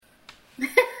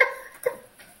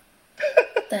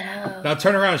the hell? Now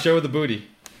turn around and show her the booty.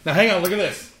 Now hang on, look at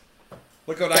this.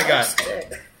 Look what I got.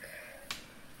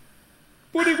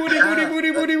 Booty, booty, booty,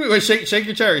 booty, booty. Wait, shake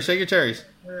your cherries. Shake your cherries.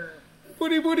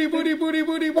 Booty, booty, booty, booty,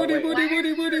 booty, booty, booty,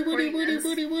 booty, booty, booty,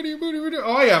 booty, booty, booty, booty.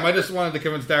 Oh yeah, I just wanted to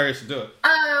convince Darius to do it.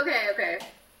 Oh, okay.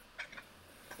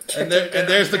 And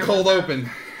there's the cold open.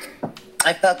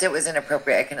 I felt it was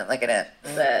inappropriate. I couldn't look at it.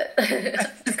 But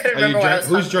I couldn't remember what I was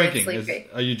Who's hungry and drinking? sleepy.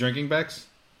 Are you drinking, Bex?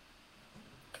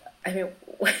 I mean,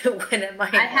 when am I?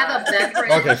 I have a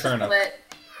beverage. Okay, fair enough. But...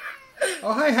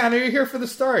 Oh, hi, Hannah. You're here for the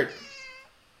start.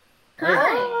 Hi.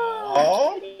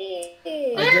 Oh,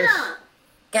 Hannah.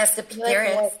 Guest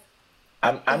appearance.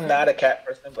 I'm not a cat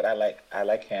person, but I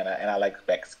like Hannah and I like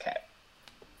Beck's cat.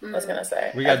 I was gonna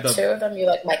say. We got I have two of them. You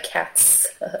like my cats?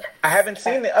 I haven't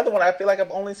seen the other one. I feel like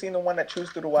I've only seen the one that chews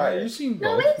through the wire. You've seen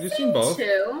No, both. we've You've seen both.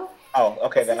 two. Oh,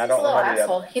 okay, then I don't He's a little remember the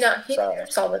asshole. other. He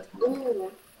Sorry. saw it.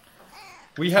 Ooh.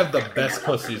 We have the best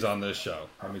pussies on this show.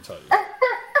 Let me tell you.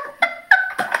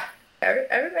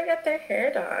 Everybody got their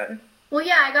hair done. Well,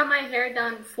 yeah, I got my hair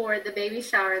done for the baby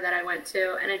shower that I went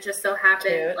to, and it just so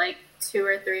happened Cute. like 2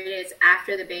 or 3 days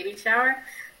after the baby shower,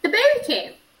 the baby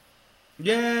came.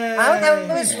 Yay! Oh, that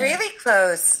was really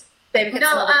close. Baby could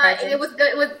No, smell the presents. it was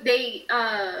good. It was,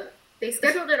 they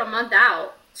scheduled it a month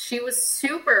out. She was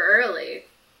super early,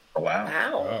 Oh, wow.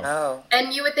 Wow. Oh. Oh.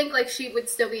 and you would think like she would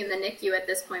still be in the NICU at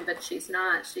this point, but she's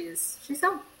not. She's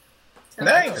home. So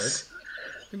Nice.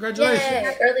 Congratulations.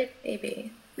 Yay, early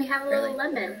baby. We have a little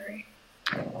lemon.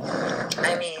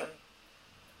 I mean,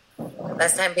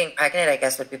 less time being pregnant, I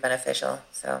guess, would be beneficial.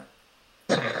 So,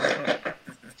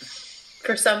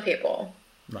 For some people,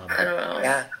 Not I don't know.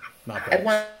 yeah. Not I bad.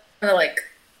 want to like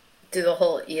do the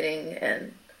whole eating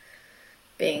and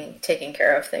being taken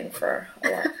care of thing for a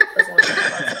lot. As long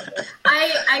as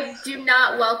I do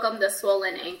not welcome the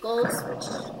swollen ankles, which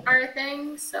are a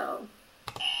thing. So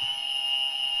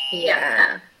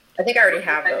yeah. I think I already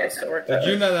have those, so we're good. Did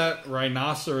you know that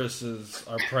rhinoceroses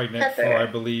are pregnant for, I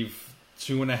believe,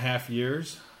 2.5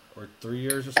 years or 3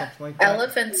 years or something like that?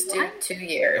 Elephants do 2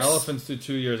 years. Elephants do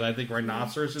 2 years. I think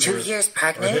rhinoceroses 2 years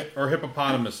pregnant? or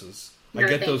hippopotamuses. I No,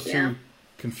 get thank those you. two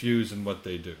confused in what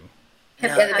they do.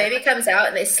 Yeah, the baby comes out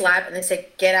and they slap and they say,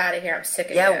 "Get out of here! I'm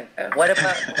sick of Yeah. you." What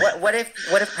about what if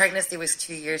pregnancy was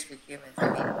 2 years for humans? I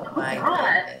mean, my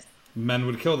goodness. Men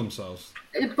would kill themselves.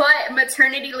 But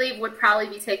maternity leave would probably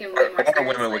be taken way more All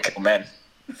women seriously. would kill men.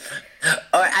 Or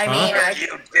I mean,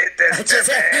 You did this just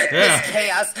to me. Yeah. this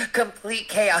chaos, complete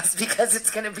chaos, because it's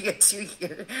going to be a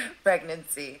 2-year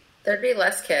pregnancy. There'd be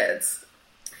less kids.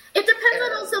 It depends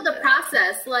on also the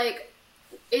process. Like,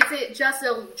 is it just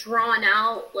a drawn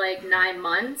out like 9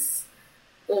 months,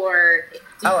 or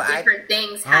do different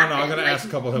things I don't happen? know, I'm gonna like, ask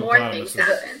a couple more things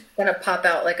hippopotamuses. happen. Gonna pop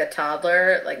out like a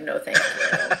toddler? Like, no, thank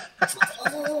you.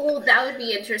 Oh, that would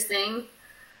be interesting.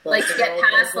 Like, Little get girl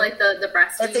past baby. like the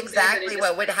breastfeeding. That's thing, exactly and it what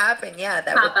just would happen. Yeah,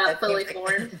 that pop would out fully that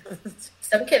formed.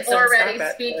 Some kids don't Already stop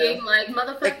it, speaking you know. like like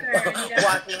motherfucker. you know?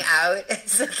 walking out.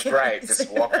 It's like- Right, just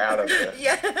walk out of it.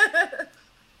 Yeah.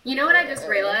 You know what I just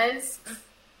realized?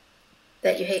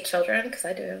 That you hate children? Because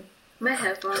I do. My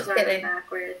headphones are Kidding.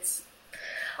 backwards.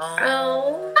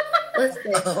 Oh. Let's see.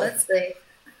 Let's see.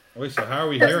 Wait, so how are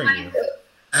we hearing you?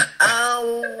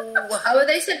 Oh. Oh,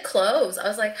 they said close. I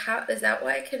was like, how is that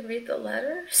why I can read the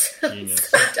letters? Genius.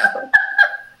 So dumb.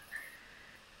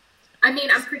 I mean,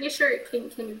 I'm pretty sure it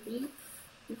can you read?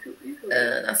 You can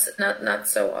read. Not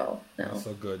so well. No.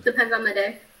 So good. Depends on the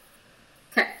day.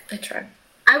 Okay. I try.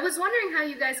 I was wondering how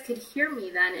you guys could hear me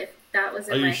then if that was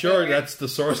in Are my you sure hair. that's the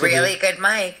source Really of the... good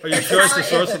mic. Are you sure it's the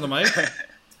source of the mic? It's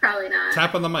probably not.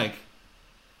 Tap on the mic.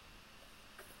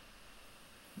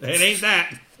 It ain't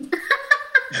that.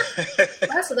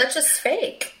 Wow, so that's just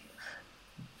fake.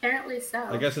 Apparently so.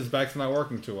 I guess it's back to not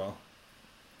working too well.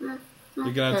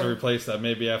 You're gonna have to replace that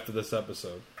maybe after this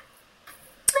episode.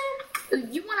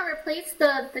 You want to replace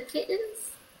the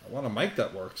kittens? I want a mic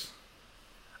that works.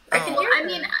 I can Well, hear I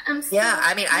mean, I'm still... Yeah,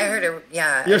 I mean, I heard a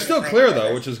yeah. You're I still heard clear my-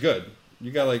 though, which is good.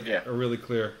 You got like Yeah. a really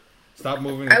clear. Stop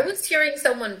moving. I was hearing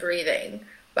someone breathing,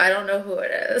 but I don't know who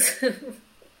it is.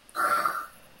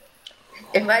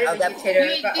 It might have been you, Tater.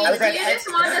 Do but you I was like, just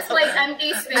want this like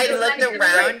empty space? I looked like,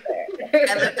 around.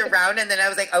 I looked around and then I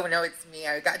was like, oh no, it's me.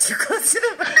 I got too close to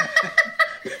the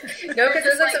mic. no, because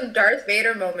there's like some Darth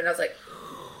Vader moment. I was like,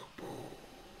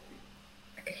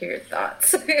 I could hear your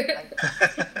thoughts.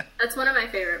 That's one of my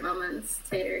favorite moments.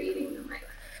 Tater eating the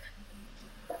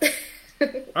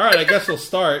mic. All right, I guess we'll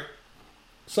start.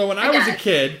 So when I was a Okay.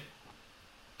 kid,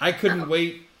 I couldn't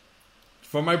wait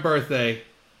for my birthday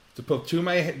to put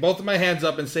both of my hands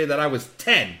up and say that I was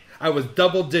 10. I was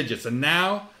double digits, and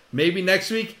now maybe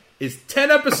next week is 10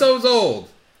 episodes old.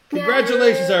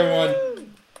 Congratulations,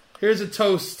 everyone. Here's a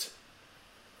toast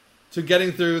to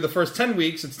getting through the first 10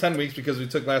 weeks. It's 10 weeks because we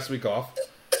took last week off.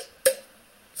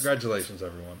 Congratulations,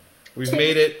 everyone. We've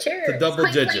made it to double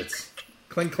digits.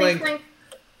 Clink, clink. Clink,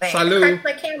 clink. Salud.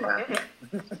 My camera.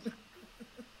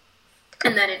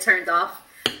 And then it turns off.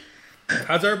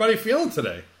 How's everybody feeling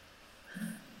today?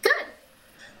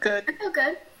 Good. I feel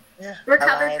good. Yeah.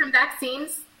 Recovered from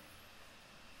vaccines.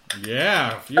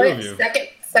 Yeah, a few of you.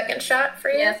 Second shot for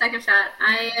you? Yeah, second shot.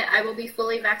 I will be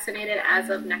fully vaccinated as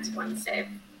of next Wednesday.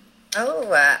 Oh,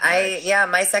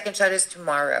 my second shot is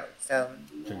tomorrow. So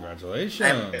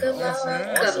Congratulations. Good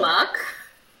luck. Good luck.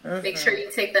 Mm-hmm. Make sure you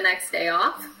take the next day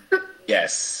off.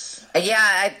 Yes.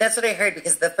 That's what I heard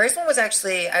because the first one was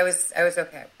actually I was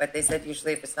okay, but they said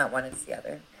usually if it's not one, it's the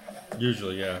other.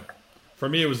 Usually, yeah. For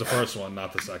me, it was the first one,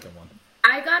 not the second one.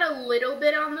 I got a little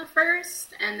bit on the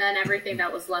first, and then everything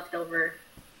that was left over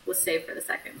was saved for the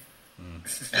second.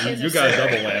 You got a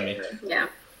double whammy. Yeah.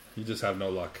 You just have no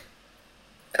luck.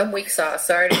 I'm weak sauce,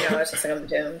 so I already know. It's just like I'm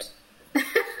doomed.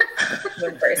 I'm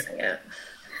embracing it.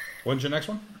 When's your next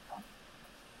one?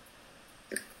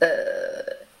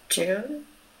 June?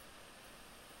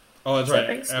 Oh, that's Is that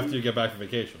right. next After one? you get back from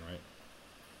vacation, right?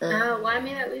 Well, I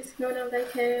mean, at least go on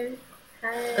vacation.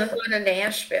 I'm going to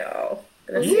Nashville.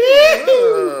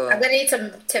 Ooh. I'm going to need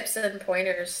some tips and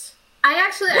pointers.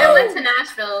 I went to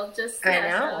Nashville just. I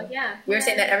know. So, yeah. We were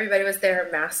saying that everybody was there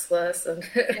maskless and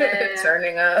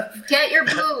turning up. Get your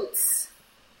boots.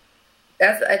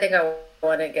 I think I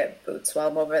want to get boots while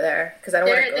I'm over there because I don't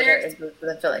want to go there in boots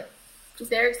in Philly.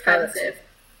 They're expensive,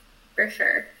 for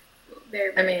sure.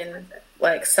 Very, very expensive.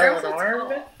 Like sell an They're also arm.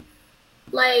 tall.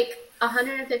 Like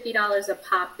 $150 a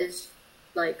pop is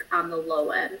like on the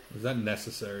low end. Is that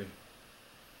necessary?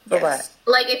 For what?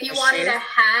 Like if you wanted shoes? a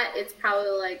hat, it's probably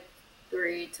like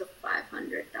 $300 to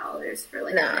 $500 for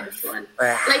like a nice one. For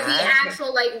a Like the hat?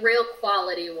 actual like real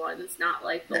quality ones, not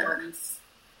like the ones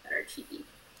that are cheapy.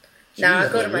 No, I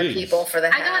Jeez go to my Louise. people for the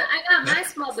hat. I got my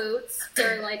small boots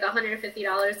for like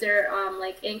 $150. They're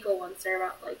like ankle ones. They're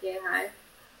about like yay high.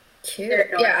 Cute. They're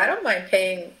adorable. Yeah, I don't mind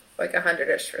paying like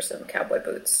 $100-ish for some cowboy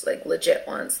boots, like legit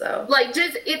ones though. Like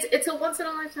just it's a once in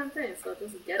a lifetime thing, so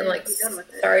just get And it like, and be done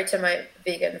with it. sorry to my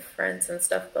vegan friends and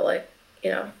stuff, but like,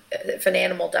 you know, if an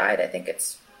animal died, I think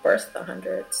it's worth the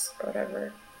hundreds or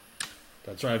whatever.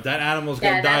 That's right. If that animal's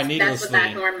going to die That's what needlessly.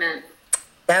 that norm meant.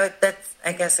 That's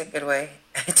I guess a good way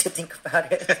to think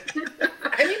about it.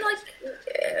 I mean, like,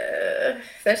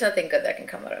 there's nothing good that can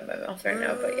come out of my mouth right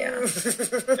now, but yeah.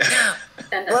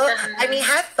 Dun, dun, Well, dun. I mean,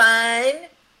 have fun.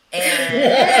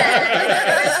 And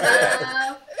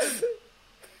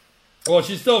Well,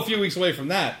 she's still a few weeks away from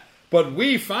that. But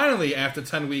we finally, after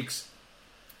 10 weeks,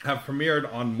 have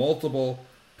premiered on multiple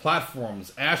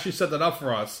platforms. Ashley set that up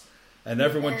for us, and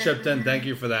everyone chipped in. Thank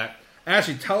you for that.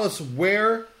 Ashley, tell us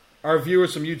where our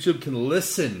viewers from YouTube can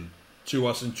listen to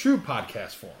us in true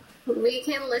podcast form. We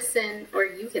can listen, or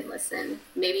you can listen,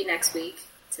 maybe next week,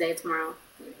 today, tomorrow,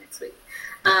 maybe next week,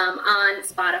 on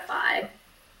Spotify.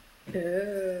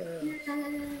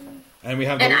 And we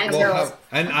have And we'll iTunes. have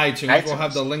and iTunes. We'll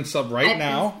have the iTunes. links up right iTunes.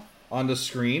 now on the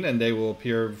screen, and they will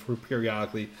appear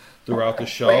periodically throughout the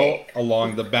show Wait.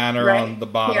 along the banner Right on the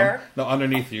bottom. here? No,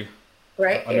 underneath you.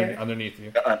 Right here. Underneath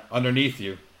you. Uh-uh. Underneath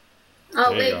you. Oh,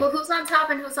 There you wait, go. well, who's on top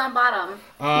and who's on bottom?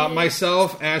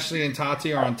 Myself, Ashley, and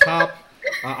Tati are on top.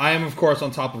 I am, of course,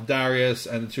 on top of Darius,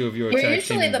 and the two of you are You're tag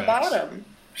usually teaming the Bex. bottom,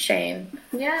 Shane.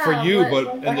 Yeah. For you, what-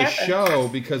 but in the happened? show,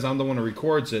 because I'm the one who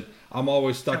records it, I'm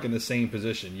always stuck in the same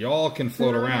position. Y'all can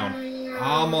float around.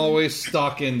 I'm always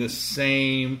stuck in the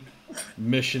same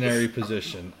missionary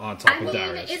position on top I of mean,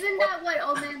 Darius. isn't that what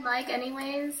old men like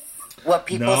anyways? what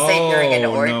people say during an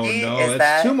orgy no, is it's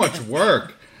that too much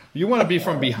work. You want to be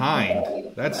from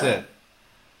behind. That's it.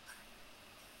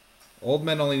 Old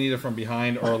men only need it from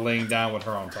behind or laying down with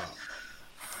her on top.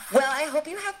 Well, I hope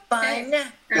you have fun.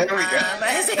 I'm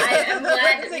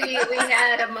glad we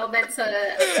had a moment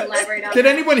to elaborate on Did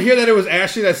that. anyone hear that it was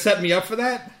Ashley that set me up for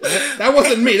that? That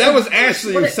wasn't me. That was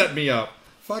Ashley who set me up.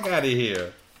 Fuck out of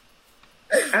here.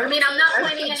 I mean, I'm not I'm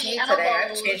pointing PG any today.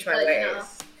 elbows. I've changed my but,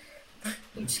 ways.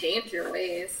 You change your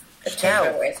ways. I've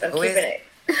changed my ways. I'm Who is- keeping it.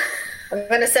 I'm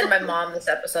gonna send my mom this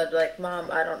episode. Like, Mom,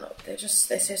 I don't know. They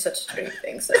say such strange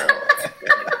things. Now.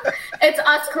 It's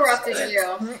us corrupting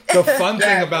you. The fun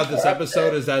thing about this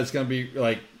episode is that it's going to be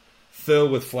like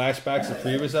filled with flashbacks of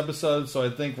previous episodes. So I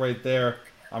think right there,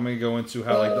 I'm going to go into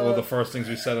how like one of the first things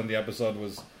we said on the episode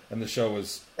was, and the show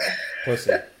was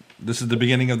pussy. This is the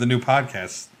beginning of the new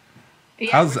podcast.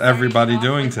 Yeah, How's we're everybody starting off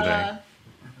doing with, today?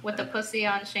 With the pussy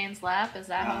on Shane's lap, is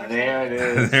that how we're There it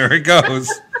is. There it goes.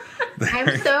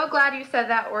 I'm so glad you said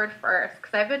that word first,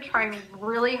 because I've been trying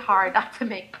really hard not to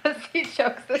make pussy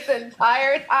jokes this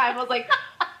entire time. I was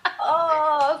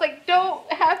like,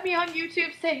 don't have me on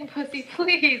YouTube saying pussy,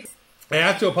 please. I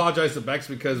have to apologize to Bex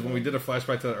because when we did a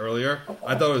flashback to that earlier,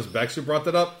 I thought it was Bex who brought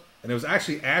that up, and it was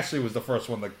actually Ashley was the first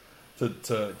one to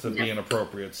be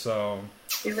inappropriate. So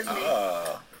It was me.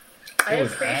 It I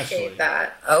was appreciate Ashley.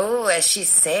 that. Oh, she's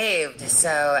saved. So,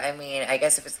 I mean, I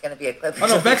guess if it's going to be a clip. Oh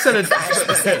no, Bex said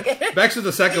it. Bex was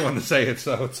the second one to say it,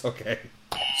 so it's okay.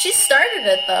 She started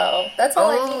it though. That's all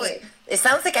I Oh, need. it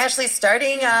sounds like Ashley's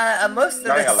starting most of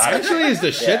Starting a this. lot of Ashley is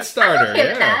the shit starter. Okay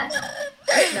with Yeah. that.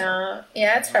 No,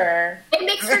 yeah, it's her. It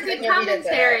makes for good Yeah, we did that.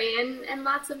 commentary and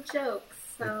lots of jokes.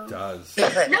 So It does.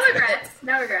 Good clips. no regrets.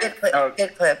 No regrets.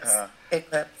 Good clips. Good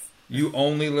clips. You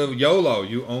only live YOLO.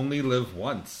 You only live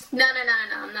once. No.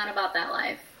 I'm not about that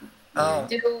life. Oh.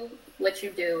 Do what you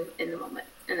do in the moment,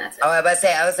 and that's it. Oh, I was about to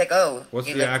say, I was like, oh, What's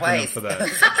you the live acronym twice. for that?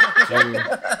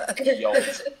 Yo.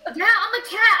 Yeah, I'm a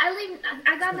cat.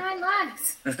 I got 9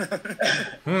 lives.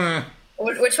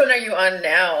 Which one are you on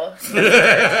now?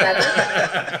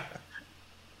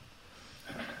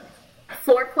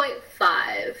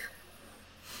 4.5.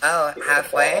 Oh,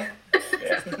 halfway. Good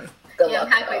Yeah, I'm luck,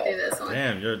 halfway though. through this one.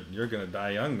 Damn, you're gonna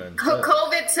die young then.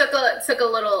 COVID took a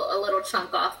little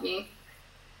chunk off me.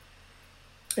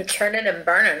 You're turning and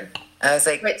burning. I was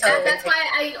like, Wait, so That's why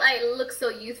I look so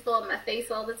youthful in my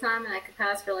face all the time, and I could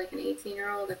pass for like an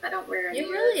 18-year-old if I don't wear any.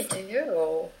 you really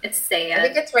do. It's I think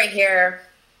sad. it's right here.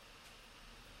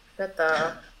 Got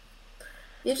the.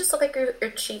 You just look like your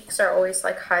cheeks are always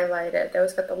like highlighted. They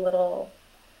always got the little.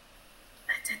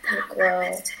 I did that on Glow.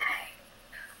 purpose today.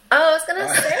 Oh, I was gonna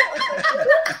say.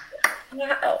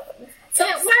 Wow. So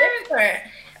It it's worked. different.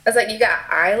 I was like, you got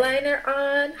eyeliner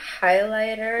on,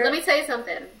 highlighter, Let me tell you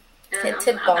something. And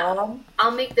tinted balm. I'll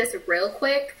make this real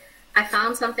quick. I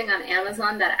found something on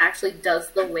Amazon that actually does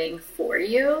the wing for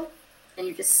you, and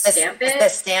you just stamp the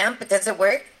it. stamp, does it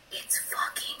work? It's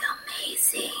fucking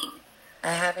amazing.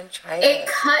 I haven't tried It it.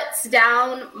 cuts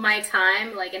down my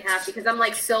time like in half because I'm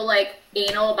like so like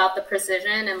anal about the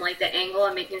precision and like the angle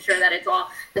and making sure that it's all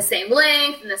the same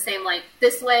length and the same like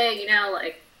this way, you know,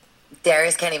 like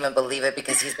Darius can't even believe it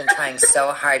because he's been trying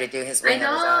so hard to do his I ring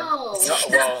on his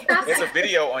own. know. No, well, there's a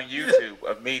video on YouTube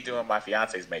of me doing my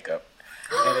fiance's makeup,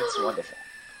 and it's wonderful.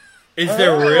 Is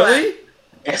there really?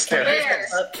 Yes, there There.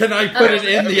 is. Can I put it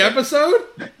in the episode?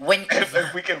 When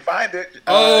If we can find it.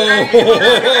 Oh.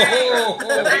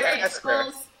 Alright,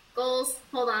 goals.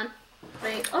 Hold on.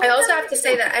 Wait. Oh, I also have to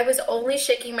say that I was only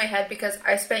shaking my head because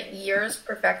I spent years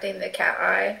perfecting the cat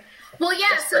eye. well, yeah.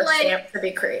 Just So for a like stamp to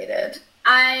be created.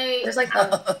 There's I like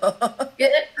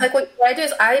like what I do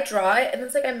is I draw it and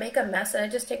it's like I make a mess and I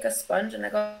just take a sponge and I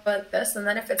go like this and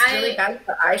then if it's really bad with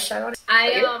the eyeshadow, it's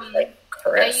like I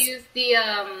crisp. use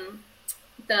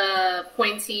the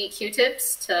pointy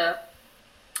Q-tips to.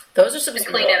 Those are supposed to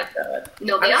be clean really it good.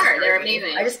 No, they are. They're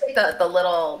amazing. I just take the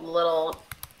little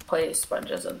pointy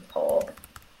sponges and pull,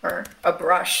 or a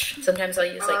brush. Sometimes I'll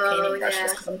use like painting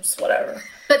brushes, clumps, whatever.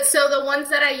 But so the ones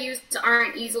that I use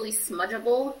aren't easily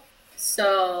smudgeable,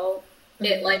 so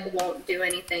it like won't do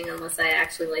anything unless I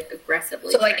actually like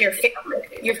aggressively. So like try your to get it on my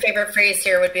paper. your favorite phrase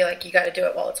here would be like you got to do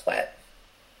it while it's wet.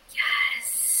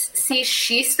 Yes. See,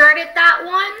 she started that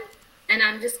one, and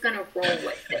I'm just gonna roll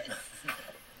with it.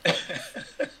 it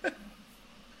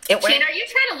Shane, went, are you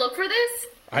trying to look for this?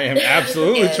 I am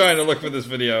absolutely Yes. trying to look for this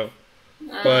video,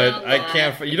 but I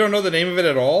can't. You don't know the name of it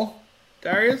at all,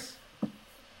 Darius?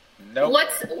 Nope.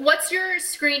 What's your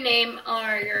screen name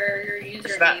or your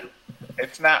username?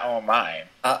 It's not on mine.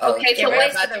 uh-oh. Okay, so we're,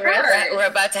 what's about, the we're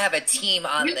about to have a team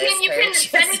on You this. can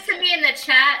send it to me in the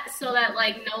chat so that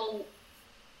like no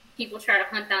people try to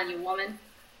hunt down you, woman.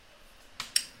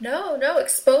 No,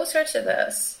 expose her to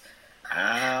this.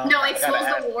 No, expose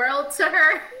the world to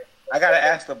her. I gotta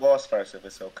ask the boss first if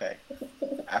it's okay.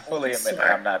 I fully admit that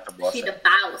I'm not the boss. She the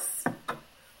boss.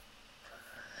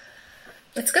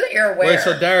 It's good that you're aware. Wait,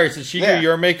 so Darius, did she Yeah. do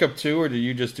your makeup too, or did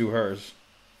you just do hers?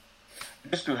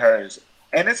 Just do hers,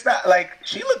 and it's not like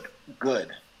she looked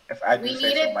good. If I do We say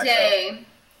need so a myself. day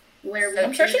where we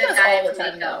I'm sure do she the does all diet the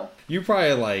time makeup. though. You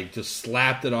probably like just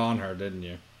slapped it on her, didn't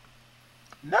you?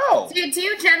 No, Do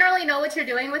you generally know what you're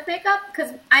doing with makeup?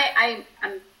 Because I'm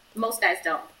most guys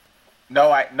don't.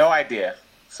 no idea.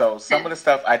 So some of the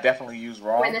stuff I definitely use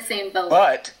wrong. We're in the same boat.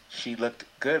 But she looked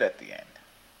good at the end.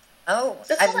 Oh,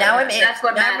 That's now what I'm matters. That's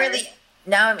what now I'm matters. really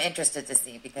now I'm interested to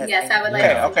see because Yes, I would like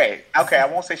Yeah. Okay. I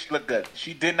won't say she looked good.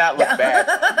 She did not look bad.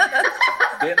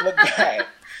 Didn't look bad,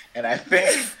 and I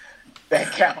think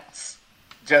that counts.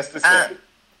 Just the same.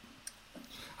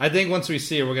 I think once we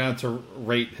see it, we're gonna have to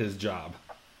rate his job.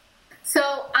 So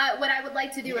what I would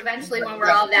like to do eventually when we're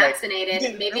all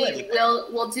vaccinated, maybe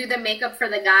we'll do the makeup for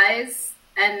the guys,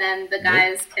 and then the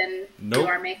guys can do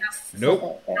our makeup.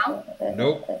 Nope. No?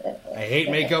 Nope. I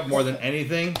hate makeup more than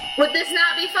anything. Would this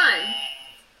not be fun?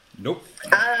 Nope.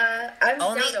 I'm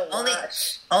down to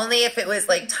watch. Only if it was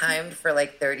like timed for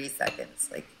like 30 seconds.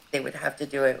 Like they would have to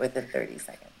do it within 30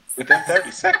 seconds. Within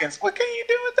 30 seconds? What can you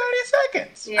do in 30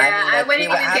 seconds? Yeah, I wouldn't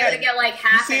even be able to get like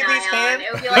half you see an these eye hands? on.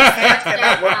 It would be like Hands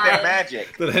cannot work their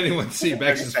magic. Did anyone see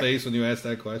Bex's face when you asked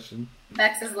that question?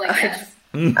 Bex is like this.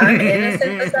 I'm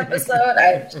innocent this episode.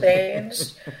 I've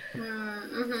changed.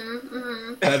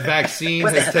 That vaccine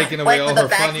has taken away all her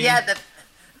funny. Yeah,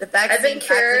 the vaccine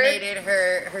cured. vaccinated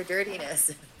her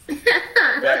dirtiness.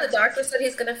 Well, the doctor said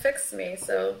he's going to fix me,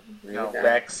 so...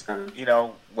 Bex,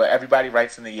 what everybody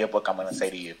writes in the yearbook, I'm going to say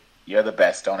to you, you're the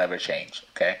best, don't ever change,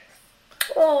 okay?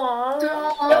 Aww.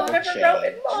 Never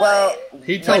change. Well,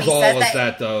 He tells all of us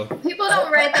that, though. People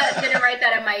didn't write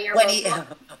that in my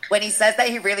yearbook. When he says that,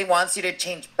 he really wants you to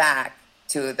change back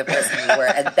to the person you were,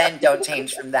 and then don't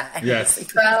change from that. Yes.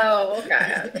 Oh,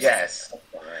 okay. Yes.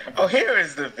 Oh, here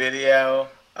is the video.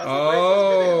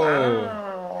 Oh.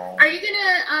 Are you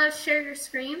gonna share your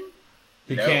screen?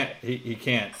 He can't. He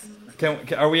can't.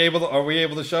 Are we able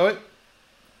to show it?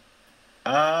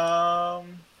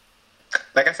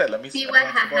 Like I said, let me see what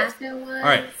happened. All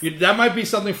right, that might be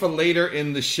something for later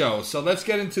in the show. So let's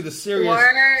get into the serious,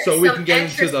 or so we can get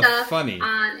into the funny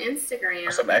on Instagram.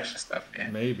 Or some extra stuff, yeah.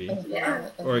 Maybe, yeah,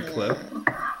 or a clip.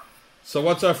 So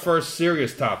what's our first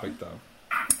serious topic, though?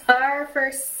 Our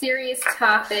first serious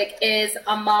topic is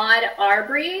Ahmaud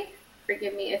Arbery.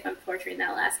 Forgive me if I'm torturing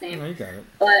that last name. No, you got it.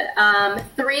 But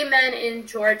 3 men in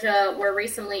Georgia were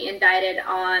recently indicted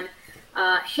on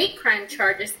hate crime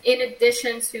charges in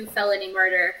addition to felony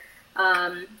murder.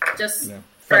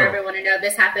 For everyone to know,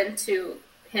 this happened to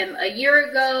him a year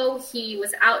ago. He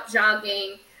was out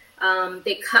jogging.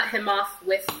 They cut him off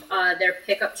with their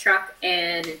pickup truck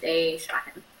and they shot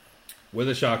him. With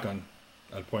a shotgun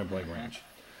at point blank range.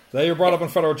 So they were brought up on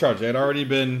federal charges. They had already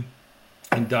been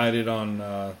indicted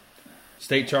on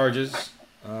state charges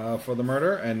for the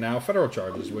murder and now federal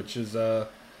charges, which is...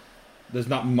 there's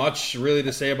not much really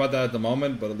to say about that at the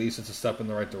moment, but at least it's a step in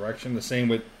the right direction. The same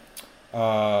with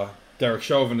Derek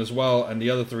Chauvin as well, and the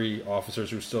other 3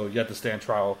 officers who still yet to stand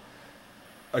trial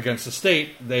against the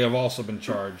state. They have also been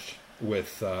charged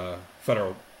with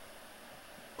federal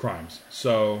crimes.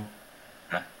 So,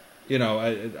 I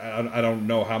don't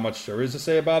know how much there is to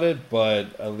say about it,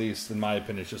 but at least in my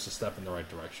opinion, it's just a step in the right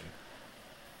direction.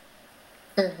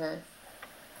 Mm-hmm.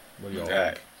 What do you all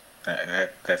think?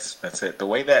 That's it. The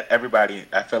way that everybody,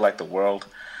 I feel like the world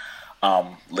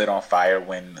lit on fire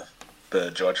when the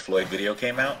George Floyd video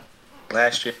came out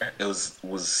last year. It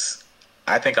was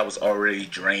I think I was already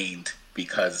drained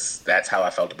because that's how I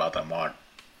felt about the Ahmaud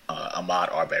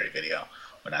Arbery video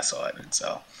when I saw it. And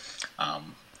so,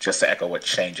 just to echo what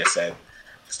Shane just said,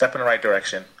 step in the right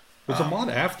direction. Was Ahmaud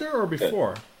after or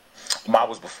before? Ahmaud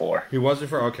was before. He was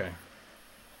before? Okay.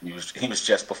 He was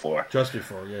just before. Just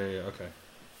before, yeah, okay.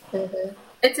 Mm-hmm.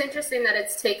 It's interesting that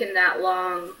it's taken that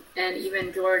long, and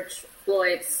even George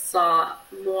Floyd saw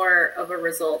more of a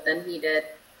result than he did.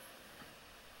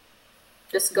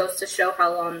 Just goes to show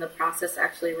how long the process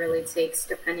actually really takes,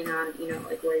 depending on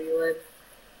where you live.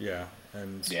 Yeah,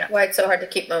 and why it's so hard to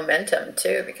keep momentum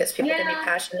too, because people can be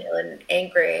passionate and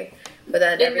angry, but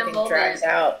then everything drags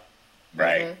out.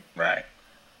 Right, mm-hmm. right.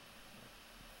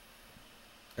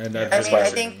 And I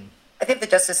think the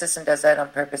justice system does that on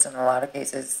purpose in a lot of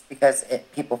cases because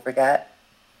people forget.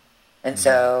 And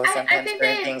so sometimes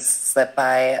certain things slip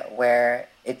by where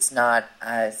it's not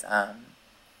as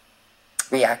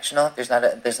reactional. There's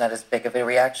not as big of a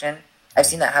reaction. I've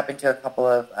seen that happen to a couple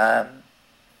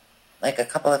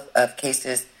of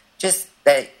cases, just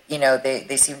that,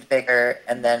 they seemed bigger,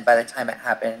 and then by the time it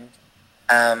happened,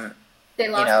 they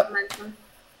lost momentum.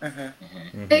 Mm-hmm.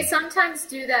 Mm-hmm. They sometimes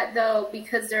do that though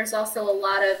because there's also a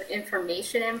lot of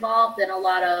information involved and a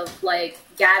lot of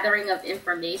gathering of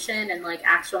information and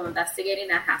actual investigating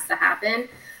that has to happen.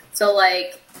 So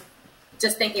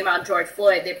just thinking about George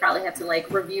Floyd, they probably have to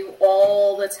review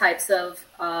all the types of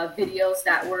videos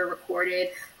that were recorded,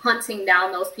 hunting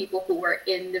down those people who were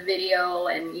in the video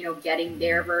and getting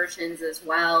their versions as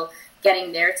well,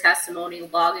 getting their testimony,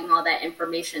 logging all that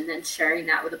information, then sharing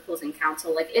that with opposing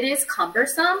counsel. It is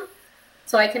cumbersome.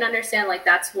 So I can understand,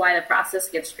 that's why the process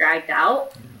gets dragged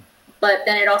out. But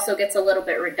then it also gets a little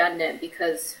bit redundant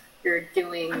because you're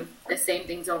doing the same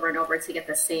things over and over to get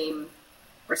the same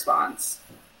response.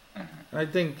 I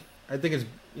think it's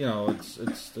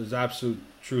there's absolute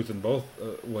truth in both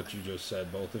what you just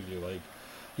said, both of you.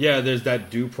 yeah, there's that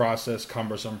due process,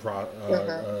 cumbersome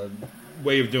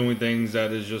way of doing things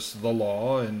that is just the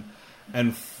law,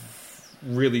 and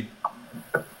really,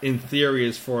 in theory,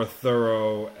 is for a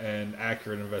thorough and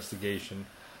accurate investigation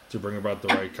to bring about the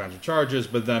right kinds of charges.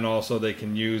 But then also they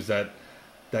can use that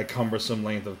cumbersome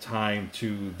length of time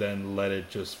to then let it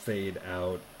just fade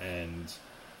out, and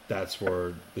that's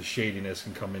where the shadiness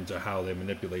can come into how they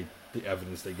manipulate the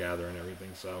evidence they gather and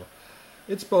everything. So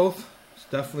it's both. It's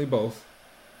definitely both.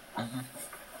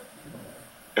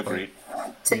 Agreed.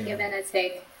 To give and a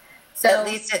take. So at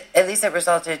least it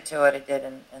resulted to what it did,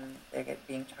 and they get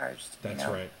being charged. That's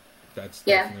right. That's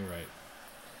yeah. definitely right.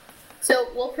 So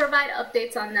we'll provide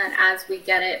updates on that as we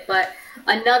get it. But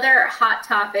another hot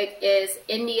topic is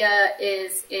India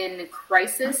is in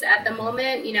crisis at the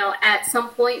moment. You know, at some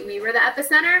point we were the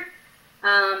epicenter.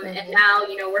 And now,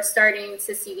 you know, we're starting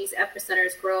to see these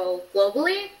epicenters grow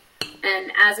globally.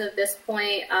 And as of this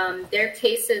point, their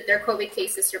COVID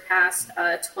cases surpassed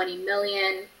 20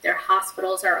 million. Their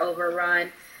hospitals are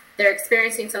overrun. They're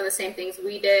experiencing some of the same things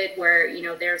we did, where, you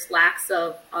know, there's lacks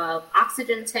of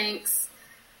oxygen tanks.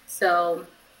 So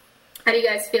how do you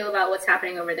guys feel about what's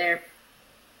happening over there?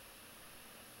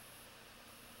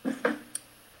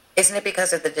 Isn't it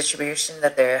because of the distribution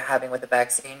that they're having with the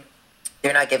vaccine?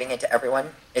 They're not giving it to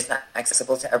everyone. It's not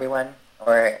accessible to everyone,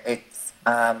 or it's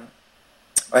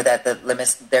or that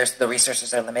the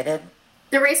resources are limited.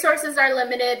 The resources are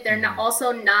limited. They're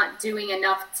also not doing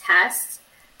enough tests.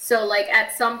 So, like,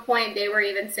 at some point, they were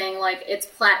even saying, like, it's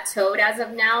plateaued as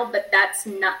of now, but that's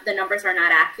not, the numbers are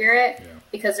not accurate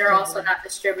because they're also not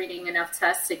distributing enough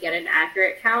tests to get an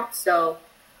accurate count. So,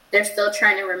 they're still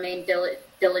trying to remain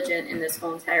diligent in this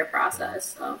whole entire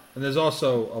process. So. And there's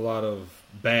also a lot of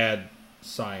bad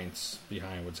science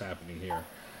behind what's happening here.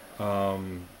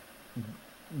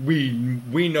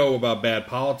 We know about bad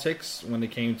politics when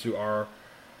it came to our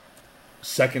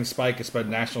second spike,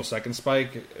 especially national second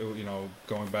spike. You know,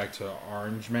 going back to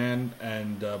Orange Man,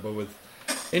 and but with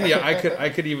India, I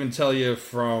could even tell you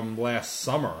from last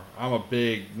summer. I'm a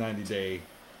big 90 Day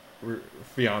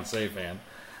Fiance fan,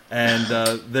 and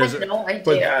there's no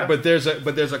idea. but there's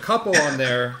a couple on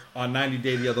there on 90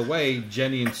 Day the Other Way,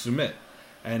 Jenny and Sumit,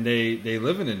 and they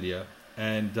live in India,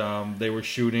 and they were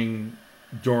shooting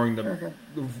during the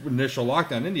initial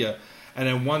lockdown in India. And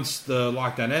then once the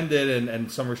lockdown ended and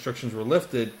some restrictions were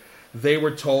lifted, they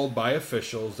were told by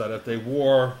officials that if they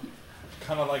wore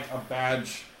kind of like a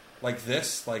badge like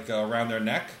this, like around their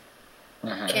neck.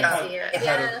 Can't see it.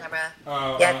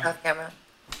 Camera. Camera.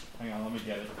 Hang on, let me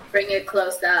get it. Bring it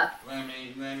close up. Let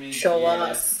me show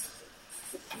us.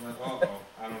 I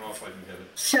don't know if I can get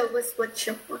it. Show us what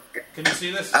you're working. Can you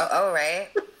see this? Oh, right.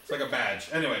 It's like a badge.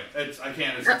 Anyway, I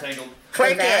can't. It's entangled.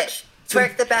 Twerk it.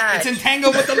 Twerk the badge. It's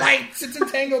entangled with the lights. It's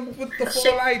entangled with the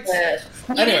four lights.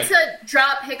 You need to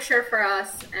draw a picture for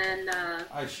us and.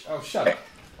 Shut up.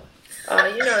 Oh,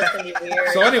 you know it's gonna be weird.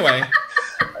 So anyway.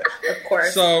 Of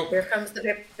course. So here comes the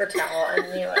paper towel, and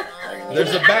you.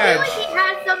 There's a badge. I feel like he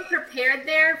had some prepared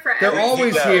there for. They're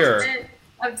always here.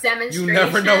 Of demonstration. You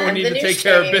never know when you need to take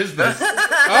care of business.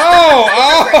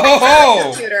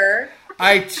 Computer.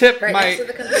 I tip right my. next to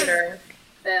the computer.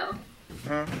 Bill.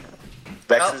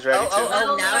 Bex is ready too.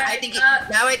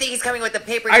 Now I think he's coming with the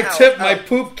paper I towel. tip my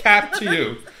poop cap to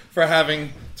you for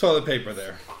having toilet paper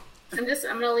there. I'm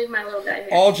gonna leave my little guy here.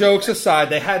 All jokes aside,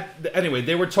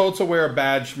 they were told to wear a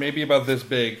badge maybe about this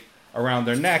big around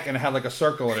their neck, and it had like a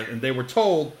circle in it, and they were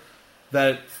told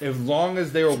that as long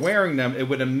as they were wearing them, it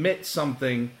would emit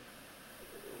something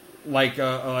like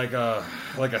a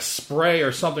spray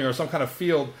or something, or some kind of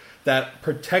field that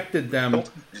protected them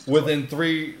within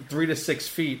 3 to 6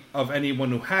 feet of anyone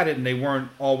who had it, and they weren't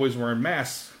always wearing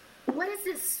masks. What is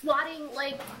this swatting,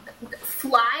 like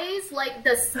flies? Like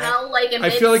the smell, like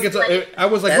emits, I feel like it's. I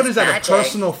was like, what is that? Magic. A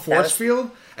personal force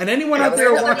field? And anyone out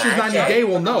there watching 90 Day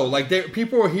will know. Like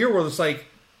people were here were just like,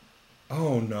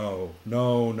 oh no.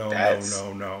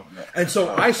 And so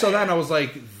I saw that and I was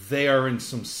like, they are in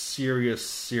some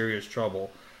serious trouble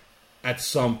at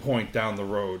some point down the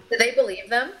road. Did they believe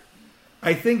them?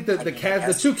 I think that the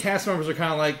two cast members are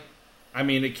kind of like, I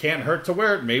mean, it can't hurt to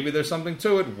wear it. Maybe there's something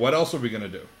to it. What else are we going to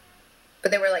do?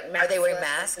 But they were like, are they wearing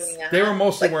masks? They were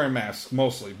mostly wearing masks,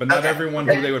 but not everyone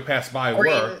who they would pass by were.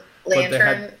 Lantern but they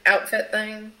had outfit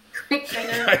thing.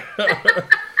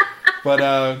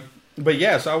 But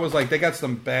yeah, so I was like, they got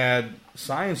some bad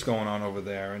science going on over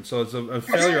there, and so it's a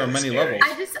failure on many levels.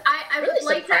 I would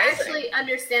like to actually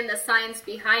understand the science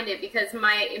behind it, because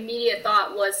my immediate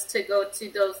thought was to go to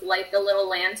those the little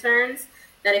lanterns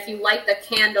that if you light the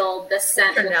candle, the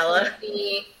scent will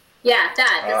keep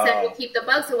the scent will keep the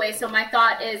bugs away. So my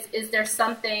thought is there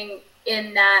something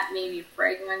in that maybe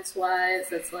fragrance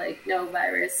wise, it's like no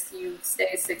virus. You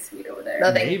stay 6 feet over there.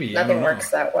 Nothing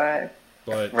works that way.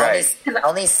 But right,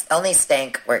 only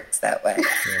stank works that way.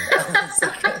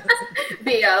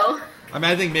 Bo. I mean,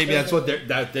 I think maybe that's what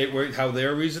how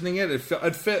they're reasoning it.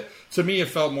 To me, it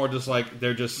felt more just like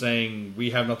they're just saying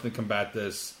we have nothing to combat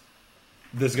this.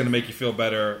 This is going to make you feel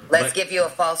better. Let's give you a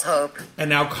false hope. And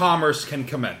now commerce can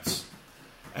commence.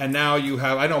 And now you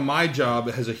have. I know my job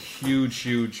has a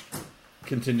huge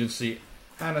contingency.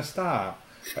 Hannah, stop.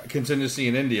 Contingency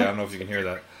in India. I don't know if you can hear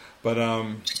that, but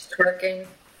working.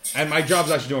 And my job's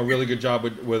actually doing a really good job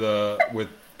with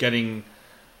getting.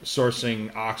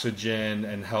 Sourcing oxygen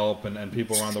and help and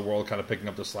people around the world kind of picking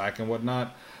up the slack and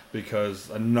whatnot, because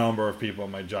a number of people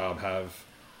in my job have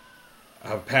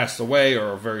passed away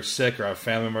or are very sick or have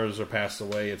family members or passed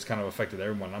away. It's kind of affected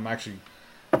everyone. I'm actually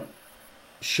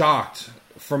shocked,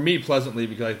 for me pleasantly,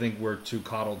 because I think we're too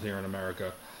coddled here in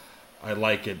America. I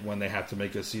like it when they have to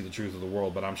make us see the truth of the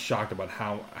world, but I'm shocked about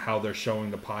how they're showing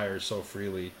the pyres so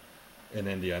freely in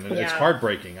India, and it's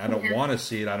heartbreaking. I don't want to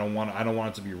see it. I don't want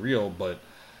it to be real, but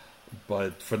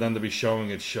for them to be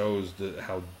showing it shows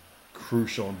how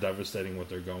crucial and devastating what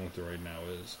they're going through right now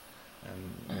is.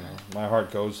 And my heart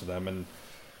goes to them. And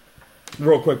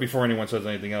real quick, before anyone says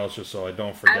anything else, just so I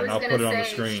don't forget, I'll put it on the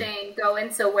screen. Shane, go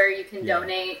into where you can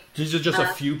donate. These are just a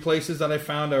few places that I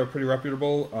found that were pretty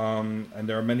reputable, and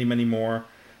there are many, many more.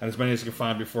 And as many as you can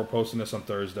find before posting this on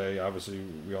Thursday. Obviously,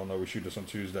 we all know we shoot this on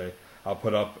Tuesday. I'll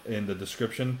put up in the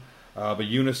description. But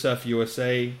UNICEF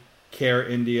USA, Care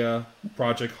India,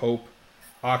 Project Hope,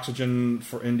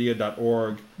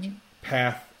 OxygenForIndia.org,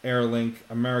 PATH, Airlink,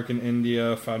 American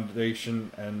India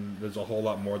Foundation, and there's a whole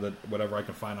lot more that whatever I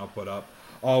can find I'll put up.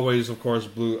 Always, of course,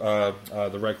 the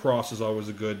Red Cross is always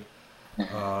a good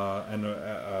and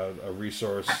a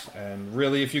resource. And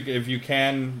really, if you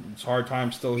can, it's hard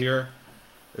times still here.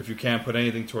 If you can't put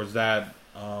anything towards that,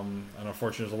 and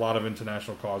unfortunately, there's a lot of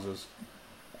international causes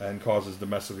and causes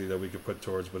domestically that we could put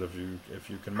towards. But if you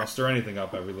can muster anything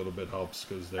up, every little bit helps,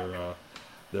 because they're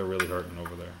really hurting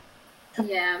over there.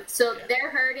 Yeah, so they're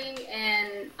hurting,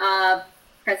 and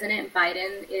President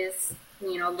Biden is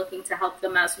looking to help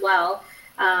them as well.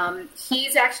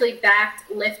 He's actually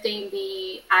backed lifting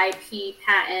the IP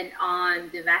patent on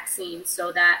the vaccine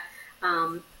so that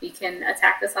we can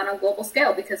attack this on a global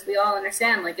scale, because we all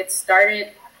understand, like, it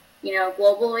started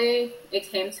globally, it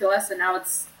came to us, and now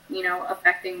it's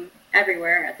affecting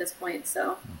everywhere at this point.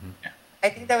 So I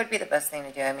think that would be the best thing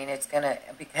to do. I mean, it's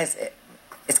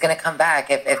gonna come back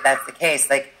if that's the case.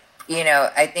 Like,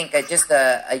 I think just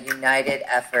a united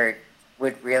effort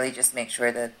would really just make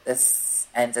sure that this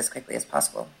ends as quickly as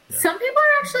possible. Yeah. Some people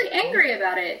are actually angry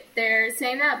about it. They're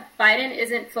saying that Biden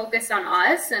isn't focused on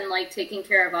us and like taking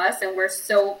care of us, and we're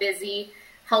so busy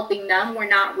helping them, we're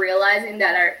not realizing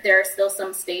that there are still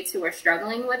some states who are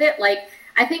struggling with it. Like,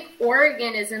 I think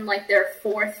Oregon is in like their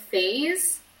fourth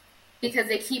phase, because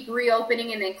they keep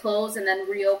reopening and then close and then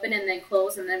reopen and then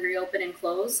close and then reopen and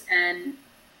close. And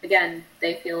again,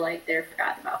 they feel like they're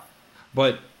forgotten about.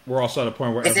 But we're also at a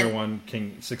point where everyone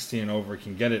 16 and over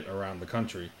can get it around the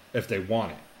country if they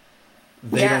want it.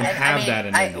 They don't have that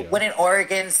in India. Wouldn't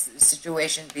Oregon's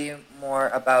situation be more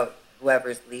about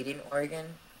whoever's leading Oregon?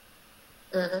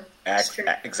 Mm-hmm.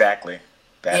 Exactly.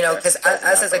 Because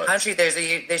us as a country,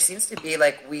 there seems to be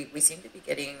like we seem to be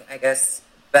getting, I guess,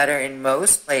 better in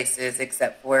most places,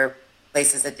 except for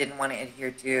places that didn't want to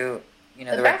adhere to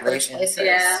the regulations.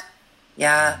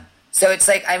 Yeah. So it's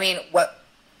like, I mean, what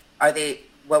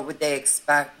would they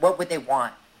expect? What would they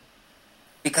want?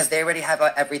 Because they already have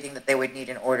everything that they would need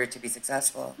in order to be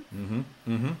successful. Mm-hmm.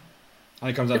 Mm-hmm. And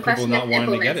it comes down to people not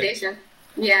wanting to get it.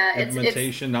 Yeah,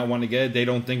 implementation, not wanting to get it. They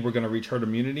don't think we're going to reach herd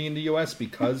immunity in the U.S.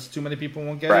 because too many people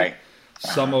won't get it.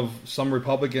 Some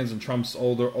Republicans and Trump's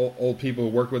old people who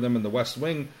work with him in the West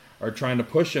Wing are trying to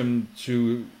push him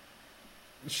to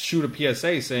shoot a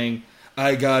PSA saying,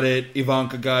 "I got it,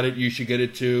 Ivanka got it, you should get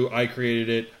it too. I created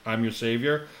it. I'm your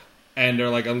savior." And they're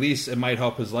like, at least it might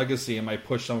help his legacy and might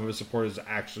push some of his supporters to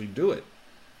actually do it.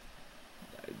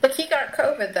 But he got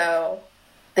COVID though.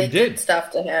 They did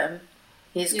stuff to him.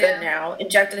 He's good now.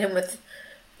 Injected him with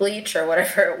bleach or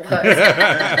whatever it was.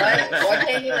 Why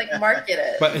can't he market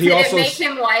it? But he Did it make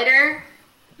him whiter?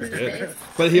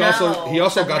 But he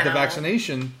also got the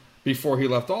vaccination before he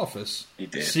left office. He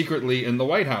did. Secretly in the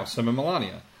White House, him and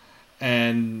Melania.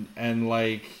 And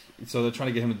so they're trying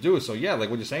to get him to do it. So yeah, like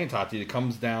what you're saying, Tati, it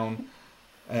comes down,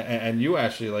 and you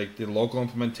actually like the local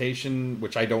implementation,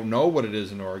 which I don't know what it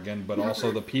is in Oregon, but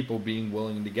also the people being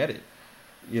willing to get it.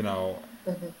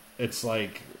 It's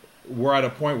like we're at a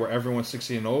point where everyone's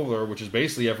 60 and older, which is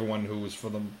basically everyone who was for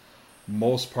the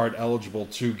most part eligible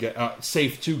to get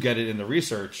safe to get it in the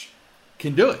research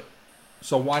can do it.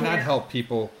 So why not help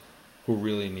people who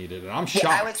really need it? And I'm shocked.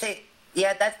 I would say,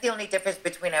 that's the only difference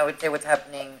between, I would say, what's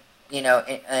happening,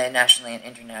 nationally and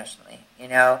internationally.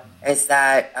 Is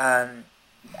that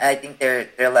I think they're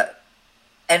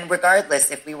and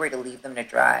regardless, if we were to leave them to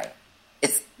dry,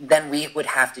 then we would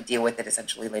have to deal with it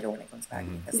essentially later when it comes back.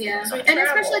 Yeah, and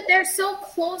especially they're so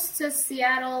close to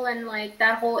Seattle and like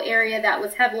that whole area that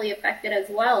was heavily affected as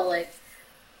well. Like,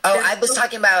 I was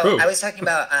talking about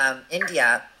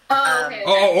India. Oh, okay.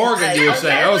 Oregon, you were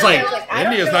saying. I was like,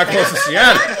 India's not close to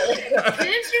Seattle.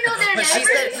 Didn't you know they're She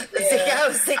said, I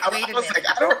was like, wait a minute.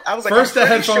 I was like, first the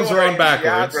headphones were on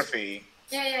backwards. Geography.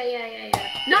 Yeah.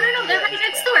 No, they're right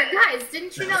next door, guys.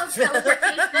 Didn't you know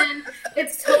teleportation?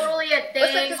 It's totally a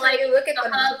thing. Like, you look at the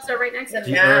hubs are right next to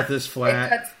The them. Earth is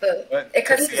flat. It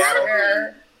cuts the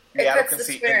sphere. Seattle can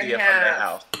see India from their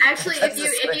house. Actually,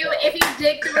 if you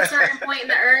dig to a certain point in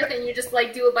the Earth and you just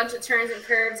like do a bunch of turns and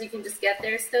curves, you can just get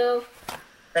there still.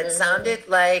 That sounded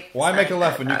like. Why make a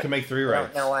left when you can make 3 rights?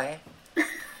 I don't know why.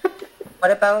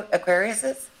 What about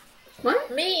Aquariuses?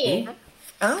 What? Me.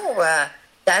 Oh,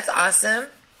 that's awesome.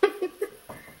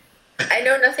 I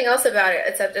know nothing else about it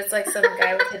except it's like some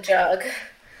guy with a jug.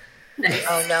 Nice.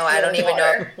 Oh no, I don't even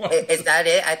know. Is that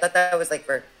it? I thought that was like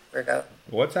Virgo.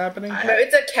 What's happening? No,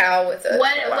 it's a cow with a.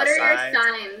 What are signs? your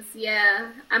signs?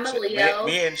 Yeah, I'm a Leo.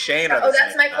 Me and Shane are Oh, the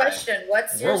that's same my sign. question.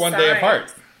 What's your We're one sign? day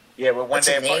apart. Yeah, we're one What's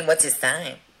day his name? apart. What's his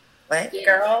sign? What? Yeah.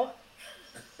 Girl.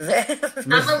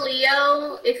 I'm a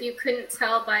Leo. If you couldn't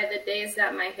tell by the days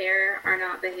that my hair are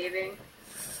not behaving.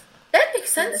 That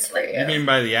makes sense for you. You mean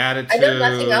by the attitude? I know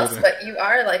nothing else, but you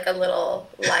are like a little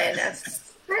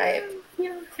lioness type.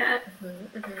 Cat.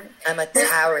 I'm a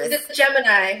Taurus. This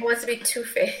Gemini who wants to be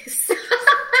Two-Faced.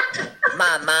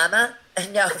 My mama?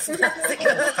 No.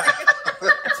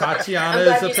 Tatiana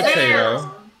is a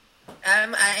potato.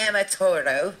 I am a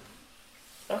Toro.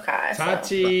 Okay.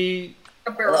 Tati,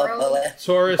 A Hello, burrow. Bullet.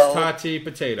 Taurus, Bo. Tati,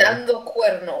 potato. Dando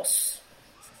cuernos.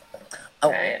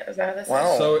 Oh, Right? Is that what this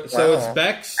Whoa. is? So Wow. it's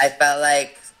Bex. I felt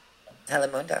like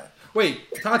Telemundo. Wait,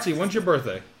 Tati, when's your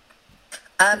birthday?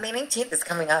 May 19th is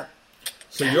coming up.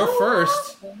 So you're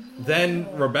first, then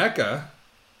Rebecca,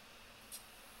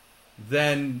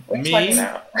 then What are you talking me,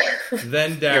 about?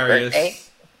 then birthday? Darius,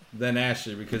 then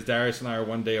Ashley, because Darius and I are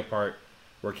one day apart.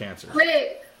 We're Cancer.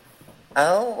 Wait,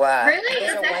 Oh, wow. Really?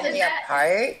 They're Is that- one is day that-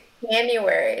 apart?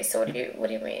 January. So what do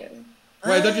you mean?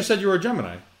 Wait, I thought you said you were a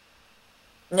Gemini.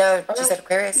 No, she said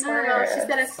Aquarius. no, she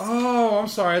said a. Oh, I'm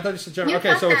sorry. I thought you said Gemini. You Okay,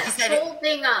 fucked so that it's, whole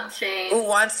thing up, Shane. Who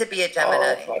wants to be a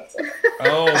Gemini?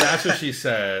 oh, that's what she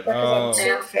said. Oh,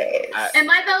 Two-Faced. Am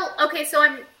I the okay? So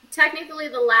I'm technically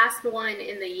the last one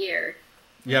in the year.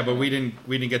 yeah, but we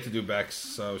didn't get to do Bex,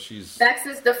 so she's Bex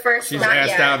is the first she's one. Not asked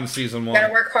yet. out in season Gotta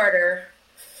 1. work harder.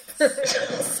 So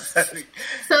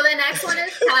the next one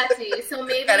is Tati. So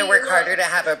maybe Gotta work harder to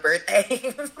have a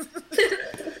birthday.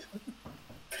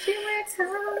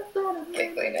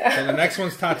 Giggling And the now. next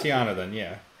one's Tatiana, then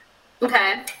yeah.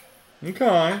 Okay.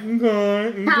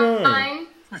 Okay. Fine.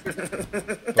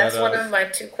 That's one of my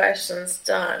 2 questions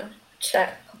done.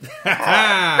 Check.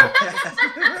 And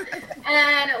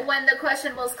when the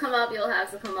questionables come up, you'll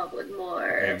have to come up with more.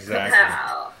 Exactly.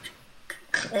 Pow.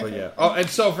 But yeah. Oh, and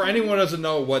so for anyone who doesn't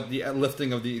know what the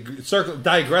lifting of the circle,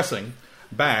 digressing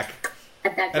back, I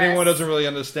digress. anyone who doesn't really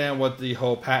understand what the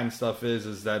whole patent stuff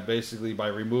is that basically by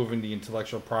removing the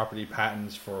intellectual property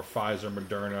patents for Pfizer,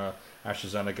 Moderna,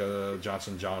 AstraZeneca,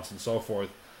 Johnson & Johnson, so forth,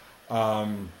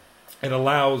 it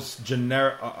allows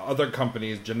other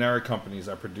companies, generic companies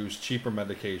that produce cheaper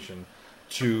medication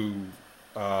to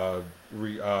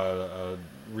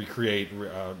recreate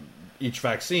each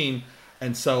vaccine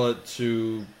and sell it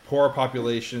to poor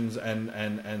populations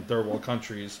and third world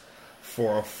countries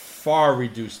for a far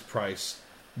reduced price,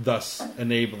 thus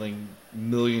enabling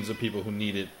millions of people who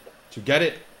need it to get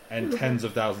it and tens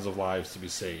of thousands of lives to be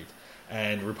saved.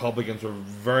 And Republicans were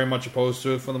very much opposed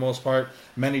to it for the most part.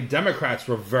 Many Democrats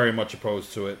were very much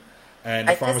opposed to it. And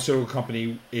the pharmaceutical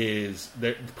companies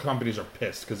are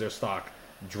pissed because their stock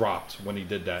dropped when he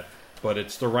did that. But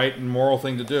it's the right and moral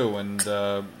thing to do. And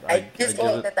I just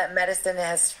hate that medicine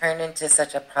has turned into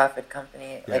such a profit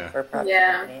company, Yeah. for a profit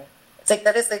Yeah. company. It's like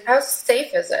that is like How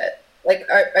safe is it? Like,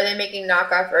 are they making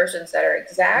knockoff versions that are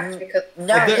exact? Because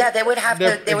no, But they're- yeah, they would have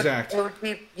they're to. They would, exact. it would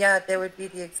be, yeah, they would be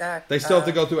the exact. they still have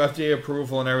to go through FDA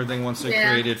approval and everything once they're Yeah.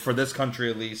 created for this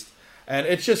country at least. And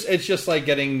it's just like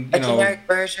getting a generic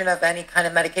version of any kind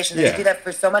of medication. They Yeah. do that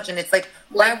for so much, and it's like,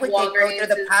 why Like would they go through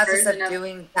the Walgreens' process of version of-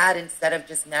 doing that instead of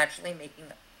just naturally making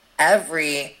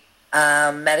every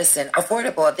medicine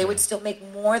affordable, they would still make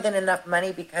more than enough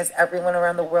money because everyone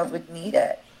around the world would need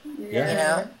it. Yeah. You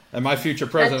know? And my future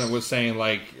president was saying,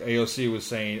 like, AOC was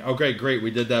saying, okay, great,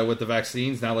 we did that with the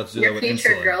vaccines, now let's do that with Your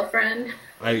future insulin. girlfriend.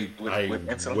 I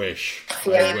insulin? wish.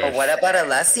 Yeah, I but wish. what about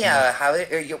Alessia? How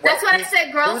are you? That's why I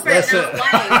said girlfriend, That's not it.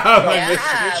 wife.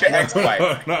 Future Yeah.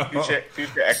 ex-wife. No.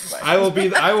 Future ex-wife.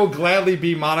 I will gladly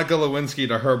be Monica Lewinsky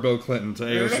to her Bill Clinton, to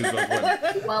AOC's Bill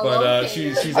Clinton. Well, But okay.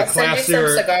 she's a I'll send you some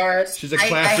classier. cigars. She's a I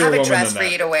classier have a woman dress than for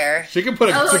you that. to wear. She can put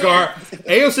a Oh, cigar.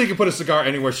 AOC can put a cigar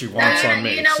anywhere she wants on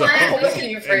me. You know so. what? Looking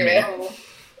you for you.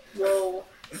 Whoa.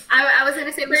 I was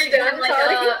gonna say we should get him like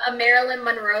a Marilyn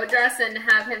Monroe dress and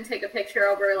have him take a picture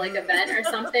over like a vent or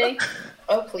something.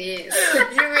 Oh, please.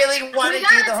 You really want We to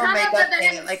do got a the whole ton of makeup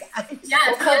events. thing? Like, Yes,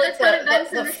 We'll call it let's put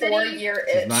events in the the city. 4-year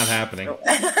It's itch. not happening.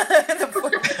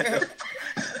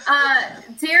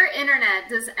 Dear Internet,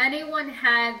 does anyone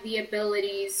have the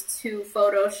abilities to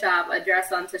Photoshop a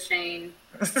dress onto Shane?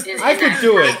 I could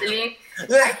do it.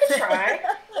 I could try.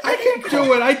 I can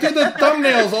do it. I do the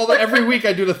thumbnails every week.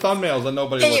 I do the thumbnails and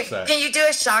nobody looks at. Can you do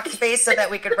a shocked face so that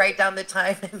we could write down the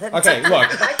time? And then Okay,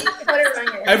 look. I can put it on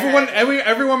your head.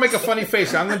 Everyone make a funny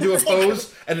face. I'm going to do a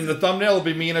pose, and in the thumbnail will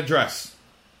be me in a dress.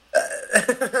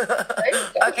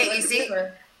 Okay, you see?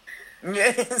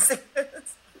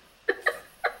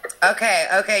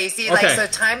 Okay, you see, like, Okay. so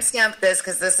timestamp this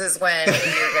because this is when you're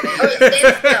Oh, gonna.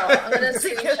 it's no. I'm gonna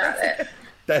screenshot it.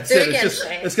 That's Do it it. again, It's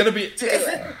Shane. it's going to be. Do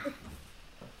it.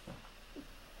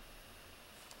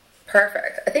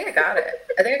 Perfect. I think I got it.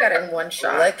 I think I got it in one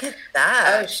shot. Look at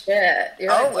that. Oh shit! You're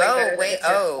like way better than me,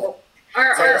 too.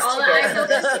 Are it's all too the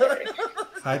good.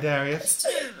 iPhones? Hi, Darius.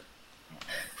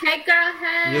 Hey, girl,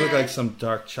 hey. You look like some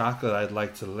dark chocolate I'd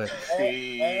like to lick.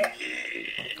 See?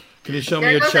 Can you show me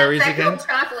There your goes that cherries second again?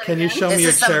 chocolate Can you again. show me This your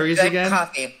is some cherries good again?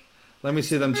 coffee. Let me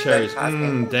see them cherries.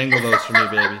 Dangle those for me,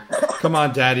 baby. Come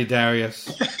on, Daddy Darius.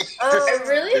 I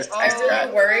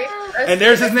really worried. And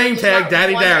there's his name tag,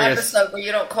 Daddy One Darius. episode where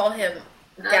you don't call him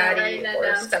Daddy writing that or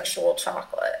down. sexual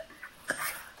chocolate.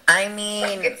 I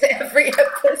mean, It's every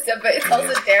episode, but it's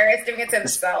also Darius doing it to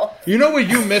himself. You know what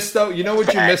you missed, though? You know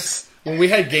what you missed? When we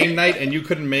had game night and you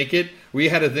couldn't make it, we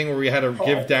had a thing where we had to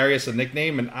give Darius a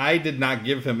nickname, and I did not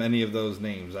give him any of those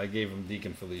names. I gave him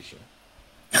Deacon Felicia.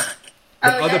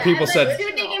 Other people and said then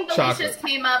two Deacon chocolate. Felicias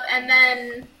came up, and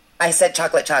then I said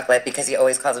chocolate because he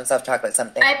always calls himself chocolate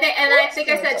something. I think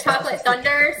I said Chocolate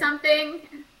Thunder or something.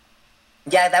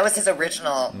 Yeah, that was his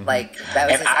original, like, that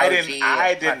was And his OG.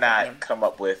 I did chocolate not name. come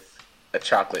up with a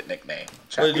chocolate nickname.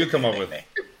 What did you Chocolate come up with? nickname.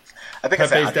 I think I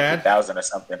said Pepe's Andre dad? 2000 or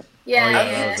something. Yeah, Oh, yeah,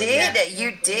 yeah. that was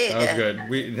You did. That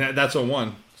was good. That's a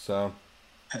one. So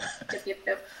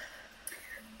Yep.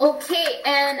 Okay,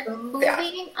 and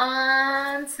moving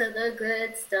on to the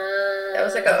good stuff. That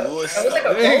was like a roller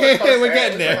We're coaster.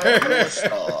 getting there. the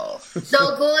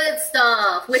good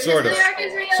stuff, which Sort is of. New York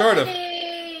is Sort of.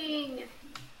 reopening.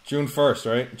 June 1st,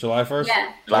 right? July 1st?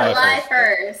 Yeah, July July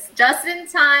 1st. Just in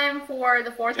time for the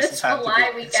 4th Just in of time July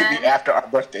to be weekend. after our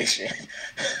birthday shit.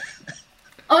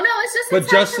 Oh no, it's just But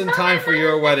just in for time my for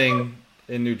your birthday. wedding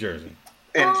in New Jersey.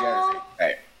 In Aw. Jersey.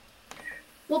 Right.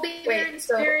 We'll be there in Wait,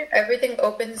 so spirit. everything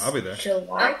opens I'll be there.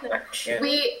 July, not June?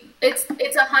 It's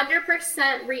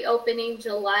 100% reopening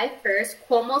July 1st.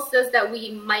 Cuomo says that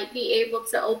we might be able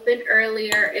to open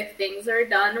earlier if things are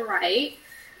done right.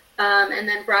 And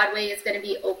then Broadway is going to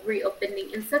be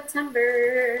reopening in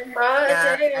September.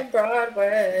 Friday on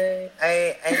Broadway.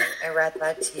 I read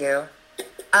that too.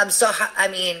 So,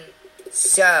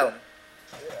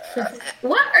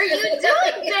 What are you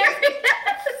doing there?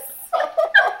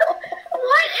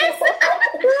 What is that?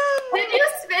 Did you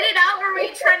spit it out or were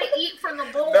you trying to eat from the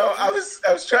bowl? No, I was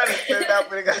trying to spit it out,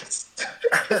 but it Nice.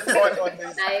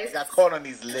 got caught on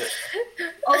these lips.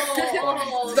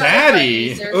 Oh,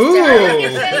 Daddy! Shane Ooh!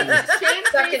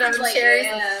 sucking on like, cherries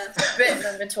yeah. and spitting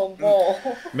them into a bowl.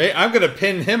 I'm going to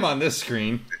pin him on this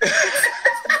screen.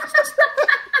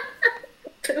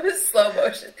 It was slow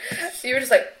motion. So you were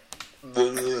just like,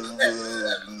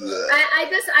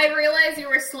 I realized you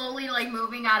were slowly like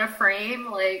moving out of frame,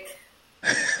 like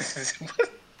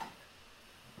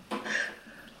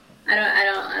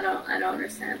I don't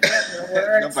understand.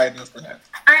 Nobody knows what happened.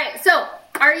 All right, so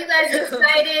are you guys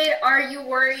excited? Are you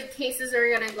worried cases are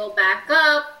gonna go back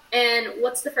up? And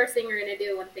what's the first thing you're gonna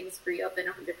do when things reopen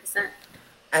 100%?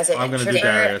 as an I'm going to do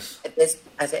introvert, Darius.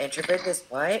 as an introvert, this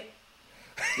what?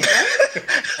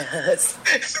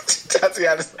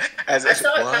 Tatiana, as I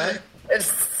saw it what?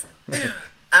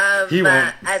 coming. He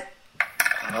won't.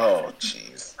 Oh,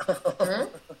 jeez.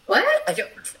 What?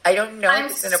 I don't know. I'm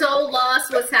if it's so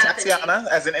lost. What's happening? Tatiana,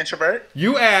 as an introvert.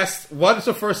 You asked, what is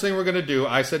the first thing we're going to do?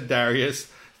 I said Darius.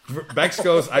 Bex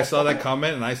goes, I saw that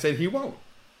comment, and I said he won't.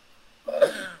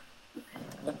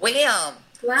 Well,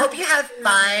 Wow. hope you have fun.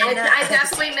 I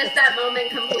definitely missed that moment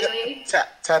completely.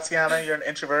 Tatiana, you're an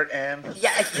introvert, and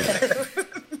Yeah.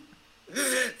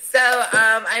 So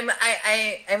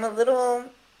I'm a little.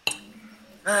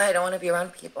 I don't want to be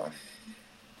around people.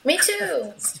 Me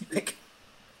too.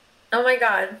 Oh my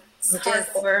god. It's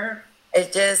Just- hardcore.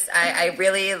 It just I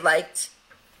really liked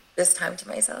this time to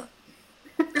myself.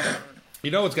 You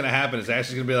know what's going to happen is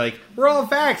Ashley's going to be like, we're all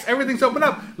vaxxed. Everything's open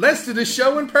up. Let's do the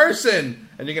show in person.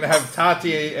 And you're going to have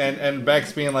Tati and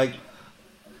Bex being like,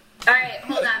 All right,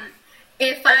 hold on.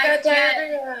 If I I got get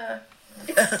diarrhea.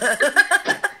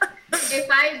 if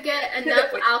I get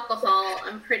enough alcohol,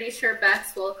 I'm pretty sure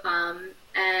Bex will come.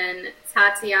 And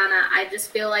Tatiana, I just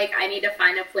feel like I need to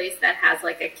find a place that has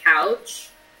like a couch.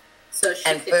 So she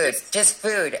And could food, just... just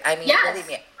food. I mean, Yes. believe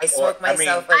me, I smoke Well, I mean-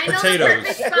 myself. I know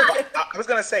Potatoes. the perfect spot. I was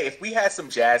gonna say, if we had some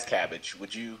jazz cabbage,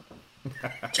 would you?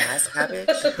 Jazz cabbage.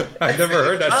 I've never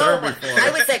heard that term I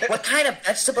before. was like, what kind of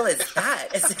vegetable is that?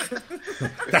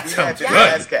 That We sounds had good.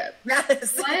 jazz cab.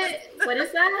 Yes. What is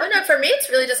Oh that? no, for me it's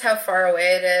really just how far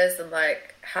away it is and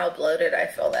like how bloated I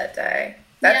feel that day.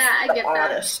 That's Yeah, I the get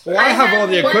that. oddest. Well, I I have all have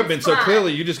the one equipment, so spot.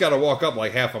 clearly you just got to walk up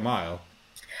like half a mile.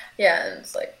 Yeah, and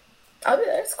it's like I'll be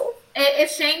there, it's cool.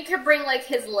 If Shane could bring like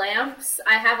his lamps,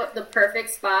 I have the perfect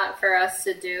spot for us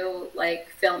to do like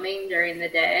filming during the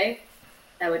day.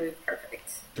 That would be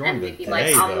perfect. During And the we'd be day,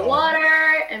 like on the though.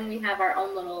 water, and we have our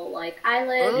own little like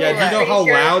island. Yeah, do you know Pretty how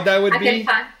sure loud that would I be? can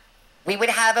find- We would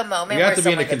have a moment We have where to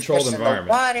be in a someone gets controlled pushed in the environment.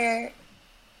 water.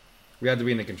 We have to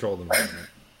be in a controlled environment.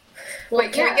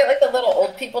 Wait, can we get like the little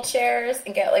old people chairs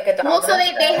and get like a dog? Well, so they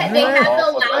have the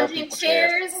All for the old lounging people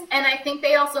chairs. chairs, and I think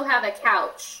they also have a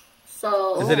couch.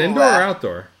 So Is it Ooh, indoor or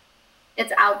outdoor?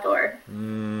 it's outdoor.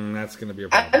 That's going to be a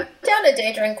I'm problem. down to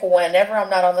day drink whenever I'm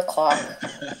not on the clock.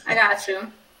 I got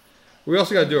you. We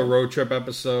also got to do a road trip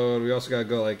episode. We also got to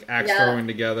go like axe Yeah. throwing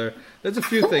together. There's a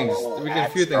few things. We got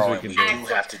a few things we can do. You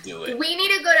have to do it. We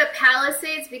need to go to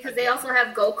Palisades because they also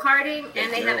have go karting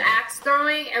and they have axe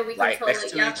throwing, and we can Right totally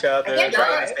next to each other, I get right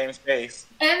in that. the same space.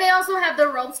 And they also have the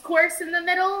ropes course in the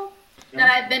middle that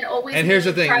I've been always. And here's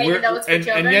the thing, trying to we're, know it's for and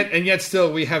children. yet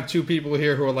still we have two people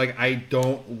here who are like, I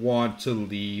don't want to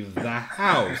leave the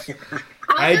house.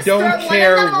 I'll I just don't throw one of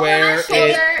care them over my where shoulder.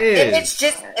 it If is.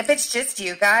 it's just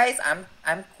you guys,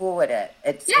 I'm cool with it.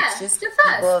 It's Yeah, it's just just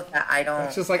us. people that I don't.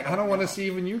 It's just like I don't want to see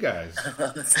even you guys.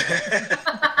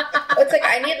 It's like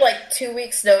I need like 2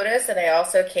 weeks notice, and I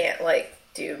also can't like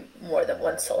do more than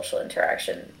one social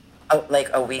interaction. Oh, like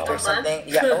a week or month? something.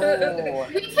 Yeah. Oh.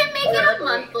 We can make it a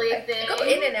monthly thing. I go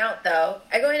in and out though.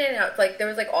 I go in and out. Like there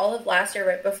was like all of last year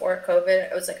right before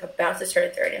COVID. I was like about to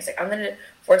turn 30. I was like, I'm gonna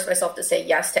force myself to say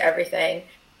yes to everything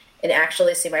and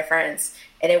actually see my friends.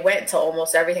 And it went until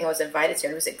almost everything I was invited to,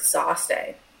 and it was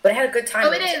exhausting. But I had a good time.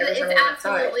 Oh, it Like, is. every It's time I went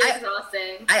absolutely outside.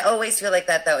 exhausting. I always feel like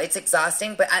that though. It's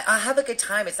exhausting, but I'll have a good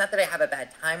time. It's not that I have a bad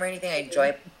time or anything. I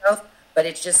enjoy myself, but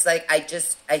it's just like I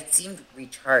seem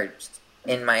recharged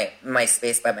in my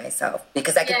space by myself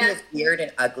because I can be Yeah. as weird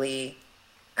and ugly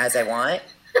as I want,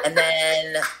 and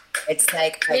then it's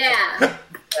like I Yeah. get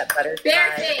that butterfly.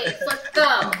 Bare face. Let's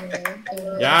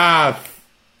go. Yeah.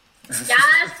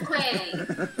 Yes,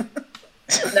 queen.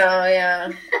 No, yeah,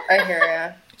 I hear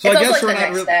ya. So It's I guess also we're like not the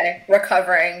next really. day.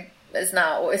 Recovering is not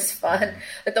always fun.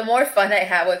 But the more fun I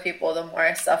have with people, the more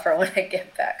I suffer when I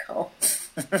get back home.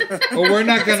 Well, we're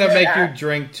not gonna make you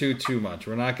drink too much.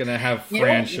 We're not gonna have You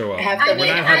Fran don't show up. have I to mean,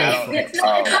 We're not having. it's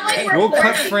not like we're We'll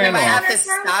cut flirting. Fran I off. have to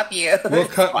stop you. We'll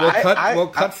cut. We'll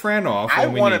I- cut Fran off I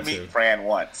when we want need to to. meet Fran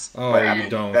once. Oh, but I you mean,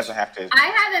 don't. It doesn't have to. I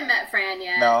haven't met Fran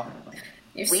yet. No.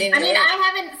 You've We- seen I mean, it.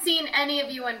 I haven't seen any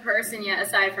of you in person yet,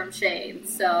 aside from Shane.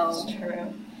 So It's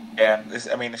true. Yeah.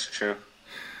 It's true.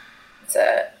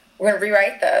 So we're gonna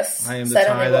rewrite this. I am the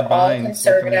Suddenly tie we're that all binds.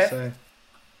 What can I conservative. say?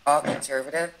 All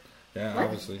conservative. Yeah,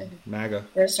 obviously, MAGA.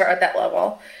 We're gonna start at that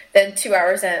level. Then 2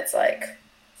 hours in, it's like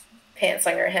pants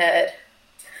on your head.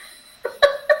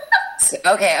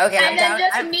 Okay. I'm and then down.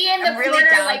 just I'm, me in the I'm really corner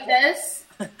down. like this.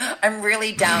 I'm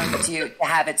really down to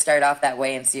have it start off that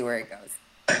way and see where it goes.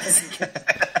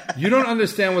 You don't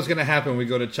understand what's gonna happen when we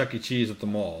go to Chuck E. Cheese at the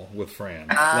mall with Fran.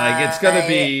 Like it's gonna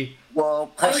be. We'll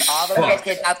push all the fuck.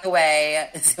 kids out the way.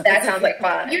 That sounds like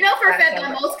fun. You know for a That fact sounds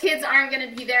that like- most kids aren't going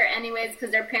to be there anyways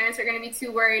because their parents are going to be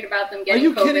too worried about them Are getting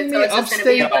you COVID. kidding so me? it's just going to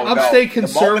be Upstate, a bunch No, upstate the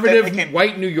moment that conservative they can-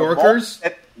 white New the Yorkers.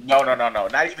 moment that- No.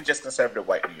 Not even just conservative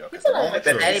white New Yorkers. The moment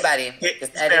that Anybody. his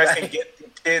Just parents anybody. can get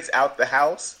the kids out the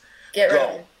house, Get rid go.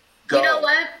 of it. Go. You know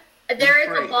what? There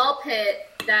is a ball pit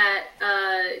that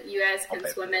you guys can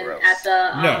swim in at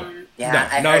the. No.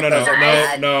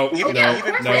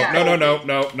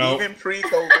 Even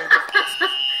pre-COVID,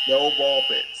 no ball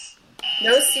pits.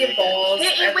 No sea of balls.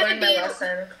 I learned my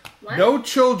lesson. What? No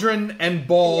children and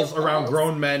balls around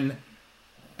grown men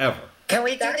ever.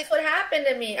 That's what happened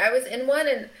to me. I was in one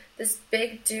and this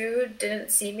big dude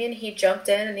didn't see me and he jumped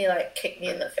in and he like kicked me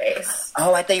in the face.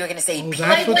 Oh, I thought you were going to say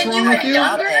that's what's wrong with you?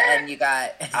 And you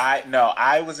got...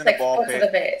 I was in the ball pit. To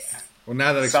the face. Well,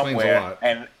 now that explains a lot.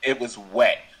 And it was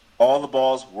wet. All the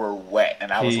balls were wet.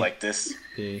 And I was like this.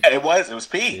 It was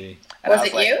pee. Was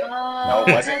it you? No,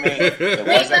 it wasn't me. It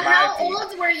wasn't how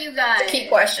old were you guys? Key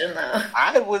question though.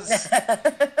 I was...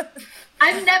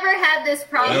 I've never had this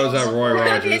problem. That was at Roy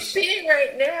Rogers. He's peeing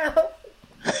right now.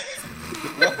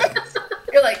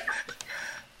 You're like...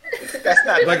 That's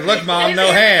not like, look, Mom,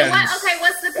 no hands.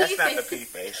 What's the pee face? That's not the pee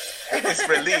face. It's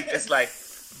relief. It's like...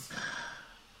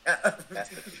 That's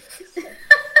the pee face.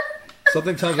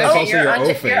 Something tells me that's also your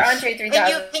O-face. You're Andre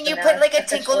 3000. Can you put like a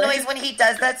tinkle noise when he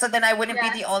does that so then I wouldn't be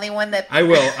the only one that... I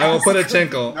will put a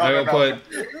tinkle. I will put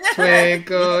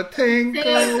twinkle, tinkle,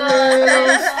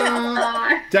 little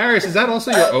star. Darius, is that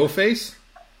also your O-face?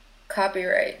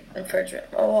 Copyright infringement.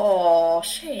 Oh,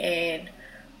 Shane.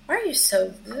 Why are you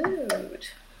so rude?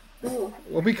 Ooh.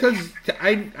 Well, because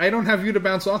I don't have you to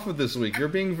bounce off of this week. You're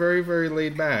being very, very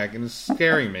laid back, and it's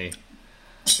scaring me.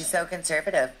 She's so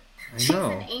conservative. I know. She's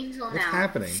an angel now. What's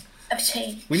happening? I've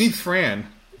changed. We need Fran.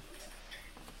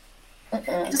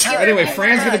 Uh-uh. Anyway,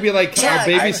 Fran's going to be like, I'll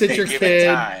babysit your kid.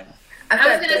 I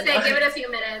was going to say, give it a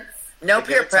few minutes. No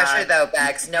peer pressure, though,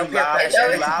 Bex. No peer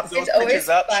pressure. Lob those pictures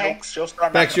up. She'll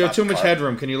start. Bex, you have too much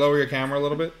headroom. Can you lower your camera a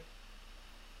little bit?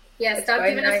 Yeah, stop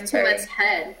giving us too much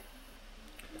head.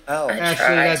 Oh,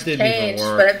 actually, that didn't even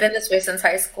work. But I've been this way since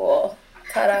high school.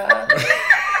 Ta-da!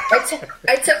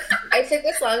 I took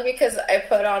this long because I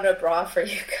put on a bra for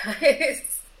you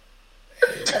guys. I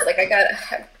was like, I gotta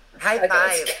high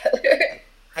five.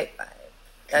 High five.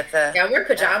 That's a... Yeah, I'm wearing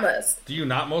pajamas. Do you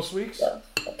not most weeks? So,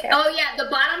 okay. Oh yeah, the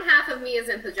bottom half of me is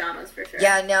in pajamas for sure.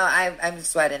 Yeah, no, I'm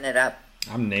sweating it up.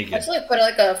 I'm naked. Actually, put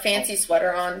like a fancy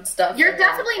sweater on stuff. You're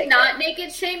definitely not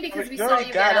naked, Shane, because we saw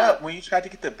you got up when you tried to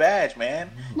get the badge,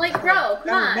 man. Like, bro, come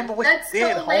on. That's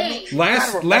so lame.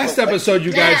 Last episode,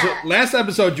 you guys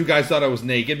thought I was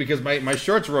naked because my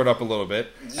shorts rode up a little bit,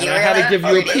 and I had to give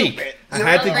you a peek. I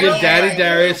had to give Daddy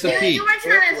Darius a peek. You were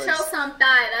trying to show some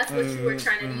thigh. That's what you were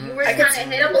trying to do. You were trying to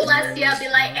hit up Alessia, be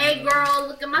like, "Hey, girl,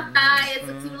 look at my thigh. It's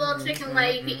a cute little chicken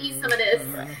leg. You can eat some of this."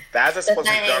 That's supposed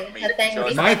to be dark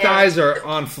meat. My thighs are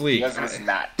on fleek. It's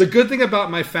not. The good thing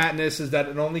about my fatness is that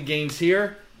it only gains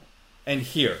here and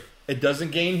here. It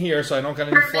doesn't gain here, so I don't got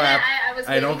any flap.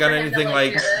 I don't got anything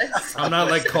like... I'm not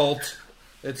like Colt.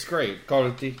 It's great.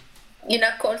 Colty. You're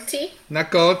not Colty?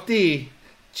 Not Colty.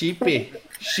 Cheapy.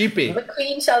 Sheepy. The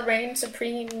queen shall reign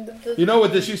supreme. You know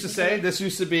what this used to say? This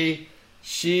used to be,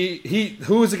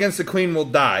 who is against the queen will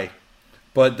die,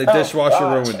 but the dishwasher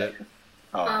ruined it.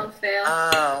 Oh,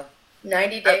 fail.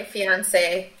 90-day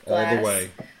fiance. All the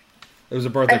way. It was a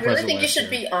birthday present. I really think you should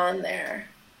be on there.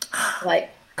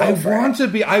 Like, I want to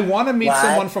meet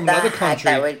someone from another country.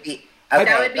 That would be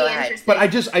interesting. But I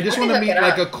just want to meet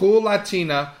like a cool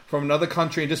Latina from another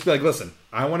country and just be like, listen,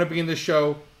 I want to be in the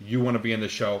show. You want to be in the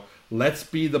show. Let's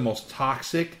be the most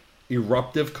toxic,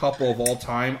 eruptive couple of all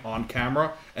time on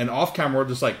camera. And off camera, we're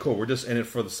just like, cool, we're just in it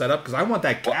for the setup. Because I want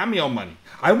that cameo money.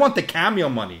 I want the cameo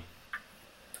money.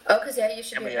 Oh, because you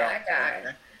should be a bad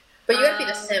guy. But you got to be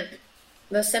the simp.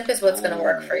 The simp is what's going to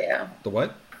work for you. The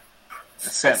what?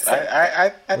 Simp.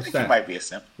 I think you might be a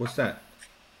simp. What's that?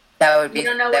 That would be, you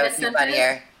don't know that what would a simp be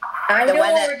funnier. Is? I know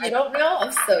what you don't know.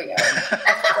 I'm so young.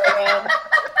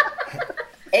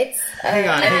 It's hang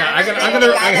on. Hang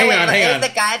on. It's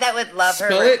the guy that would love her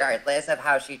regardless of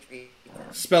how she treats him.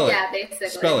 Spell it. Yeah, basically.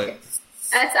 Spell it.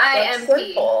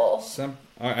 SIMP.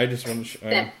 I just want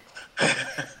to.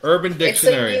 Urban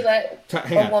Dictionary.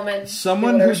 Hang on.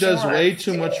 Someone who does way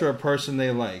too much for a person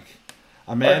they like.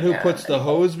 A man who puts the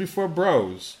hose before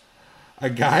bros. A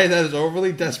guy that is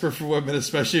overly desperate for women,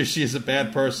 especially if she is a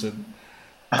bad person.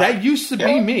 That used to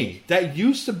be me.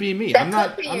 I'm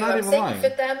not even lying.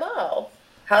 Fit that MO.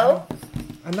 How?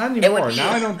 Not anymore.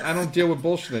 Now I don't deal with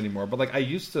bullshit anymore. But like I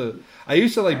used to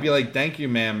like be like, thank you,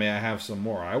 ma'am, may I have some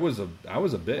more? I was a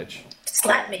bitch.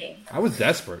 Slap me. I was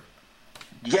desperate.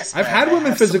 Yes, I've had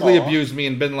women physically abuse me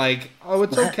and been like, oh,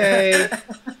 it's okay.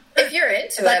 If you're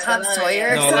into it, Tom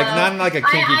Sawyer. No, like not in like a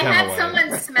kinky kind of way. I had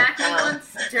someone smack me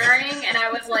once during, and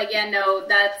I was like, yeah, no,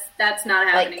 that's not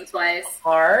happening twice.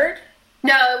 Hard?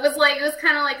 No, it was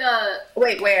kind of like a...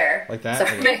 Wait, where? Like that?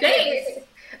 My face.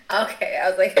 Okay, I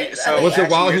was like, So Was it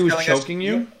while actually he was you're telling us choking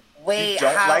you? Wait, You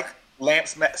don't how? like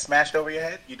lamps smashed over your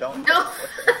head? You don't? No,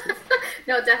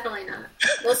 no, definitely not.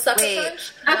 well, sucker Wait.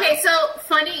 punch. Okay, so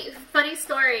funny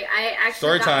story. I actually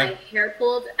Story got time. my hair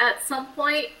pulled at some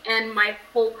point, and my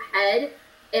whole head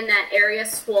in that area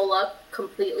swole up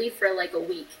completely for like a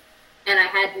week, and I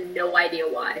had no idea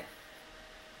why.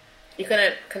 You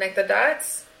couldn't connect the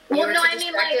dots. You Well, were no, too I mean,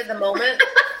 distracted like- at the moment.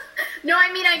 No,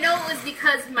 I mean, I know it was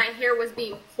because my hair was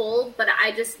being pulled, but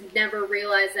I just never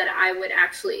realized that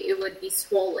it would be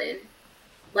swollen.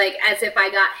 Like, as if I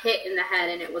got hit in the head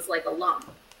and it was like a lump.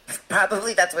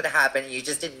 Probably that's what happened. You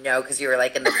just didn't know because you were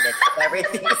like in the midst of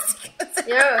everything.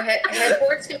 Yeah,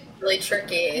 headboards can be really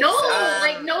tricky. No,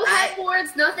 Um, no I-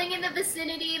 headboards, nothing in the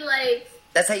vicinity, like...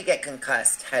 That's how you get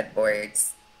concussed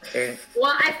headboards. They're-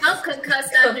 Well, I felt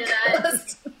concussed after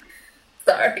that.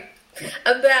 Sorry.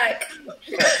 I'm back.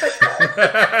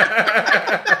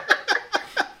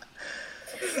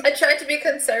 I tried to be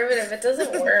conservative. It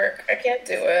doesn't work. I can't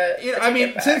do it. You know, But I you mean,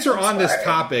 get back. since we're I'm on this sorry. I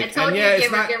topic, told and you, yeah,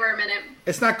 give her a minute.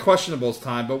 it's not questionable's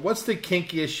time, but what's the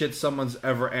kinkiest shit someone's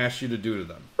ever asked you to do to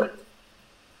them?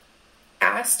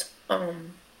 Asked, you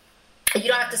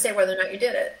don't have to say whether or not you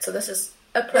did it. So this is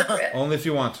appropriate. Only if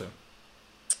you want to.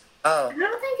 Oh, I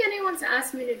don't think anyone's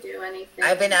asked me to do anything.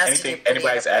 I've been asked to do Anything pretty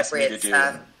anybody's asked me to inappropriate do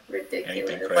stuff. Ridiculous.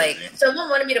 anything Like- crazy. Someone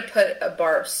wanted me to put a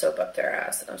bar of soap up their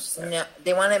ass, and I was just like, No,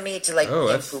 they wanted me to like Oh,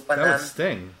 pee that's poop that on them. would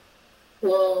sting.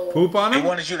 Whoa. Poop on They him?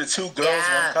 wanted you to two girls, one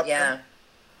Yeah, cup. yeah,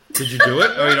 Did you do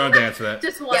it? Oh, you don't dance to that.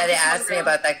 Just one. yeah. They just one asked me girl.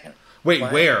 about that. Wait,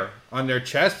 What? where? On their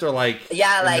chest or like?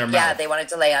 Yeah, in like their yeah. mouth? They wanted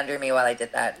to lay under me while I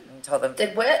did that. And told them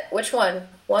did what? Which one?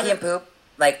 One. pee and poop.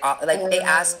 Like they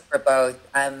asked for both.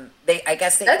 I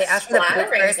guess they That's asked for the poop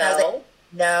flattering, first. And I was like, though.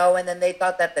 no, and then they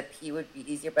thought that the pee would be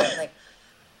easier. But I'm like,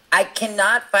 I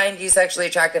cannot find you sexually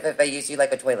attractive if I use you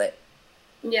like a toilet.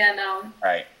 Yeah, no.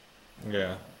 Right.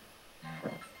 Yeah.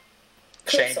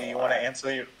 Shane, do you want to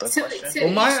answer the To- question? to-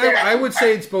 Well, my Each their I own. would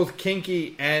say it's both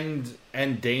kinky and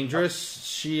dangerous.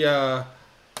 She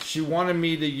wanted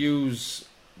me to use.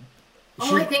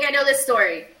 Oh, I think I know this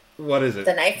story. What is it?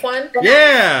 The knife one?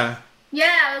 Yeah.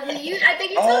 Yeah, I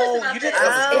think you told Oh, us about you did this. tell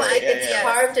us Oh, this. I Yeah, could yeah, yeah.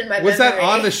 Carved in my Was that memory.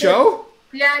 on the show?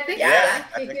 Yeah, I think Yeah.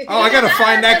 I think- Oh, I gotta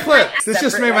find that clip. Like, This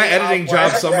just made my separately editing off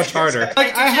job work. so much harder.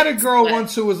 Like I had a girl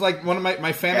once who was like one of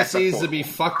my fantasies cool. to be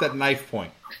fucked at knife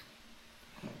point,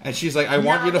 and she's like, "I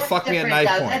want you to that's fuck me at different, knife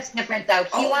though. point." That's different, though. He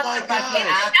Oh wants my to fuck you God.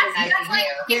 after That's knife like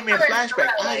you. Gave me a flashback.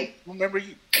 I Like, remember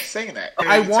you saying that.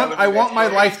 I You telling want me that my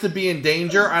story? life to be in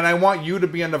danger, and I want you to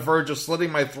be on the verge of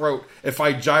slitting my throat if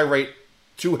I gyrate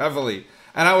too heavily.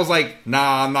 And I was like,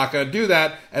 nah, I'm not going to do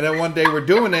that. And then one day we're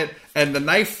doing it, and the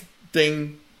knife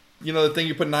thing, you know, the thing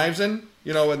you put knives in,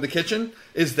 you know, in the kitchen,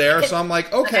 is there. So I'm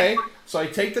like, okay. So I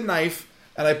take the knife,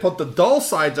 and I put the dull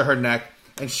side to her neck,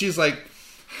 and she's like,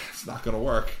 it's not going to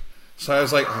work. So I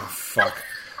was like, oh, fuck.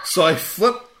 So I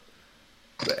flip,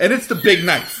 and it's the big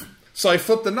knife. So I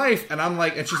flip the knife, and I'm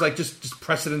like, and she's like, just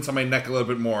press it into my neck a little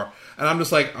bit more. And I'm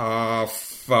just like, oh,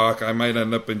 fuck, I might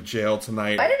end up in jail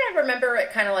tonight. Why did I remember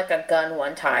it kind of like a gun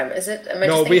one time? Is it? Am I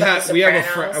No, just we thinking about have a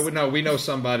Sopranos? friend. No, we know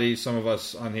somebody. Some of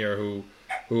us on here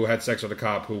who had sex with a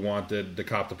cop who wanted the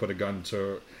cop to put a gun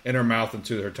in her mouth and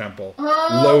to her temple,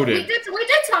 oh, loaded. We did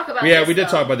talk about Yeah, this, we did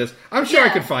though. talk about this. I'm sure I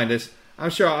Yeah. could find this. I'm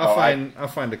sure I'll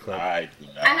find the clip. I do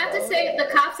not. I have to say, the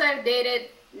cops I've dated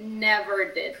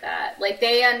never did that. Like,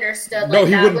 they understood. No, like,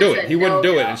 he that wouldn't do was it. a He wouldn't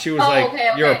do it. no-no. And she was Oh, like,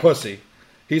 okay. "You're a pussy."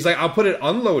 He's like, "I'll put it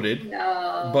unloaded,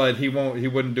 No. but he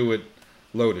wouldn't do it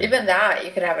loaded." Even that,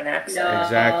 you could have an accident. No.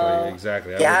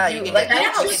 Exactly. I Yeah, wouldn't do you that. Like, You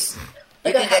how can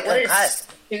what get a concussed.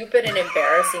 stupid and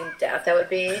embarrassing death that would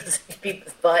be. Be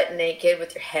butt naked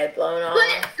with your head blown off.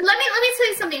 But let me tell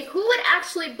you something. Who would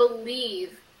actually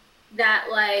believe that,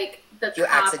 like, the You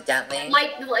cop, accidentally.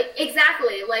 like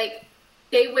exactly, like,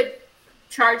 they would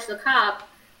charge the cop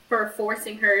for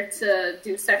forcing her to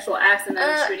do sexual acts and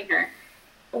then shooting her.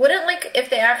 Wouldn't, like, if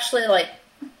they actually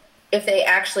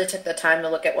took the time to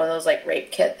look at one of those, like,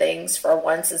 rape kit things for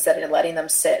once instead of letting them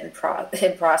sit in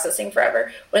processing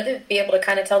forever, wouldn't they be able to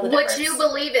kind of tell the Would difference? you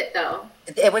believe it, though?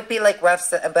 It would be like rough,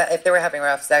 but if they were having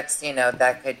rough sex, you know,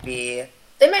 that could be.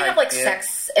 They might have, like, I do.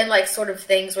 sex and, like, sort of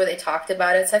things where they talked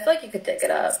about it, so I feel like you could dig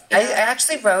it up. I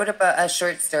actually wrote about a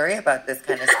short story about this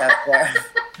kind of stuff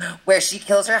where she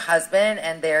kills her husband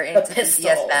and they're into pistol.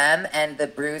 BDSM and the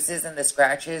bruises and the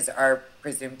scratches are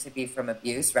presumed to be from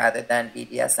abuse rather than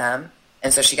BDSM,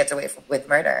 and so she gets away with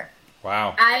murder.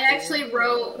 Wow. I actually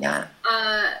wrote Yeah.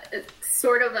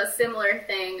 sort of a similar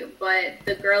thing, but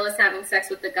the girl is having sex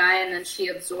with the guy and then she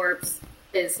absorbs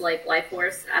his, like, life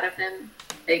force out of him,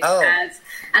 like, Oh. as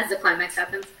the climax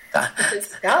happens.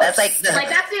 That's like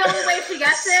that's the only way she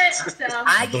gets it. So.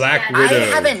 Black Widow. I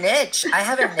have a niche.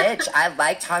 I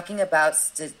like talking about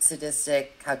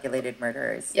sadistic, calculated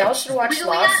murderers. Y'all should watch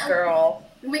Lost Girl.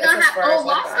 We gonna have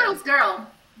Lost Girl's Girl.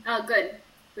 Oh, good.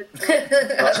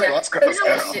 Lost Girl's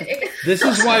Girl. This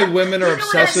is why women are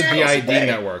obsessed with the ID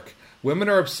network. Women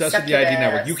are obsessed with the ID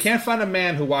network. You can't find a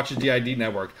man who watches the ID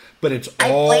network, but it's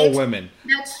all women.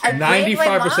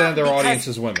 95% of their audience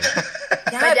is women.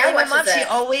 Yeah, my mom,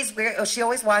 she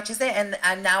always watches it,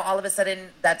 and now all of a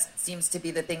sudden that seems to be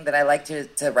the thing that I like to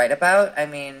write about. I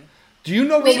mean, do you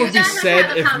know what would be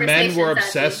said if men were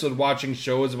obsessed with watching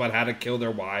shows about how to kill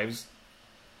their wives?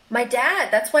 My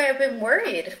dad. That's why I've been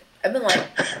worried. I've been like,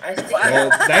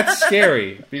 well, that's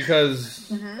scary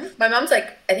because my mom's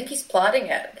like, I think he's plotting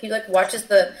it. He like watches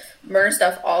the murder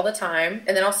stuff all the time,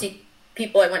 and then I'll see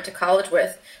people I went to college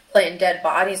with playing dead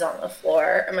bodies on the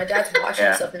floor, and my dad's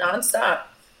watching stuff nonstop.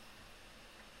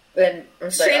 And I'm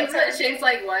like, Shane's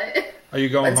like, what? Are you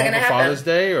going home for Father's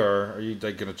Day, or are you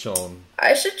like gonna chill?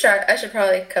 I should try. I should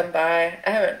probably come by. I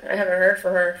haven't heard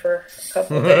from her for a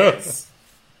couple of days.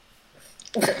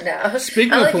 No.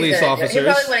 Speaking of police officers, he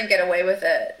probably wouldn't get away with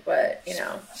it, but you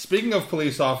know. Speaking of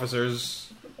police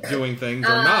officers doing things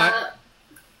or not.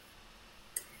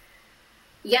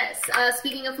 Yes.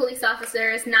 Speaking of police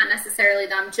officers, not necessarily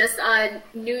them, just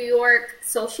New York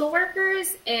social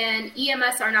workers and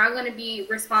EMS are now going to be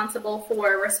responsible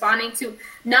for responding to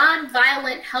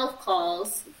non-violent health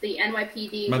calls. The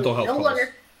NYPD mental health calls.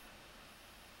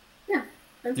 Yeah.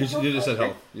 You just said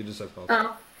health. You just said health.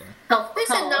 Oh. Health. They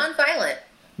said non-violent.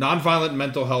 Non-violent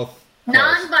mental health.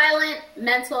 Non-violent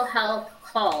mental health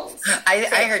calls.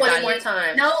 I heard 20 more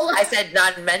times. No, I said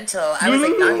non-mental. I was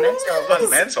like non-mental.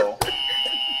 Non-mental.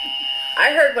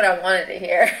 I heard what I wanted to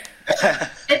hear.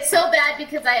 It's so bad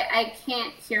because I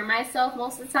can't hear myself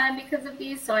most of the time because of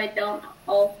these, so I don't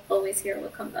always hear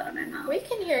what comes out of my mouth. We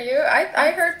can hear you.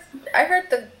 I heard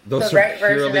the right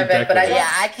version of it, decorative. but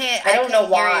I don't know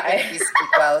why. You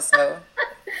speak well, so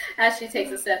as she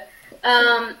takes a sip.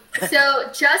 So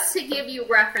just to give you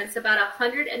reference, about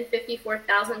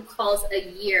 154,000 calls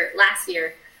a year last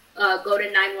year go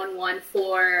to 911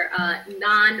 for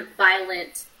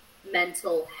non-violent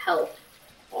mental health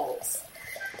calls.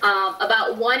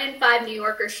 About 1 in 5 New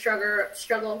Yorkers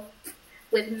struggle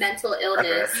with mental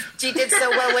illness. She did so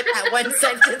well with that one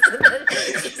sentence. And then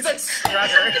she said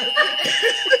struggle.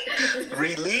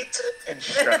 Relate and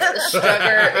struggle. The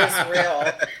struggle is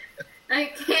real. I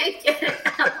can't get it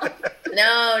out.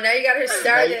 No, now you got her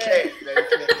started. No, you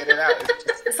can't get it out.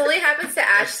 This only happens to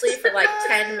Ashley for like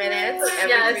 10 minutes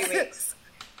every 3 weeks.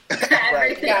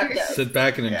 Everything. Sit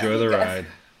back and enjoy the ride.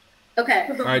 Okay.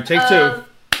 All right, take two.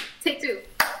 Take two.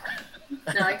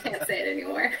 No, I can't say it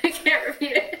anymore. I can't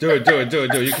repeat it. Do it. You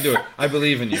can do it. I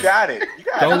believe in you. You got it.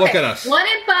 Don't look at us. 1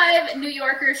 in 5 New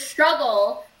Yorkers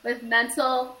struggle with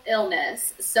mental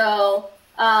illness. So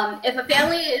if a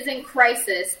family is in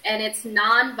crisis and it's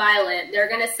non-violent, they're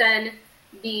going to send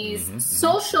these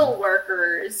social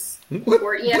workers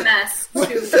or EMS to... What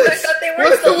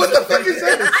the fuck is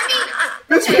that? I mean...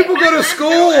 These people go to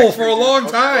school for a long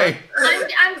time.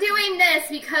 I'm doing this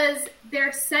because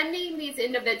they're sending these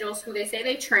individuals who they say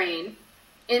they train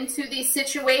into these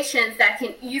situations that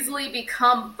can easily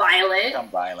become violent.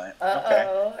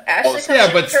 Uh-oh. Okay.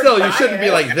 Yeah, but still, you shouldn't be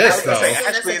like this, though.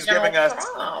 Ashley is giving us...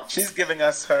 She's giving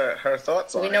us her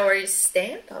thoughts on it. We know where you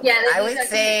stand on Yeah, that. I would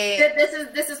say...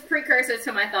 This is precursor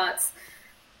to my thoughts.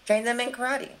 Train them in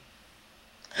karate.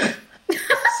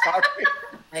 Sorry.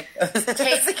 But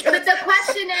the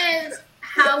question is,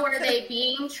 how are they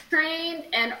being trained,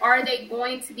 and are they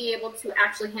going to be able to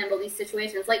actually handle these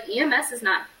situations? Like, EMS is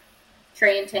not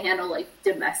trained to handle, like,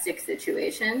 domestic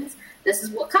situations. This is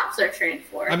what cops are trained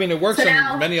for. I mean, it works in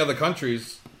many other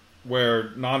countries where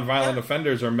nonviolent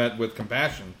offenders are met with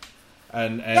compassion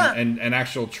and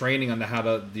actual training on how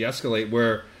to de-escalate,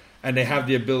 and they have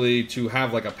the ability to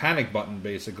have, like, a panic button,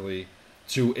 basically,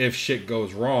 to if shit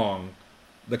goes wrong,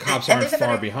 the cops aren't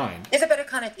far behind. There's a better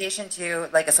connotation to,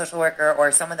 like, a social worker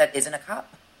or someone that isn't a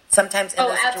cop. Sometimes in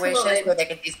those situations where they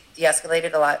can de-escalate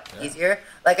it a lot easier.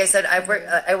 Like I said, I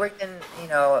worked in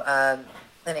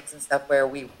clinics and stuff where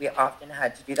we often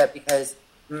had to do that because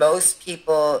most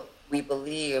people, we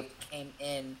believed, came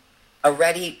in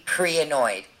already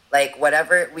pre-annoyed. Like,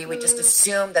 whatever, we would just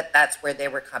assume that that's where they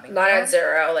were coming Not from. at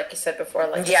 0, like you said before.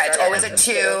 Like it's always a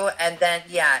 2, and then,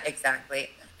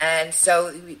 exactly. And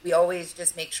so we always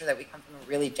just make sure that we come from a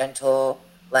really gentle,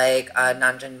 like,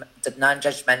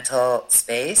 non-judgmental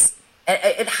space. And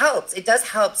it helps. It does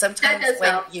help. Sometimes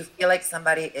when you feel like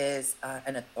somebody is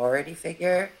an authority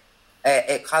figure,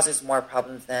 it causes more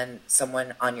problems than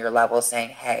someone on your level saying,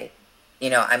 hey,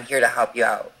 I'm here to help you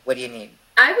out. What do you need?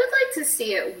 I would like to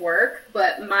see it work,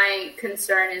 but my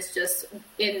concern is just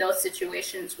in those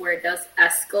situations where it does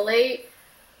escalate,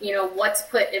 what's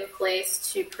put in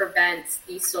place to prevent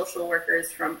these social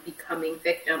workers from becoming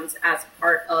victims as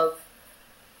part of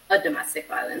a domestic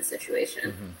violence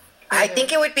situation. Mm-hmm. I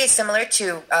think it would be similar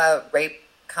to rape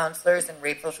counselors and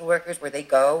rape social workers, where they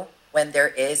go when there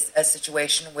is a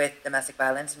situation with domestic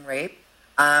violence and rape,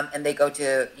 and they go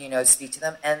to, speak to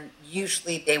them. And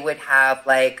usually they would have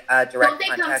like direct Don't they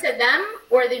contact. come to them,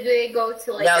 or do they go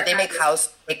to like? No, they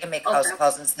can make house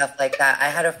calls and stuff like that. I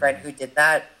had a friend who did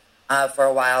that for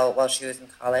a while she was in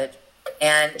college,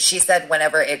 and she said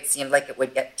whenever it seemed like it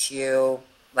would get to,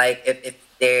 like if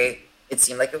it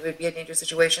seemed like it would be a dangerous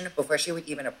situation, before she would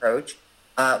even approach,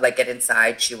 get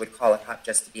inside, she would call a cop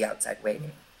just to be outside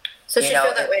waiting. So she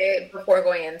felt that way before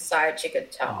going inside. She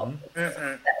could tell.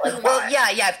 Mm-hmm. Well,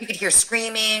 yeah. If you could hear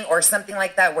screaming or something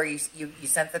like that, where you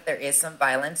sense that there is some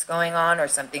violence going on, or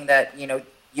something that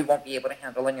you won't be able to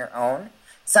handle on your own.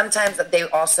 Sometimes they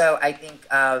also, I think,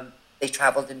 they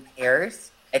traveled in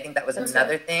pairs. I think that was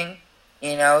another thing.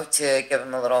 To give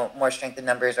them a little more strength in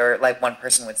numbers, or like one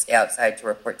person would stay outside to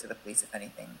report to the police if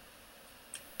anything.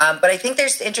 But I think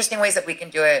there's interesting ways that we can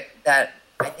do it that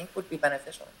I think would be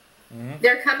beneficial. Mm-hmm.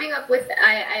 They're coming up with,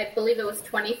 I believe it was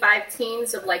 25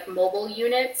 teams of like mobile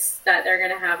units that they're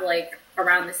going to have like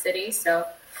around the city. So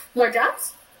more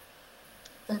jobs.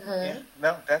 Mm-hmm. Yeah,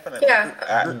 no, definitely.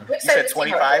 Yeah. You said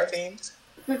 25 teams?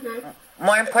 Mm-hmm.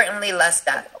 More importantly, less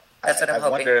death. That's what I'm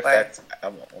hoping for.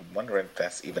 I'm wondering if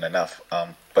that's even enough.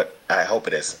 But I hope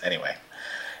it is. Anyway,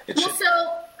 it should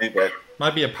be, but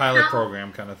might be a pilot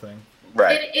program kind of thing.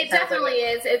 Right. It definitely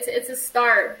is. It's a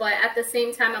start, but at the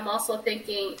same time, I'm also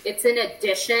thinking it's in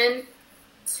addition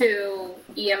to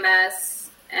EMS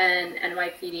and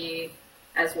NYPD,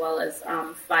 as well as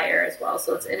fire as well.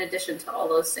 So it's in addition to all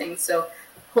those things. So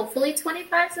hopefully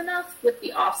 25 is enough with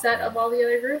the offset of all the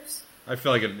other groups. I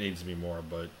feel like it needs to be more,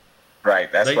 but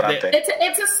right, that's what I'm thinking.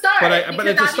 It's a start. But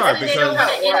it's a start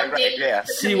because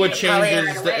see what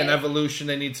changes and evolution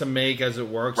they need to make as it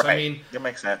works. Right. I mean, it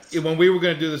makes sense. When we were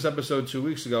going to do this episode 2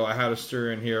 weeks ago, I had a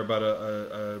story in here about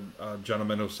a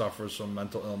gentleman who suffers from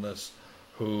mental illness,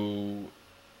 who,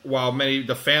 while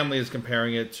the family is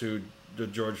comparing it to the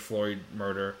George Floyd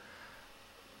murder,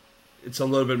 it's a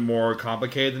little bit more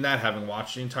complicated than that, having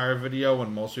watched the entire video,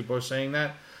 and most people are saying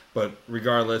that. But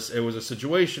regardless, it was a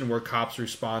situation where cops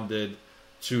responded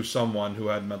to someone who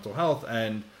had mental health,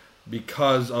 and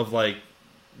because of like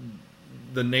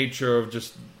the nature of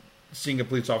just seeing a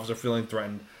police officer feeling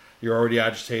threatened, you're already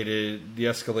agitated, the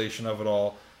escalation of it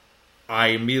all, I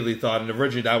immediately thought, and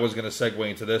originally that was going to segue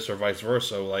into this or vice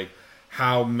versa, like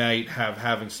how might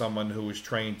having someone who was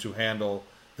trained to handle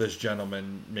this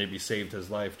gentleman maybe saved his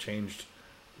life, changed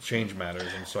matters.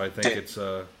 And so I think it's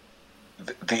the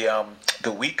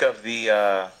week of the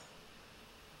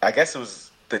I guess it was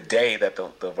the day that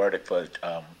the verdict for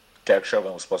Derek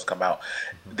Chauvin was supposed to come out.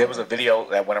 There was a video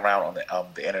that went around on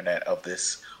the internet of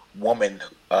this woman,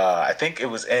 I think it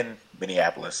was in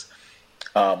Minneapolis,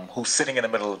 who's sitting in the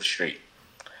middle of the street,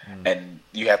 and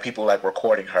you have people like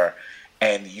recording her,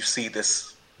 and you see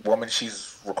this woman,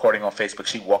 she's recording on Facebook.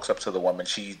 She walks up to the woman.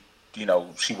 She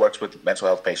works with mental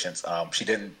health patients. She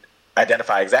didn't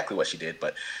identify exactly what she did,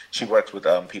 but she works with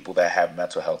people that have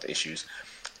mental health issues.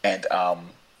 And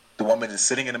the woman is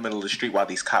sitting in the middle of the street while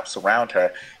these cops surround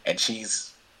her, and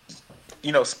she's,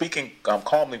 speaking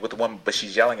calmly with the woman, but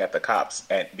she's yelling at the cops,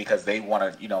 and because they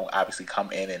want to, obviously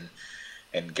come in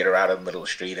and get her out of the middle of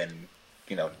the street and,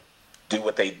 do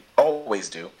what they always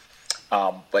do.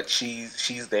 But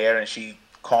she's there, and she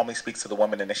calmly speaks to the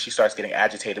woman, and then she starts getting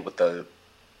agitated with the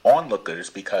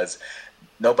onlookers because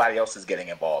nobody else is getting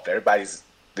involved. Everybody's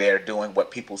there doing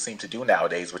what people seem to do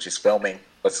nowadays, which is filming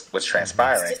what's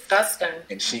transpiring. It's disgusting.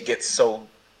 And she gets so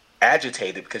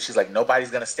agitated because she's like, nobody's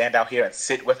going to stand out here and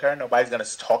sit with her. Nobody's going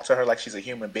to talk to her like she's a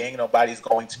human being. Nobody's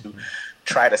going to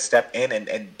try to step in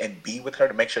and be with her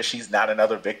to make sure she's not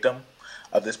another victim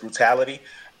of this brutality.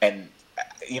 And,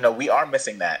 we are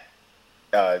missing that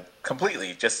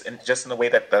completely, just in the way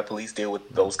that the police deal with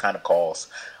those kind of calls.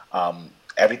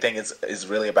 Everything is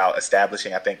really about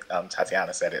establishing, I think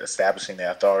Tatiana said it, establishing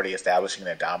their authority, establishing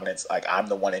their dominance. Like, I'm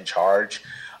the one in charge.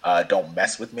 Don't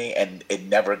mess with me. And it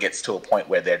never gets to a point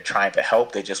where they're trying to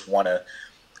help. They just want to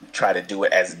try to do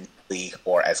it as neatly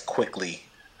or as quickly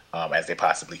as they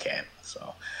possibly can.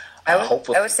 So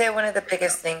hopefully, I would say one of the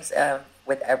biggest things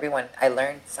with everyone, I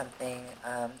learned something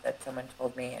that someone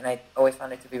told me, and I always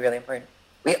found it to be really important.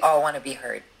 We all want to be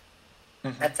heard.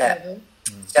 That's it.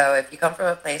 So if you come from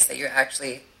a place that you're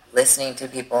actually listening to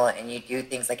people and you do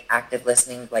things like active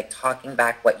listening, like talking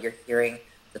back what you're hearing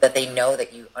so that they know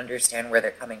that you understand where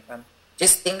they're coming from,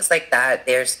 just things like that,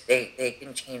 they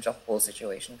can change a whole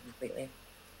situation completely.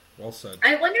 Well said.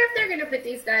 I wonder if they're going to put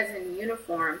these guys in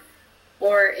uniform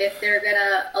or if they're going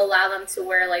to allow them to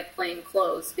wear like plain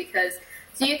clothes, because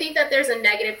do you think that there's a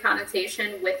negative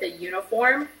connotation with a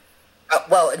uniform?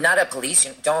 Well, not a police.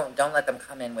 Don't let them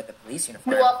come in with a police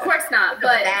uniform. Well, of course not.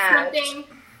 But something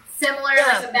similar,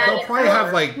 like a badge. They'll probably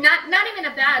have like not even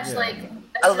a badge, like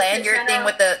a lanyard thing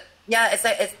with the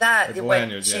it's that like what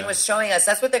lanyard, she was showing us.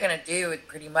 That's what they're gonna do.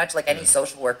 Pretty much like any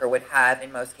social worker would have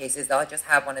in most cases. They'll just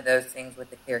have one of those things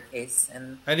with the clear case,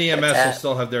 and EMS will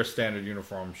still have their standard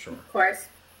uniform. Sure, of course.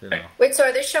 You know. Wait, so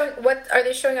are they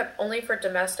showing up only for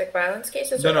domestic violence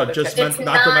cases? No, just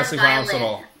not domestic violence at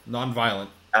all. Non-violent.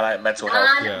 I like mental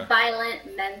health.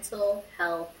 Non-violent mental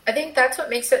health. I think that's what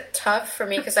makes it tough for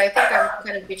me, because I think I'm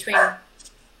kind of between.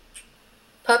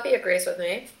 Puppy agrees with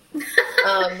me. Like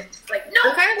no,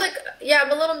 I'm kind of like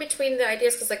I'm a little between the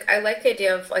ideas, because like I like the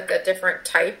idea of like a different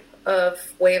type of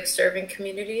way of serving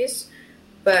communities,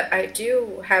 but I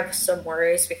do have some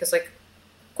worries because like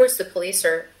of course the police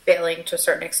are failing to a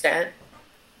certain extent,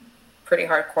 pretty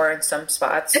hardcore in some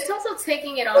spots. It's also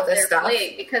taking it off their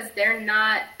plate because they're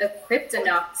not equipped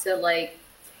enough to like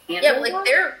handle like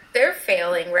they're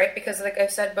failing, right? Because like I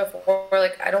said before,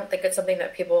 like I don't think it's something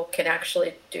that people can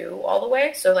actually do all the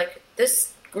way. So like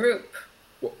this group,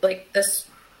 like this,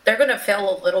 they're going to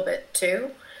fail a little bit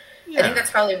too. Yeah. I think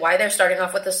that's probably why they're starting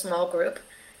off with a small group,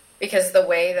 because the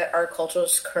way that our culture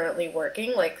is currently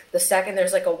working, like the second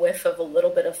there's like a whiff of a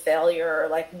little bit of failure or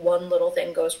like one little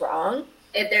thing goes wrong,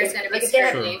 there's going to be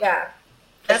scrutiny. Yeah,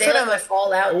 that's what I'm like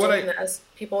all out doing this.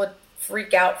 People would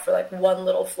freak out for like one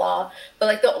little flaw, but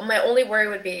like my only worry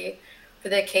would be for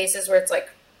the cases where it's like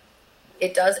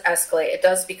it does escalate, it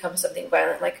does become something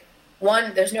violent. Like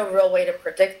one, there's no real way to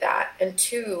predict that, and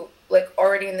two, like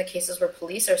already in the cases where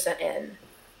police are sent in,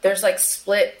 there's like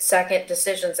split-second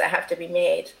decisions that have to be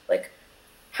made. Like,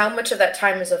 how much of that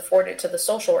time is afforded to the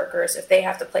social workers if they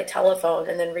have to play telephone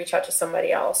and then reach out to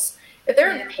somebody else? If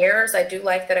they're in pairs, I do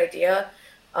like that idea.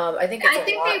 I think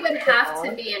they would have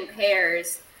to be in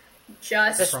pairs,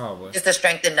 just to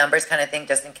strengthen numbers kind of thing,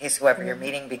 just in case whoever you're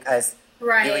meeting, because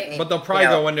right. But they'll probably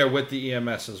go in there with the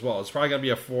EMS as well. It's probably going to be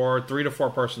a 3 to 4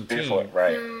 person team,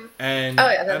 right? And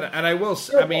and I will.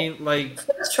 I mean, like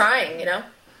it's trying, you know.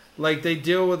 Like they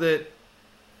deal with it,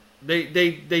 they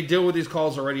deal with these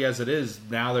calls already as it is.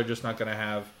 Now they're just not going to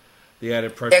have the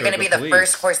added pressure. They're going to be the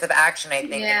first course of action, I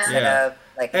think, instead of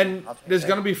like. And there's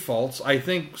going to be faults. I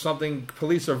think something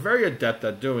police are very adept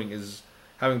at doing is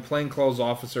having plainclothes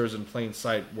officers in plain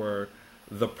sight where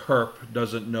the perp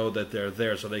doesn't know that they're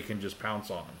there, so they can just pounce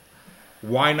on them.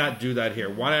 Why not do that here?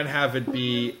 Why not have it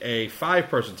be a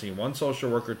 5-person team, 1 social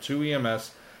worker, 2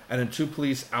 EMS, and then 2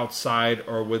 police outside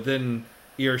or within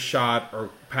earshot or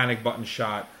panic button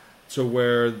shot, to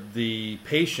where the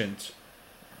patient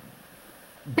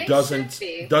doesn't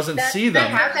see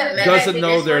them, doesn't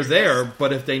know they're there,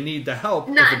 but if they need the help,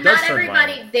 not if it does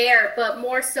everybody violent, there, but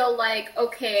more so like,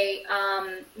 okay,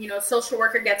 social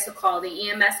worker gets a call, the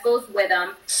EMS goes with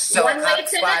them, so one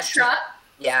waits in a truck,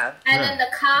 and then the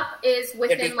cop is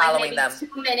within like maybe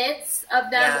 2 minutes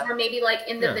of them, or maybe like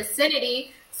in the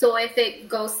vicinity, so if it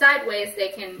goes sideways, they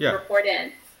can report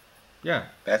in. Yeah,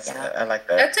 I like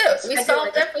that. That's it. We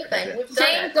solved everything. We've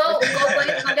done Jane, go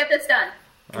get this done.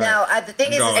 Now, the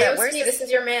thing is that this is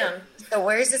your man. So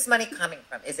where is this money coming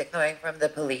from? Is it coming from the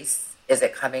police? Is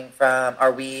it coming from?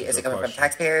 Is it coming from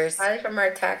taxpayers? Probably from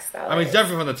our tax dollars. I mean, it's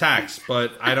definitely from the tax,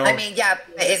 but I don't. I mean,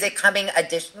 is it coming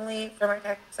additionally from our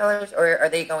tax dollars, or are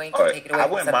they going to take it away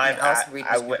from something else?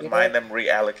 I wouldn't mind them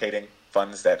reallocating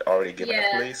funds that already given the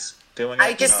police.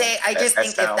 I just think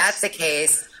if that's the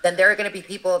case, then there are going to be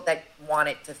people that want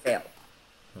it to fail.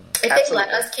 If they let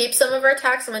us keep some of our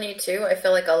tax money too, I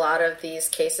feel like a lot of these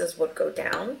cases would go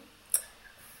down.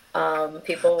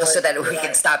 People would, so that we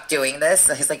can stop doing this.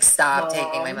 It's like stop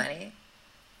taking my money.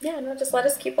 Yeah, no, just let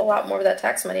us keep a lot more of that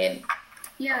tax money, and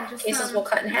just cases will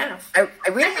cut in half. I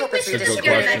really hope it's a good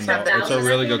question, though. It's a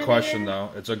really good question, though.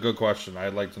 It's a good question.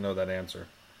 I'd like to know that answer.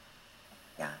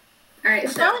 Yeah. All right,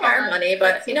 it's not our money,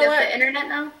 but you know what? The internet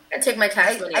now? I take my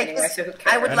tax money anyway, so who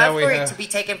cares? I would love for it to be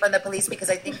taken from the police,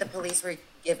 because I think the police were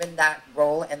given that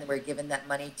role and were given that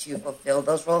money to fulfill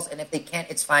those roles. And if they can't,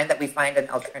 it's fine that we find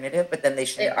an alternative, but then they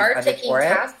shouldn't be funded for it. They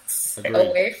are taking tasks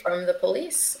away from the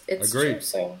police. It's true.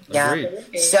 So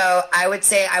So I would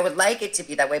say I would like it to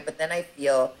be that way, but then I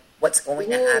feel what's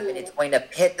going to happen, it's going to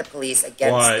pit the police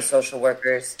against the social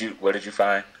workers. What did you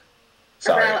find?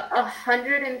 Sorry. About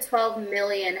 112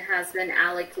 million has been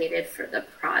allocated for the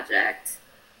project.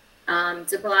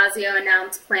 De Blasio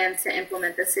announced plans to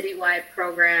implement the citywide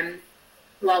program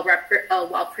while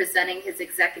presenting his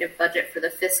executive budget for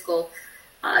the fiscal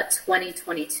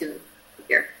 2022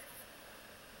 year.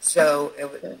 So,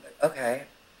 okay.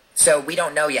 So we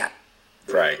don't know yet.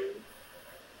 Right.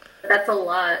 That's a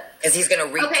lot. Because he's going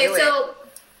to redo Okay,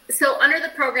 it. so under the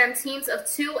program, teams of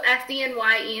 2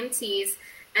 FDNY EMTs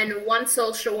and 1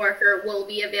 social worker will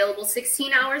be available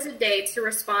 16 hours a day to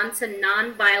respond to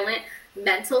nonviolent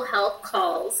mental health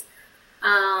calls.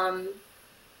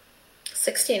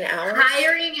 16 hours?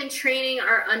 Hiring and training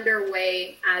are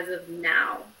underway as of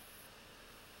now.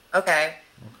 Okay.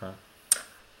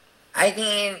 I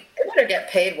mean, They better get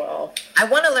paid well. I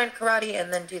want to learn karate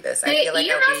and then do this. I feel like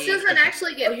EMS I'll be doesn't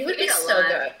actually get You would paid be a so lot.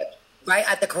 good. right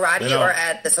at the karate or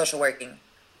at the social working.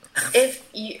 If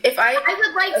I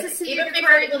would like to see even your before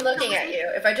karate. even looking at you,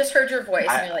 if I just heard your voice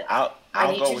and you're like, I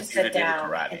I'll need go you to with you to sit do the down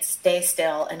karate. and stay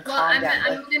still and Well, calm I'm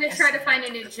down. going to try to find a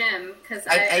new gym because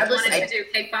I wanted to do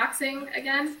kickboxing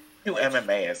again. Do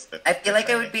MMA as the. I feel like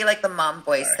it would be like the mom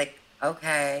voice, like,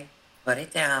 okay, put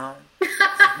it down.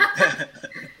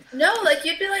 No, like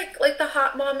you'd be like the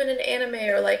hot mom in an anime,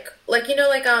 or like you know,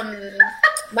 like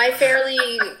My Fairly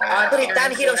Odd Put it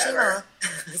down, Parents or whatever.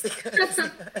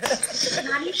 Hiroshima.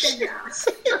 Not even now.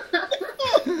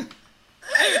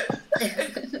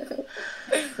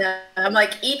 No, I'm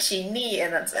like Ichi ni,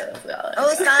 and that's it.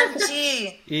 Oh,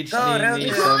 Sanji. Each Go, ni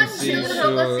Roku. sanshi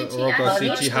shu roko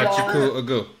shichi hachiku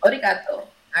ugu. Arigato.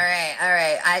 All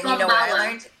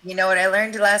right. You know what I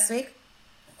learned last week?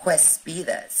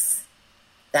 Huéspedes.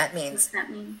 That What's means that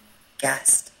mean?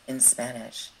 guest in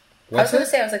Spanish. I was going to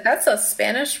say, I was like, that's a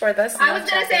Spanish word. That's I was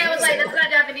going to say, I was like, that's not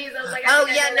Japanese. I was like, Oh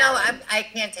yeah, no, I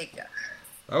can't take that.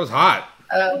 That was hot.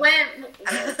 The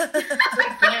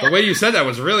way you said that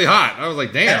was really hot. I was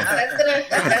like, damn. That's gonna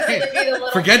be the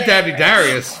little Forget thing, Daddy right?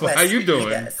 Darius. How you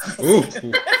doing?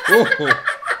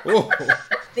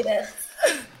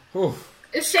 Ooh.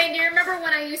 Shane, do you remember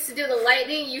when I used to do the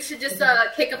lightning? You should just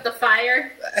kick up the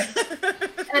fire,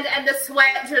 and the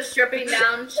sweat just dripping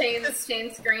down Shane's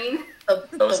screen.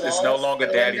 It's no longer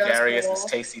Daddy Darius, it's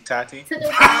Tasty Tati. To the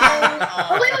walls.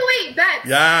 Oh wait, Bex.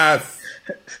 Yes.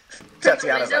 From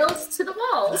the windows to the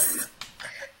walls.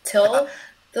 Till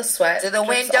the sweat. To the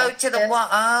drips window, off to the his- wall.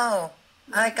 Oh,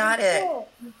 I got it.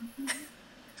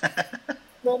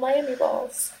 Little Miami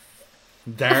balls.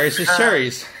 Darius's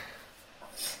cherries.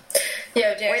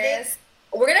 Yo, Darius,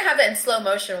 we're gonna have that in slow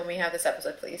motion when we have this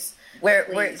episode, please. Were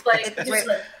Please.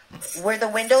 the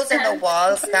windows and the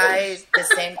walls guys the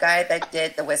same guy that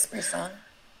did the Whisper song?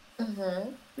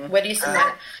 Mm-hmm. What do you see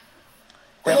that?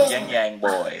 The Yin Yang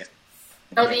Boys.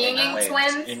 Oh, the Yin Yang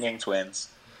twins. Yin Yang Twins.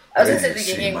 I was gonna say the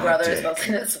See Yin Yang my brothers, dick. but I was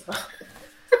like, that's wrong.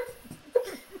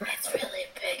 It's really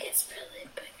big. It's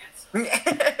really big.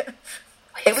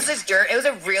 It was it was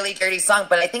a really dirty song,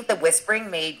 but I think the whispering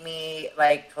made me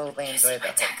like totally enjoy My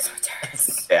it. tax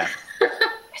returns. Yeah. They're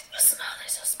so small. They're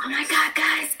so small. Oh my god,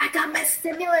 guys! I got my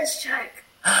stimulus check.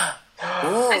 Ooh,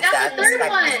 I got that's the third like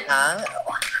one. song.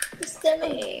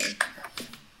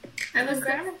 I was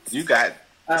there. You got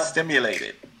Oh.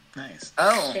 stimulated. Nice.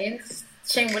 Oh, Shane,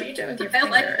 what are you doing with your I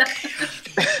finger? like that.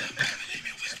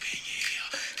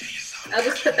 I'll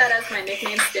just put that as my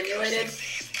nickname, stimulated.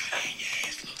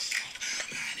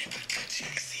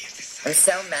 I'm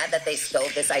so mad that they stole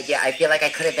this idea. I feel like I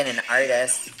could have been an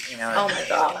artist, you know. Oh my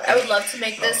god. I would love to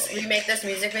remake this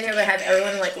music video, but have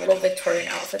everyone in like little Victorian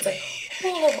outfits. Like,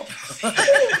 oh.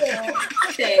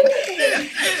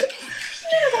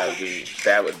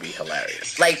 That would be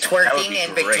hilarious. Like That would twerking be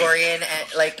in great. Victorian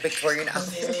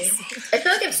outfits. I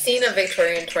feel like I've seen a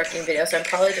Victorian twerking video, so I'm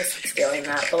probably just stealing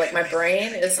that. But like my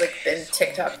brain is like been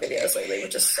TikTok videos lately,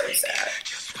 which is so sad.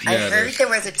 I Yeah, heard it is.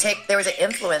 there was an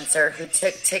influencer who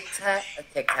took TikTok.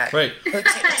 Wait. Who Now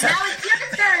it's your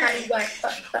turn.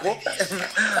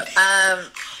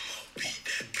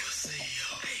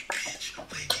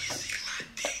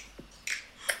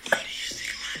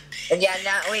 Yeah,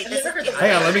 now wait. This is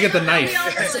Hang on, let me get the knife. I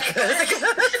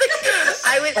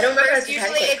was I don't remember first, how to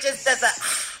usually type it. it just does a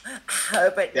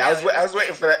but Yeah, I was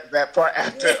waiting for that part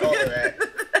after all of that.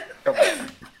 Come on.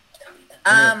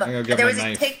 I'm gonna get there my was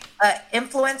knife. a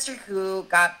influencer who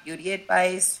got beauty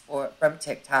advice from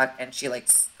TikTok, and she like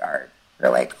scarred her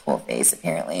like whole face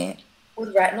apparently.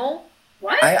 With retinol?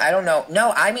 What? I don't know.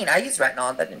 No, I mean I use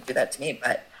retinol. That didn't do that to me,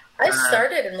 but I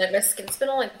started and like my skin's been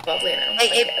all like bubbly now.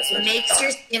 It makes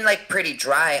your skin like pretty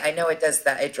dry. I know it does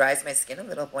that. It dries my skin a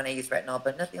little when I use retinol,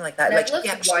 but nothing like that. And like it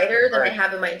looks whiter than I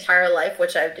have in my entire life,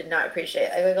 which I did not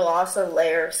appreciate. I like lost a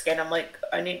layer of skin. I'm like,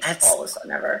 I need all this stuff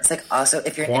ever. It's like also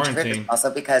if you're an introvert, it's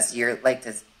also because you're like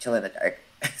to chill in the dark.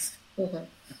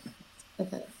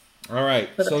 All right.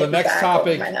 So the next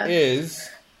topic is.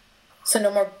 So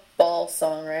no more ball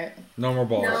song, right? No more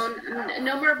balls.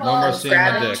 No more balls. No more seeing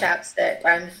Grabbing the dick. chapstick.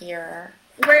 I'm here.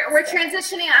 We're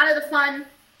transitioning out of the fun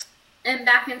and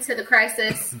back into the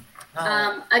crisis.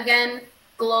 Again,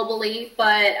 globally,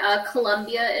 but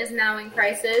Colombia is now in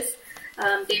crisis.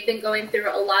 They've been going through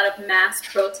a lot of mass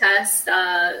protests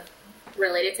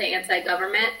related to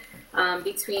anti-government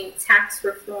between tax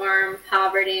reform,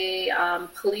 poverty,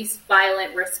 police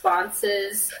violent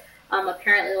responses.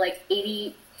 Apparently, like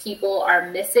 80 people are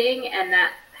missing, and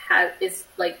that is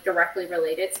like directly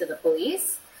related to the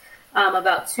police.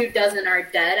 About 24 are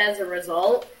dead as a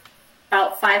result.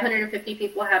 About 550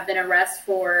 people have been arrested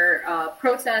for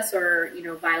protests or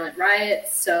violent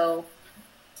riots. So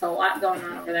it's a lot going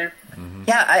on over there. Mm-hmm.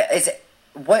 Yeah,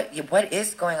 what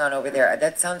is going on over there?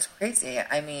 That sounds crazy.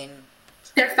 I mean,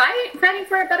 they're fighting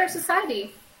for a better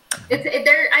society.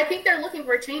 I think they're looking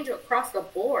for a change across the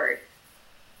board.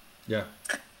 Yeah.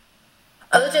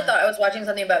 I legit thought I was watching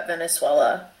something about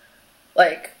Venezuela.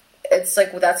 Like, it's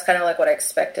like, that's kind of like what I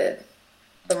expected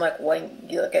from like when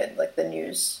you look at like the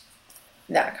news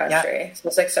in that country. Yeah. So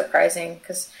it's like surprising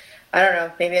because I don't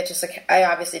know, maybe it's just like, I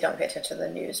obviously don't pay attention to the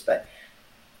news, but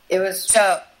it was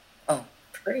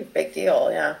pretty big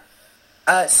deal. Yeah.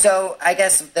 So I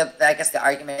guess the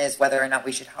argument is whether or not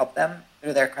we should help them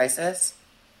through their crisis.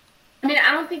 I mean,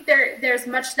 I don't think there's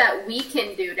much that we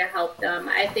can do to help them.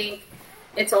 I think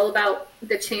it's all about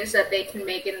the change that they can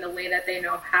make in the way that they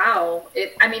know how.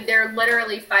 They're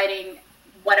literally fighting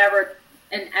whatever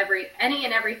and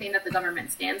everything that the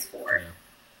government stands for. Yeah.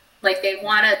 Like, they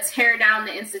want to tear down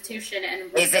the institution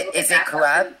and is it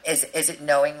corrupt? Is it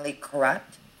knowingly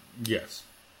corrupt? Yes.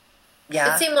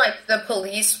 Yeah. It seemed like the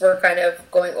police were kind of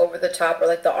going over the top, or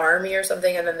like the army or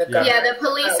something, and then the government. Yeah, the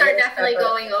police are definitely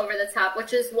going over the top,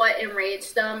 which is what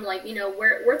enraged them. Like,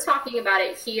 we're talking about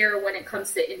it here when it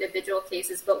comes to individual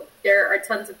cases, but there are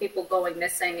tons of people going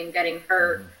missing and getting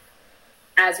hurt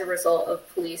as a result of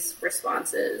police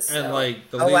responses. And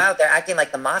wow, they're acting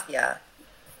like the mafia.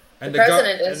 And the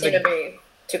president didn't seem to be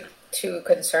too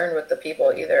concerned with the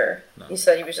people either. No. He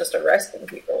said he was just arresting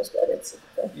people.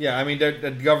 Yeah,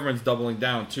 the government's doubling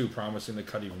down too, promising to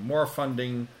cut even more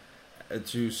funding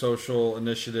to social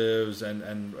initiatives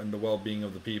and the well-being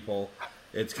of the people.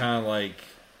 It's kind of like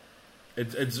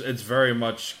it's very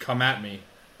much come at me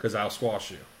because I'll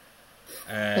squash you,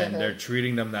 and they're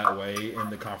treating them that way in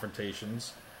the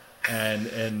confrontations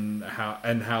and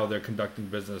how they're conducting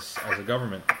business as a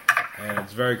government. And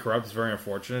it's very corrupt. It's very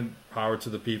unfortunate. Power to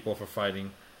the people for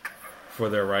fighting for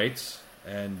their rights.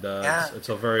 And it's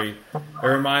a very. It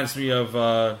reminds me of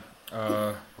what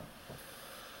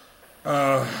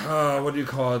do you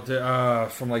call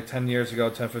it? From like 10,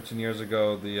 15 years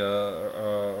ago, the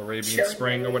Arabian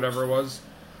Spring or whatever it was.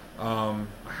 I'm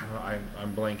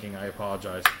blanking. I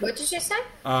apologize. What did you say?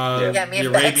 The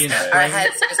Arabian Spring,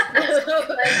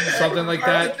 something like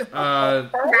that.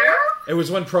 It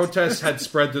was when protests had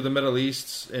spread through the Middle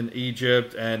East, in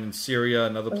Egypt and in Syria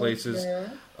and other places,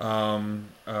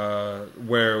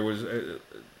 where it was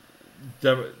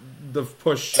the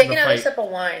push. Take another sip of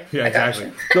wine. Yeah,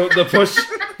 exactly.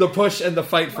 the push and the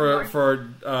fight for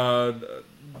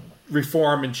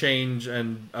reform and change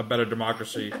and a better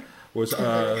democracy was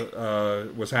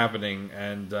happening,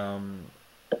 and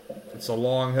it's a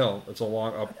long hill. It's a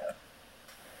long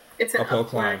uphill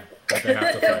climb that they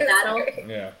have to fight.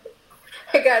 Yeah.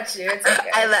 I got you. It's okay.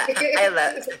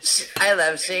 I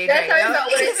love Shane. That's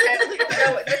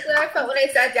how I felt when I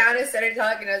sat down and started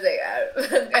talking. I was like,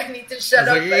 I need to shut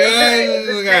up.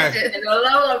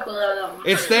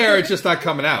 It's there. It's just not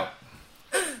coming out.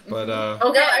 But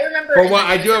okay, I remember. But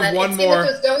I do have one more. It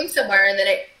was going somewhere, and then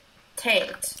it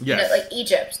tanked. Yes, like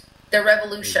Egypt, the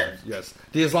revolution. Yes,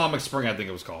 the Islamic Spring, I think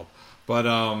it was called. But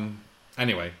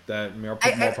anyway, that I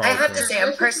have to say,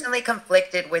 I'm personally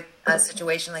conflicted with a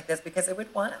situation like this because I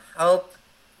would want to help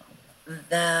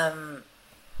them.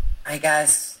 I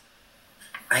guess,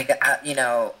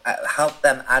 help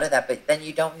them out of that. But then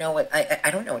you don't know what I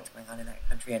don't know what's going on in that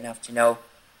country enough to know.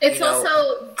 It's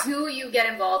also, do you get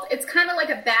involved? It's kind of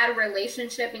like a bad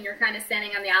relationship, and you're kind of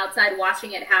standing on the outside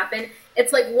watching it happen.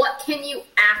 It's like, what can you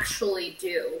actually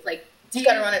do? Like, do you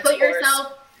put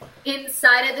yourself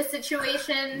inside of the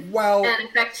situation and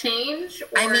affect change?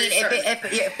 Or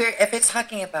if it's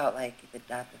talking about like the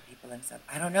death of people and stuff.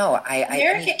 I don't know.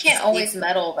 America can't always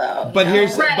meddle though. But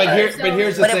here's the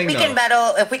thing.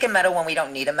 If we can meddle when we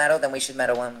don't need a medal, then we should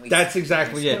medal when we. That's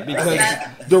exactly it. Because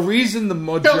the reason the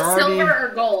majority. So silver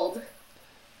or gold.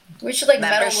 We should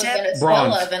medal with Venezuela.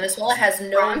 Bronze. Venezuela has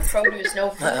no produce, no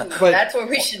food. That's where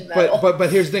we should medal.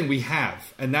 But here's the thing: we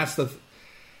have, and that's the.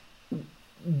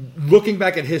 Looking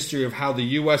back at history of how the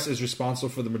U.S. is responsible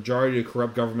for the majority of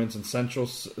corrupt governments in Central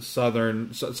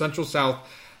South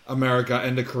America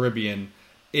and the Caribbean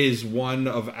is one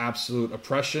of absolute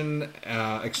oppression,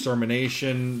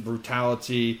 extermination,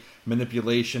 brutality,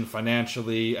 manipulation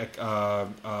financially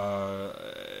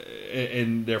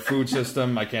in their food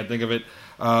system. I can't think of it.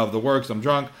 The works. I'm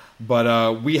drunk.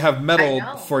 But we have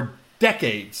meddled for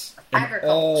decades in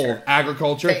all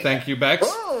agriculture. Thank you, Bex.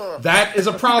 Ooh. That is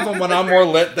a problem when I'm more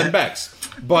lit than Bex.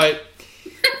 But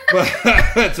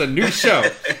it's a new show.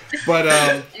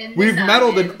 But we've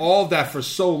meddled in all of that for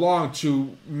so long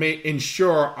to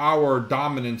ensure our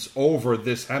dominance over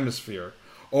this hemisphere,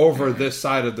 over this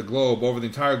side of the globe, over the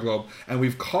entire globe. And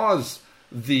we've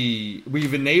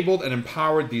enabled and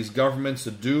empowered these governments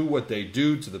to do what they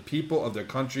do to the people of their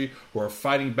country who are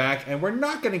fighting back. And we're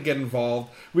not going to get involved.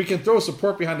 We can throw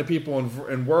support behind the people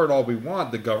and word all we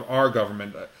want. Our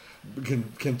government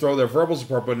can throw their verbal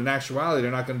support, but in actuality, they're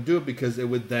not going to do it because it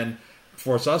would then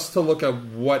force us to look at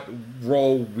what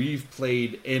role we've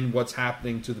played in what's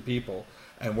happening to the people.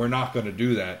 And we're not going to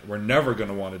do that. We're never going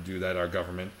to want to do that, our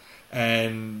government.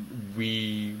 And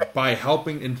by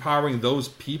empowering those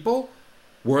people,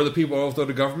 were the people overthrow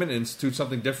the government and institute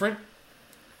something different,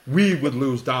 we would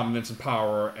lose dominance and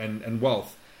power and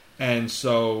wealth. And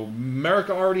so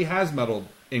America already has meddled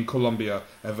in Colombia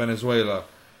and Venezuela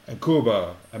and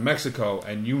Cuba and Mexico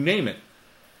and you name it.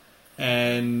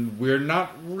 And we're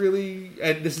not really...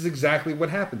 And this is exactly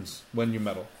what happens when you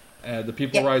meddle. The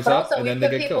people rise up and then they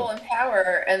get killed. We put people in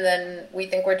power and then we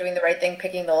think we're doing the right thing,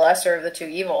 picking the lesser of the two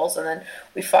evils, and then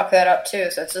we fuck that up too.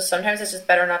 So sometimes it's just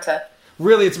better not to...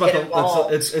 Really, it's about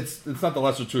it's not the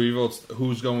lesser two evil. It's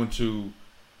who's going to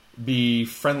be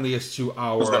friendliest to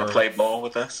our... Who's going to play ball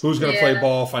with us? Who's going to play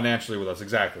ball financially with us,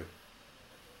 exactly.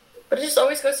 But it just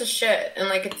always goes to shit. And,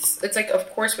 it's like, of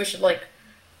course we should,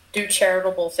 do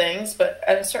charitable things, but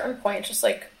at a certain point, it's just,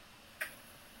 a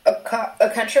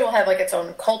country will have, its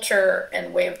own culture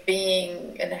and way of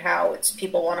being and how its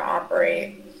people want to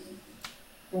operate,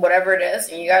 whatever it is,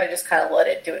 and you gotta just kind of let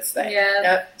it do its thing. Yeah.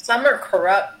 Now, some are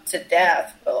corrupt to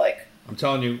death, but, I'm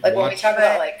telling you, when we talk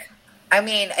about,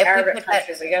 Arabic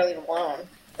countries, we gotta leave them alone.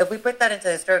 If we put that into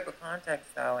historical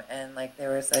context, though, and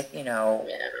there was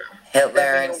Hitler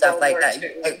and stuff like that,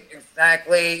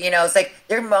 exactly. It's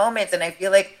there are moments, and I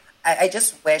feel like I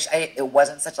just wish it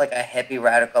wasn't such a hippie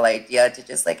radical idea to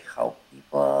just help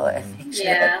people. And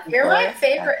you're my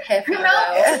favorite hippie.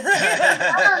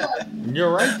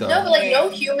 You're right, though. No, but no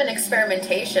human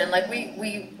experimentation.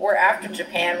 We were after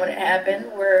Japan when it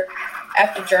happened. We're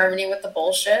after Germany with the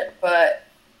bullshit, but.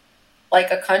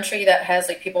 A country that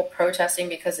has people protesting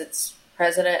because its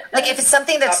president. If it's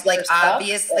something that's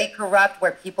obviously corrupt,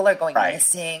 where people are going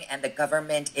missing and the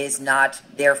government is not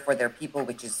there for their people,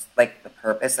 which is the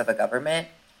purpose of a government.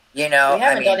 We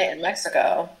haven't done it in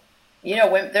Mexico. There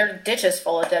are ditches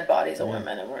full of dead bodies of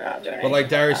women, and we're not doing it. But like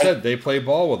Darius said, they play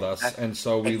ball with us, and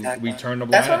so we turn the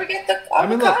blind. That's where we get the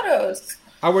avocados.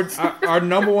 Our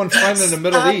number one friend in the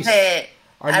Middle East.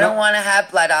 I don't want to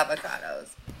have blood avocados.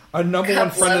 Our number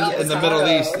one friend in the Middle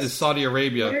East is Saudi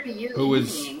Arabia, who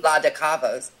is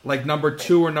number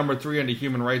 2 or number 3 on the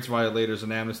human rights violators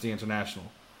in Amnesty International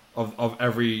of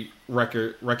every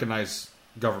recognized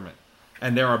government.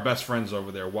 And they're our best friends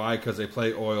over there. Why? Because they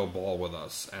play oil ball with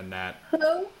us. And that...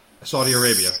 Saudi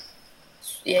Arabia.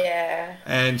 Yeah.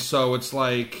 And so it's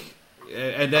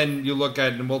and then you look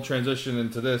at, and we'll transition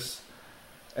into this,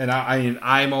 and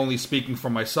I'm only speaking for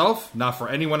myself, not for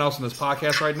anyone else in this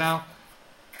podcast right now.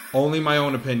 Only my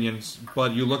own opinions,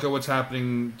 but you look at what's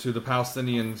happening to the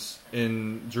Palestinians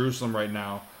in Jerusalem right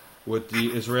now with the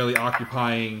Israeli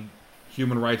occupying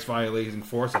human rights violating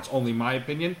force. That's only my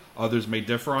opinion. Others may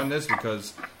differ on this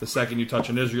because the second you touch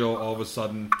on Israel, all of a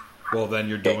sudden, well, then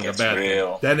you're doing a bad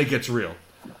thing. Then it gets real.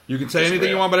 You can say anything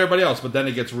you want about everybody else, but then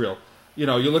it gets real. You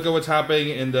look at what's happening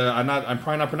in the... I'm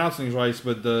probably not pronouncing these right,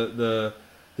 but the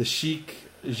Sheikh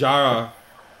Jarrah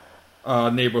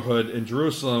neighborhood in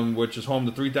Jerusalem, which is home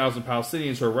to 3,000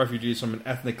 Palestinians who are refugees from an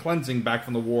ethnic cleansing back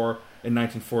from the war in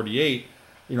 1948.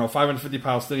 550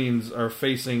 Palestinians are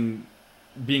facing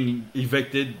being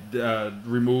evicted,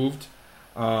 removed.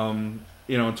 In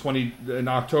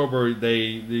October,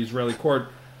 the Israeli court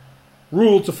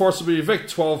ruled to forcibly evict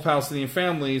 12 Palestinian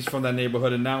families from that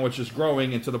neighborhood, and now it's just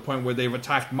growing, and to the point where they've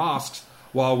attacked mosques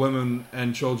while women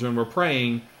and children were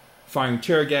praying, firing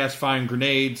tear gas, firing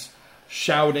grenades,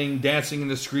 shouting, dancing in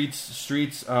the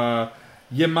streets.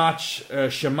 Yimach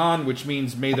Shaman, which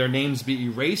means may their names be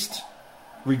erased,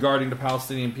 regarding the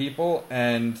Palestinian people.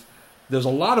 And there's a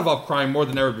lot of upcry, more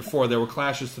than ever before. There were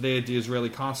clashes today at the Israeli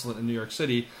consulate in New York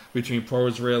City between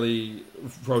pro-Israeli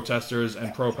protesters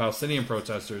and pro-Palestinian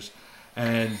protesters.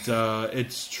 And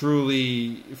it's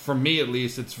truly, for me at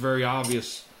least, it's very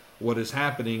obvious what is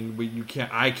happening.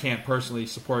 I can't personally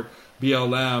support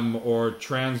BLM or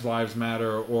Trans Lives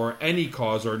Matter or any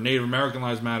cause, or Native American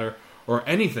Lives Matter or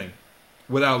anything,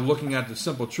 without looking at the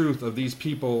simple truth of these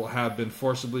people have been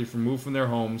forcibly removed from their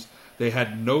homes. They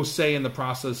had no say in the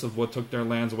process of what took their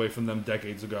lands away from them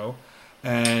decades ago.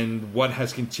 And what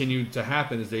has continued to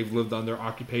happen is they've lived under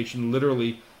occupation,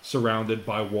 literally surrounded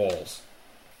by walls.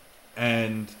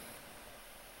 And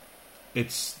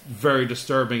it's very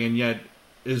disturbing, and yet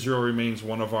Israel remains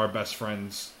one of our best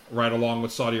friends, right along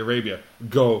with Saudi Arabia.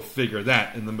 Go figure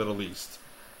that in the Middle East.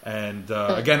 And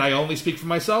again, I only speak for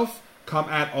myself. Come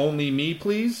at only me,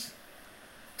 please.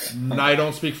 I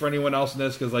don't speak for anyone else in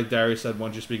this, because like Darius said,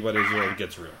 once you speak about Israel, it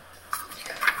gets real.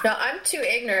 No, I'm too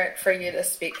ignorant for you to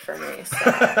speak for me. So,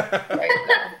 right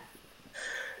now.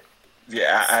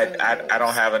 Yeah, I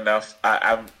don't have enough.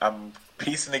 I'm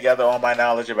piecing together all my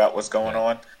knowledge about what's going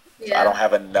on. Yeah. I don't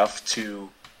have enough to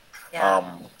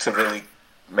really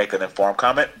make an informed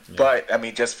comment. Yeah. But I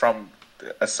mean, just from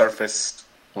a surface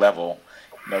level,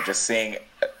 just seeing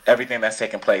everything that's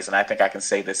taking place, and I think I can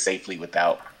say this safely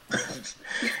without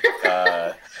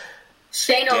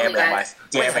Shane only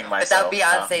damning myself.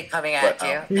 Without Beyonce coming at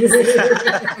you.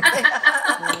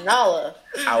 Nala.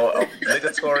 Our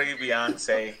obligatory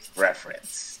Beyonce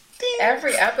reference.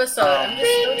 Every episode. I'm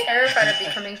just so terrified of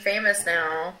becoming famous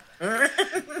now.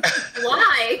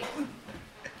 Why?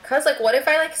 Because, what if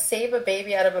I, save a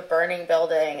baby out of a burning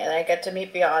building and I get to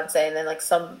meet Beyonce, and then,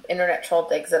 some internet troll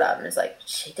digs it up and is like,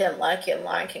 she didn't like you in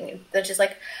Lion King. And then she's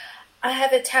like, I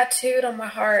have it tattooed on my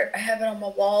heart. I have it on my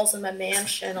walls in my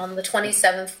mansion on the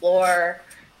 27th floor.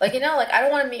 I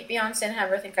don't want to meet Beyonce and have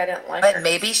her think I didn't like her. But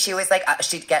maybe she was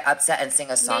she'd get upset and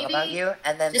sing a song about you,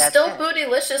 and then she's still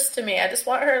bootylicious to me. I just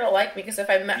want her to like me, because if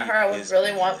I met her, I would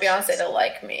really want Beyonce to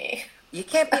like me. You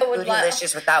can't be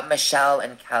bootylicious without Michelle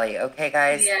and Kelly, okay,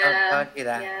 guys? Yeah. Don't do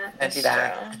that. Yeah. Don't do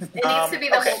that. It needs to be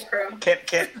the whole crew.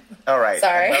 Can all right.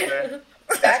 Sorry.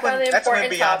 Back on the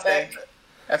important topic.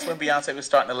 That's when Beyonce was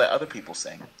starting to let other people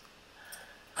sing.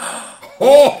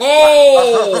 Ho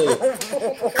ho!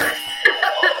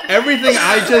 Everything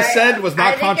I just said was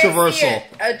not controversial.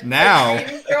 A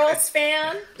Dream Girls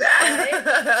fan. I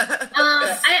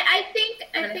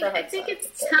think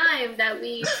it's time that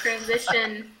we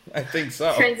transition. I think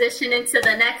so. Transition into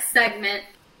the next segment.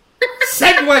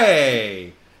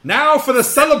 Segue! Now for the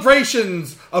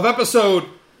celebrations of episode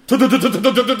 10.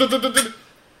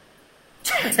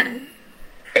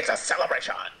 It's a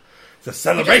celebration. It's a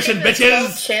celebration,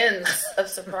 bitches! Chins of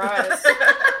surprise.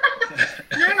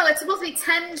 No, it's supposed to be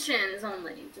 10 chins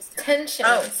only. Just 10 chins.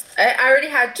 Oh. I already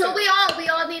had 2. So we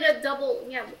all need a double.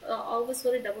 Yeah, all of us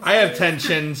with a double. I have 10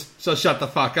 chins, so shut the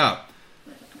fuck up.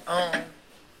 Oh.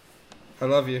 I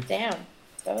love you. Damn.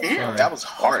 That was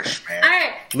harsh, man.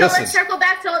 Alright, so let's circle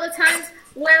back to all the times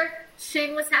where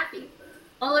Shane was happy.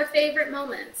 All our favorite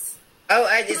moments. Oh,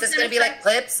 is this going to be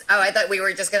clips? Oh, I thought we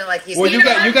were just going to Well, you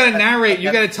got to narrate. You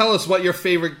got to tell us what your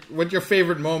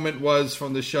favorite moment was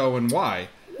from the show and why.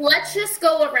 Let's just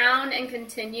go around and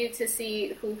continue to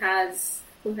see who has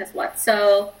what.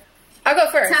 So I'll go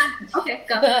first. Okay,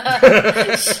 go.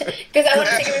 Because I want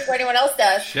to take it before anyone else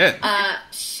does. Shit.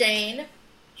 Shane,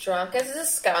 drunk as a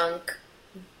skunk,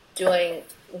 doing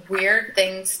weird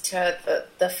things to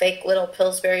the fake little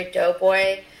Pillsbury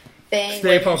Doughboy thing.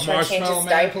 Stay Puft Marshmallow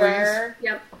Man, please.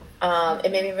 Yep.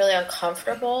 It made me really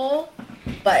uncomfortable,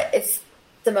 but it's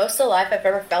the most alive I've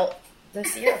ever felt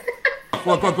this year.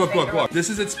 Look.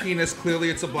 This is its penis. Clearly,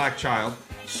 it's a black child.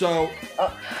 So,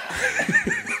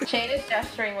 Shane is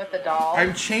gesturing with the doll.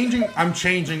 I'm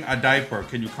changing a diaper.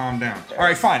 Can you calm down? All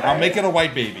right, fine. I'll make it a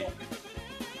white baby.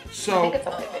 So, I think it's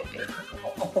a white baby.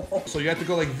 So you have to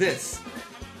go like this,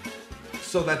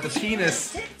 so that the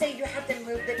penis. You did say you have to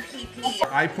move the pee-pee.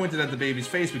 I pointed at the baby's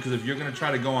face because if you're gonna try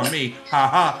to go on me,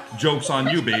 haha, joke's on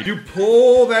you, baby. You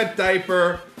pull that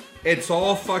diaper, it's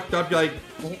all fucked up. You're like,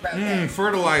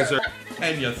 fertilizer.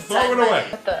 And you throw it away.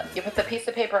 You put the piece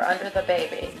of paper under the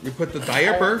baby. You put the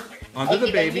diaper under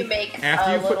the baby. You make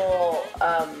after a little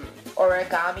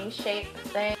origami shape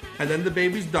thing. And then the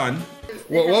baby's done.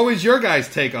 What was your guys'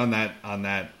 take on that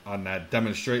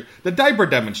demonstration? The diaper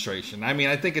demonstration. I mean,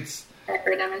 I think it's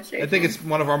Pecker demonstration. I think it's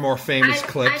one of our more famous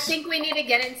clips. I think we need to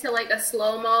get into like a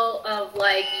slow-mo of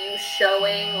like you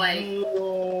showing like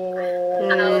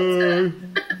how to...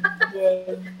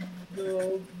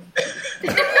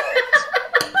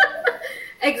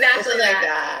 Exactly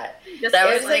that.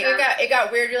 That was like it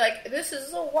got weird. You're like, this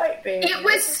is a white baby. It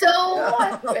was so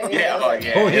white baby. Yeah, Oh,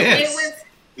 yeah. It was.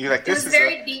 You're like, this it was is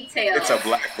very detailed. It's a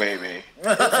black baby.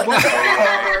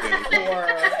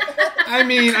 I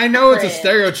mean, I know it's a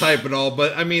stereotype and all,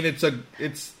 but I mean, it's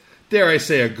dare I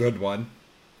say, a good one.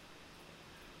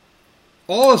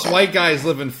 All us white guys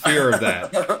live in fear of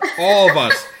that. All of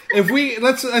us. If we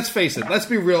let's face it, let's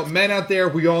be real. Men out there,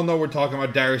 we all know we're talking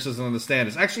about. Darius doesn't understand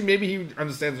this. Actually, maybe he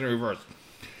understands in reverse.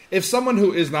 If someone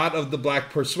who is not of the black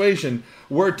persuasion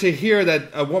were to hear that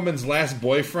a woman's last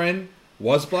boyfriend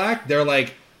was black, they're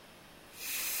like,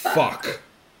 fuck.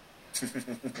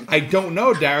 I don't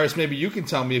know, Darius. Maybe you can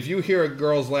tell me. If you hear a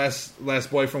girl's last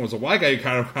boyfriend was a white guy, you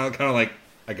kind of like,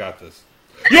 I got this.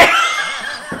 Yeah.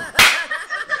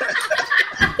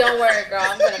 Don't worry, girl.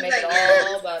 I'm gonna make it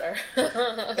all better.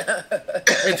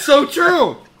 It's so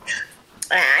true.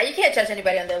 You can't judge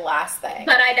anybody on their last thing.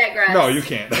 But I digress. No, you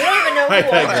can't. You don't even know who I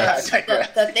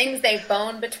the things they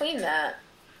boned between that.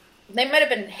 They might have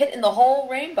been hitting the whole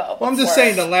rainbow. Well, I'm just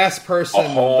saying the last person,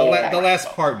 the last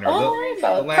partner,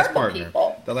 the last partner,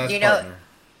 the last you know, partner.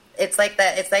 It's like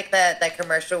that. It's like that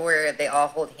commercial where they all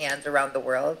hold hands around the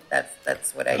world.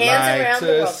 That's what I hands around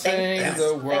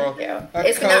the world. Thank you. Thank you.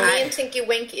 It's gonna be in Tinky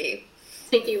Winky.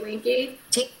 Tinky Winky.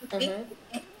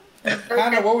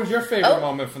 Hannah, what was your favorite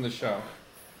moment from the show?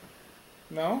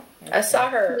 No, I saw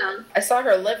her. No. I saw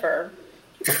her liver.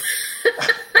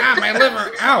 My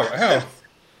liver! Ow!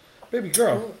 Baby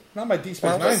girl, not my Deep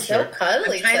Space Nine shirt. So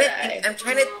cuddly today. I'm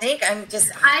trying to think. I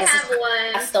have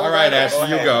one. All right, Ashley,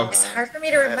 you go. It's hard for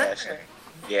me to remember.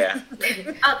 Yeah.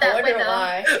 Out that window.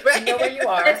 Why. You know where you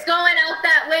are. It's going out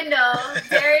that window.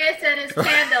 Darius and his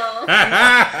candle.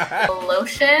 A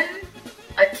lotion,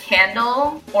 a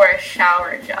candle, or a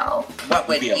shower gel. What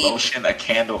would be a lotion, a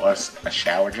candle, or a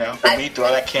shower gel? For me, throw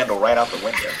that candle right out the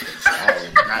window. That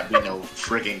would not be no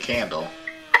friggin' candle.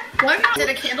 Why not? Did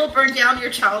a candle burn down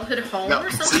your childhood home or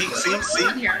something? See?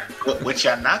 Which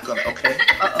y'all not gonna, okay?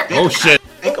 Oh, shit.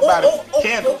 Think about it.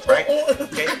 Candles, right?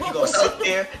 Okay, you gonna sit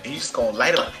there and you just gonna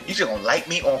light up. You just gonna light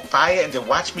me on fire and then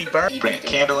watch me burn. Bring a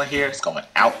candle in here. It's going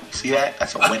out. See that?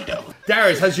 That's a window.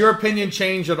 Darius, has your opinion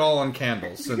changed at all on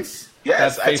candles since?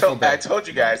 Yes, I told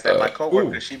you guys that my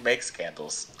coworker she makes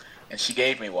candles, and she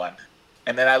gave me one,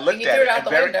 and then I looked at it out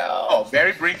the window.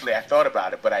 Very briefly. I thought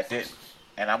about it, but I didn't,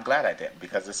 and I'm glad I didn't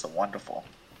because it's a wonderful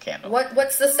candle.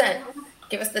 What's the scent?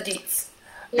 Give us the deets.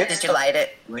 Did you light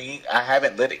it? I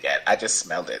haven't lit it yet. I just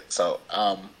smelled it. So,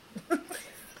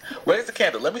 where's the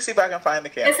candle? Let me see if I can find the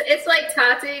candle. It's like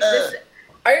Tati.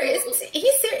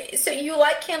 He's serious. So you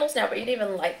like candles now, but you didn't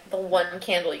even like the one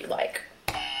candle you like.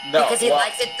 No, because he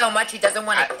likes it so much, he doesn't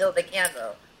want to kill the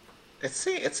candle. It's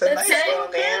a nice little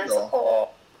candle.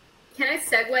 Cool. Can I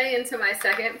segue into my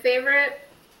second favorite?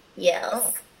 Yes.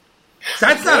 Oh.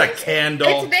 That's not a candle.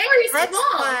 It's very That's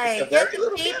small. why. It's a very It's a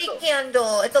little baby candle.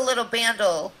 candle. It's a little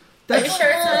bandle. Are you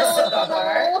sure it's not a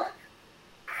cigar?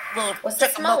 What's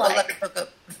it smell like?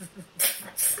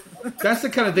 That's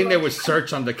the kind of thing they would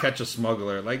search on To Catch a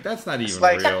Smuggler. Like, that's not even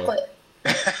like real.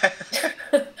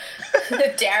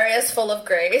 Darius full of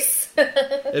grace.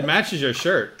 It matches your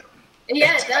shirt.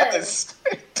 Yeah, it does.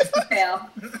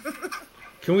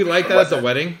 Can we light that at the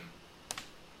wedding?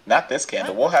 Not this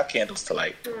candle. We'll have candles to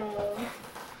light.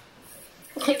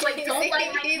 He's like, don't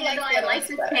light my candle. I light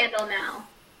this candle now.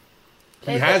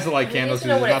 He has to light candles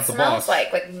because he's not the boss.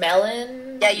 Like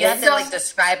melon. Yeah, you have to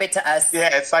describe it to us.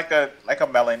 Yeah, it's like a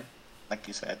melon, like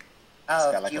you said.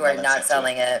 Oh, like you are not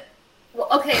selling it. Well,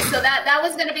 okay, so that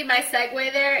was going to be my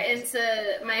segue there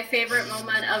into my favorite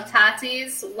moment of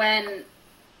Tati's when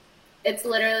it's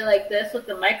literally like this with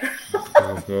the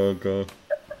microphone. Go.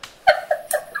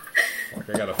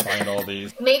 I gotta find all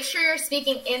these. Make sure you're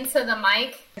speaking into the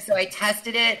mic. So I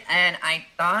tested it, and I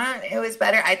thought it was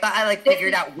better. I thought I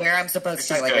figured out where I'm supposed to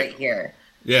talk, like right here.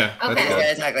 Yeah. Okay. That's I'm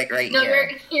gonna talk like right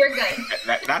here. You're good.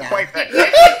 Not quite that.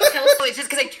 It's just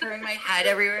because I turned my head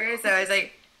everywhere, so I was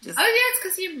like, just. Oh yeah, it's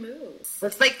because you move.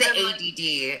 It's like the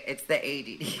ADD. It's the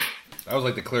ADD. That was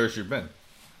like the clearest you've been.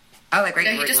 Oh, like right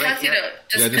here. He just right wants you here.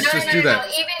 to just do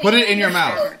that. Put it in your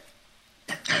mouth.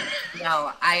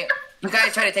 No, you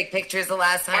guys tried to take pictures the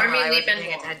last time. I wasn't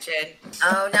paying attention.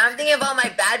 Oh, now I'm thinking of all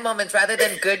my bad moments rather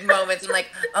than good moments. I'm like,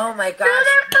 oh my gosh. No,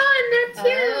 they're fun. They're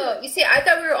cute. Oh, you see, I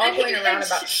thought we were all going around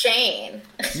about Shane.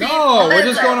 No, we're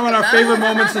just going around our favorite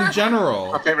moments in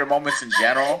general. Our favorite moments in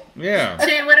general? Yeah.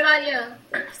 Shane, what about you?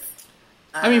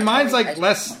 I mean, mine's like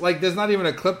less, like there's not even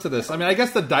a clip to this. I mean, I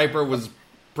guess the diaper was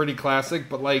pretty classic,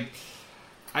 but like,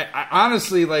 I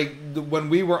honestly, like, when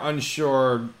we were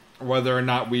unsure whether or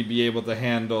not we'd be able to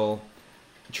handle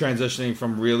transitioning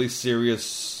from really serious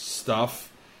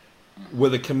stuff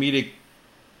with a comedic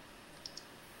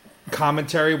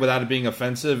commentary without it being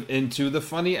offensive into the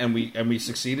funny, and we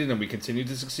succeeded, and we continue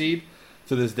to succeed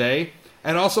to this day.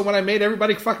 And also when I made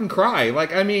everybody fucking cry.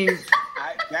 Like, I mean,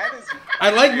 I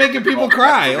like making people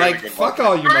cry. Like, fuck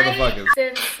all you motherfuckers.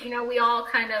 Since, we all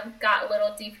kind of got a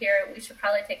little deep here, we should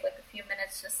probably take like a few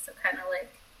minutes just to kind of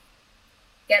like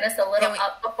get us a little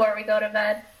up before we go to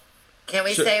bed. Can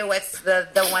we say what's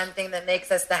the one thing that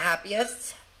makes us the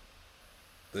happiest?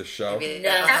 This show?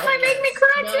 That might make me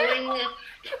cry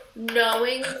too.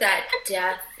 Knowing that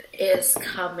death is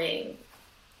coming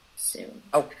soon.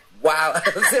 Oh, wow.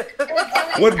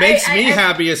 What makes me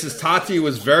happiest is Tati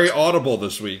was very audible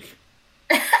this week.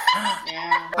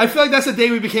 Yeah. I feel like that's the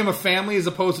day we became a family as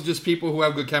opposed to just people who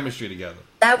have good chemistry together.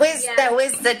 That was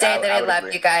the day that I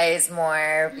loved you guys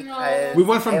more because we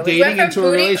went from dating into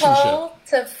a relationship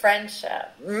to friendship.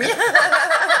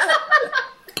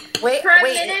 For a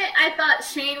minute, I thought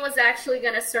Shane was actually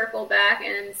going to circle back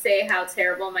and say how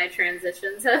terrible my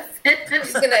transitions have been. I'm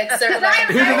just going to circle back.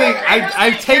 Here's the thing: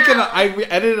 I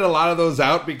edited a lot of those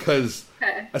out because,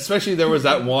 especially there was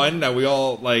that one that we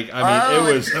all like. I mean,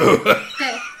 it was.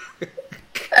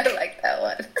 I like that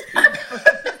one.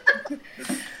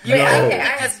 No.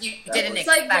 Because you didn't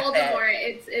expect like Voldemort.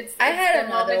 It's I had the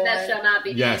moment that shall not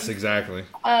be. Yes, exactly.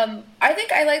 I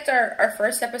think I liked our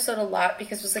first episode a lot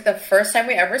because it was like the first time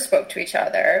we ever spoke to each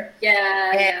other.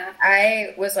 Yeah, and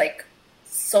I was like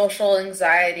social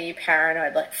anxiety,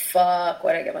 paranoid, like fuck,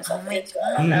 what I get myself into?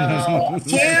 I don't know.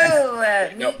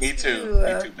 Me too,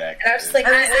 Beck. And I was just like,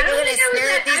 I was going to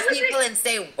stare at these people and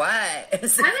say what? I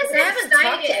haven't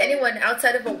talked to anyone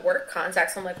outside of a work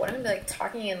contact, so I'm like, what am I like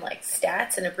talking in like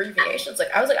stats and abbreviations?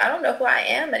 Like, I was like, I don't know who I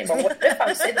am anymore. What if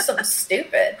I'm saying something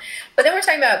stupid? But then we're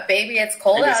talking about baby, it's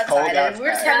cold outside, and we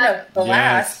were just having a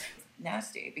blast. Yes.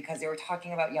 Nasty because they were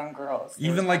talking about young girls.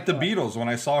 Even like the Beatles, when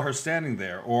I saw her standing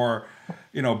there, or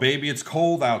baby, it's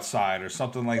cold outside, or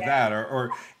something like that,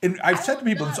 or and I've said to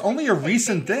people, it's only a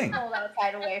recent thing. Cold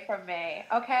outside away from me,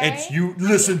 okay? It's you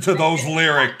listen to those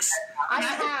lyrics. I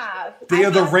have. They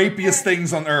are the rapiest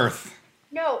things on earth.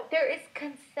 No, there is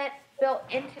consent built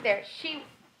into there. She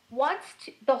wants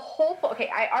to. The whole. Okay,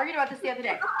 I argued about this the other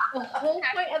day. The whole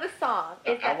point of the song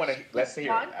is that let's hear it.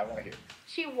 I want to hear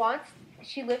it.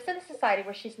 She lives in a society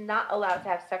where she's not allowed to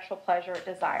have sexual pleasure or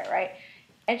desire, right?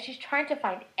 And she's trying to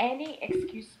find any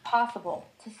excuse possible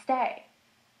to stay.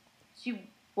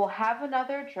 She will have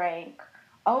another drink.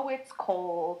 Oh, it's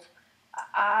cold.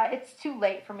 It's too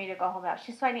late for me to go home now.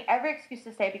 She's finding every excuse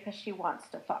to stay because she wants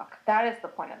to fuck. That is the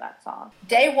point of that song.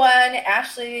 Day one,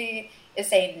 Ashley is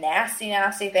saying nasty,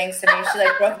 nasty things to me. She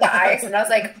like broke the ice, and I was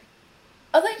like,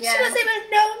 she doesn't even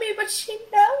know me, but she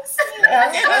knows me.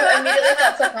 I immediately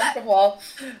felt so comfortable.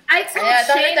 I thought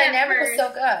the dynamic was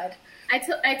so good.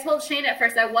 I told Shane at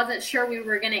first I wasn't sure we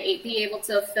were going to be able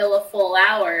to fill a full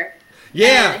hour.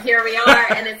 Yeah. And here we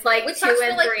are, and it's like 2 and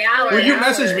 3 hours. Well, you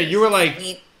messaged me. You were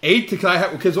like 8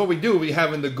 because what we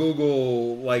have in the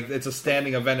Google, like, it's a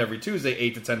standing event every Tuesday,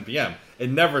 8 to 10 p.m. It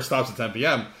never stops at 10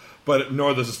 p.m., but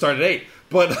nor does it start at 8.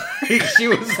 But she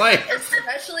was like,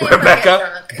 especially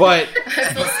Rebecca, but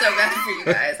I feel so bad for you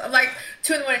guys. I'm like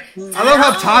 2 in the morning. I love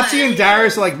how Tati and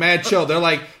Darius are like mad chill. They're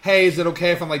like, hey, is it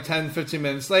okay if I'm like 10, 15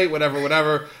 minutes late?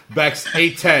 Whatever. Bex,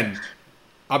 8:10.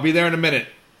 I'll be there in a minute.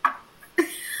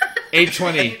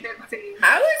 8:20.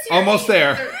 I was almost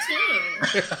there.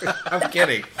 13. I'm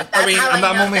kidding.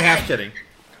 I'm only half kidding.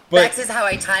 But Bex is how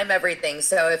I time everything.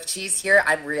 So if she's here,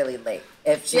 I'm really late.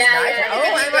 If she's not, I'm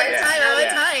on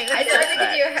time. I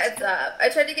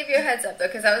tried to give you a heads up. Though,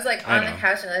 because I was like on the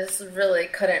couch and I just really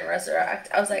couldn't resurrect.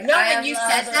 I was like, no.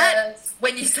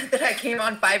 When you said that, I came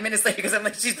on 5 minutes later because I'm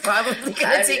like, she's probably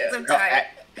gonna take some time.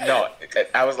 No,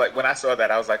 I was like, when I saw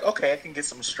that, I was like, okay, I can get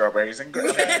some strawberries and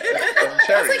cherries.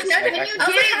 I was like, no,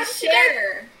 you didn't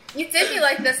share. You did me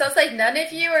like this. I was like, none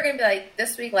of you are going to be like,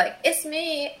 this week, like, it's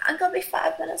me. I'm going to be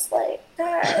 5 minutes late.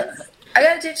 Guys, I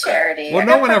got to do charity. Well,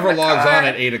 no one ever logs on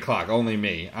at 8 o'clock. Only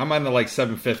me. I'm on to like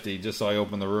 7:50 just so I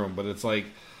open the room. But it's like,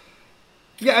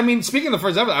 yeah, I mean, speaking of the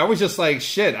first episode, I was just like,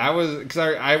 shit. I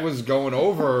was going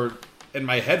over in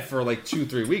my head for like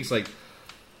 2-3 weeks. Like,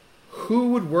 who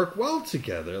would work well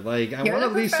together? Like, I want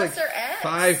at least like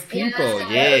 5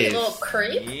 people. Yes. You little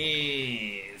creep.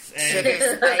 Yes. Sugar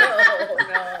Spice. Oh,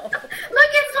 no.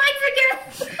 Look, it's Mike again.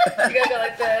 You gotta go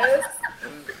like this.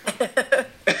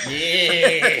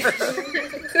 Yeah.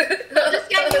 Just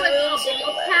get you a little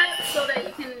ball cap so that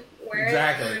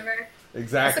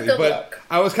exactly. That's a good But look.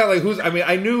 I was kind of like, who's? I mean,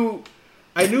 I knew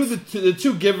the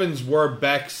two givens were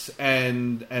Bex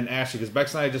and Ashley, because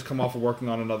Bex and I had just come off of working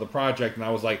on another project, and I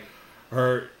was like,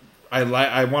 I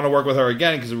want to work with her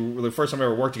again, because the first time we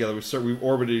ever worked together, we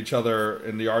orbited each other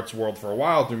in the arts world for a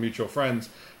while through mutual friends,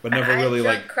 but never really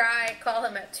cry, call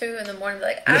him at 2 a.m,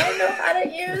 like, I don't know how to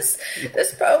use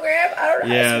this program. I don't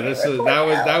know. Yeah,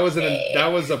 that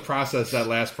was a process, that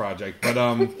last project, but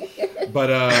I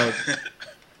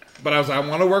was like, I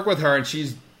want to work with her, and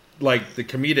she's like the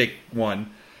comedic one.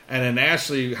 And then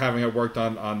Ashley, having worked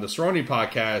on the Cerrone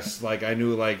podcast, like I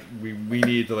knew like we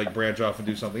needed to like branch off and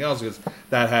do something else, because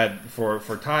that had for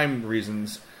time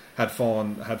reasons had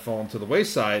fallen to the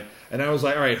wayside. And I was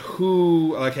like, all right,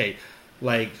 who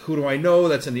do I know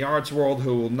that's in the arts world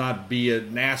who will not be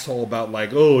an asshole about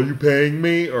like, oh, are you paying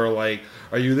me, or like,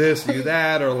 are you this, are you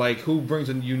that, or like who brings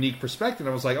a unique perspective?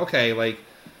 And I was like, okay, like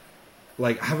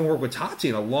I haven't worked with Tati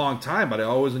in a long time, but I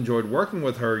always enjoyed working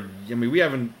with her. I mean, we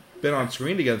haven't been on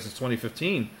screen together since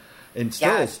 2015, and still,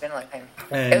 yeah, it's been a long time.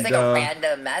 It was like a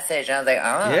random message. I was like, oh,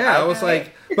 yeah, okay. I was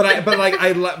like, but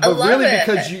really it.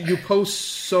 because you post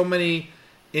so many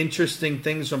interesting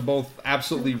things, from both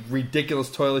absolutely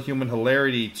ridiculous toilet human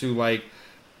hilarity to like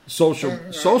social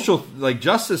like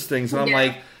justice things, and I'm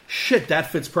like, shit,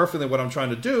 that fits perfectly what I'm trying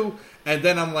to do. And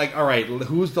then I'm like, all right,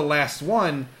 who's the last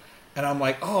one? And I'm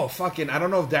like, oh, fucking, I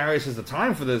don't know if Darius has the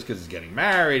time for this, because he's getting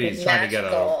married, he's trying to get a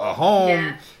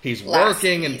home, he's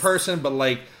working in person, but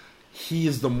like, he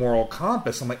is the moral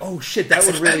compass. I'm like, oh shit, that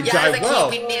would really jive like, well.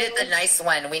 We needed the nice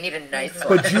one. We need a nice one.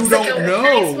 But you don't know.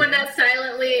 Nice one that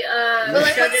silently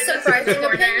surprising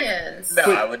opinions. No,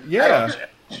 I would. Yeah. I don't judge.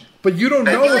 But you don't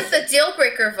know. I feel like the deal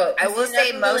breaker vote. I will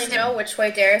say most really know which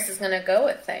way Darius is going to go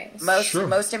with things.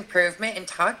 Most improvement in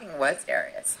talking was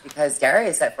Darius, because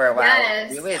Darius said for a while.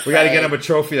 Yes. We got to get him a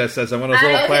trophy that says, "I'm one of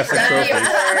those little plastic trophies."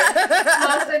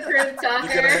 Most improved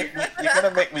talker. You're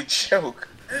gonna make me choke.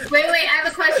 Wait, I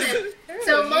have a question.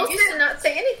 So most used to not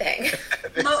say anything.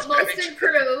 Most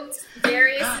improved.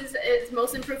 Darius is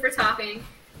most improved for talking.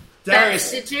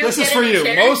 Darius, Did you this is get for in a you.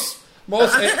 chair?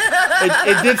 Most.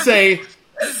 It did say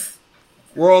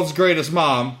world's greatest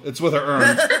mom. It's with her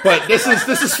urn, but this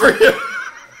is for you.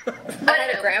 I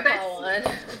had a grandma one.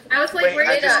 I was like,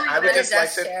 wait,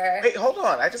 hold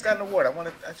on. I just got an award. I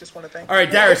just want to thank. All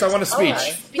right, Darius, I want a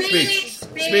speech.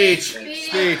 Speech.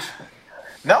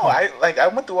 No, I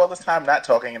went through all this time not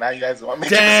talking, and now you guys want me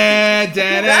to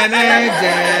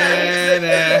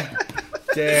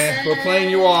We're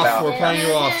playing you off. No. We're playing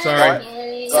you off. Sorry.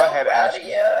 Go ahead,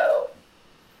 Ashley.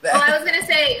 I was gonna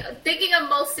say, thinking of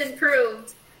most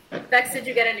improved. Bex, did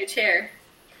you get a new chair?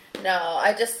 No,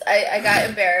 I got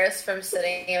embarrassed from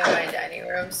sitting in my dining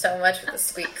room so much with the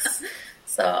squeaks.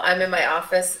 So I'm in my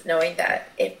office knowing that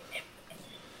it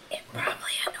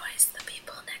probably annoys the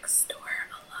people next door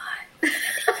a lot. I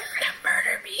think they're gonna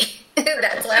murder me.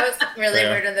 That's why I was really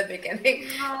weird in the beginning,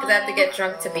 because I have to get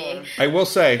drunk to be I will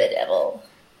say. the devil.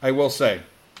 I will say.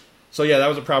 So yeah, that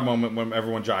was a proud moment when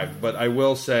everyone jived. But I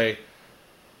will say,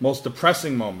 most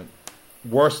depressing moment,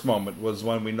 worst moment, was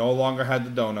when we no longer had the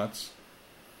donuts.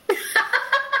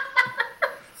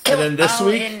 And then this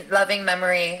week, in loving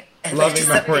memory, of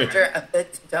the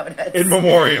donuts in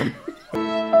memoriam.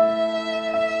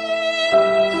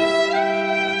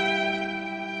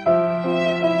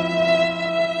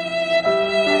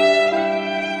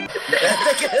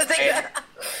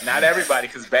 Not everybody,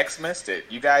 because Bex missed it.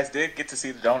 You guys did get to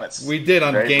see the donuts. We did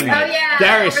on Game Oh, yeah.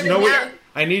 Darius, you know what?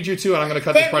 I need you to, and I'm going to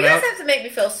cut this part you out. guys have to make me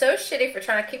feel so shitty for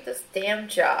trying to keep this damn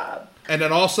job. And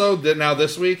then also, now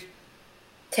this week,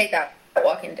 Take that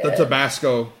Walking Dead. the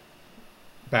Tabasco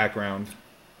background.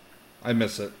 I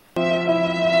miss it.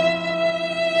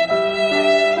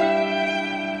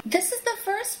 This is the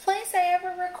first place I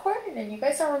ever recorded in. You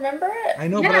guys don't remember it? I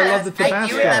know, but I love the Tabasco. I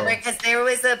do remember, because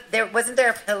wasn't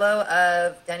there a pillow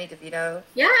of Danny DeVito?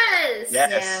 Yes.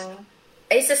 Yeah.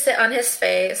 I used to sit on his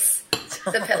face,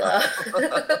 the pillow.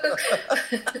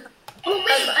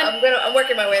 I'm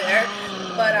working my way there,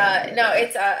 but no,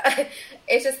 it's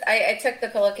just I took the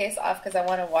pillowcase off because I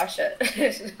want to wash it.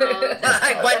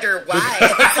 I wonder why.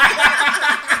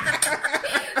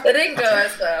 It didn't go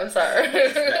as well. I'm sorry.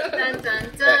 Dun,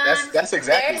 dun, dun. That's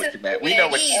exactly what you meant. We know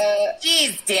what.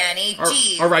 Jeez, Danny.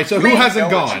 Jeez. All right, so who hasn't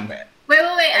gone? Wait.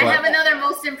 I have another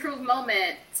most improved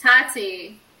moment.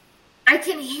 Tati, I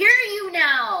can hear you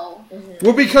now.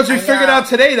 Well, because we figured out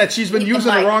today that she's been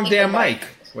using the wrong damn mic.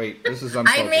 Wait, this is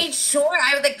unfocused. I made sure.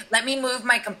 I was like, let me move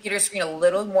my computer screen a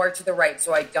little more to the right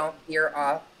so I don't veer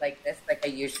off like this, like I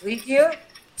usually do.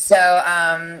 So,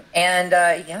 yeah.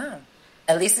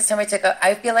 At least this time I took off.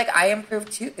 I feel like I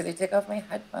improved too because I took off my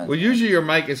headphones. Well, usually your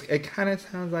mic it kind of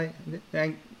sounds like,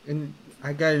 and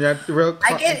I got that real.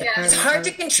 It's hard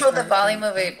to control the volume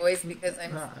of my voice because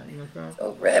I'm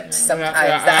so ripped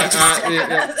sometimes. You don't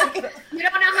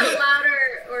know how loud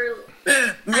or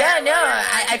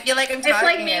I feel like I'm talking. It's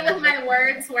like me with my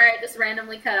words where I just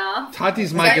randomly cut off.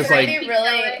 Tati's mic is like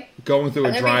really going through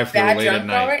a drive-through late at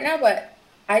night. Right now, but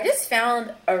I just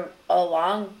found a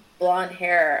long blonde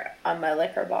hair on my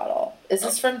liquor bottle. Is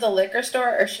this from the liquor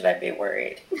store, or should I be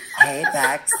worried? Hey,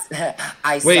 Bex.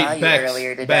 I saw you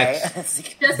earlier today.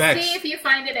 Just Bex. see if you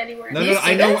find it anywhere. No,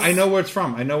 I know where it's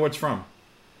from. I know where it's from.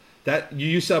 That you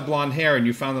used to have blonde hair, and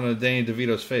you found it on Danny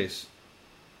DeVito's face.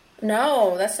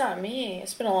 No, that's not me.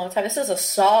 It's been a long time. This is a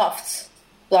soft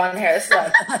blonde hair. This is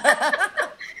like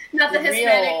not the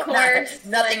Hispanic course.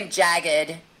 Nothing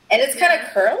jagged. And it's kind of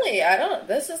curly.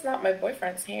 This is not my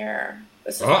boyfriend's hair.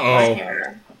 This is not my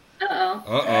hair. Uh-oh.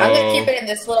 I'm gonna keep it in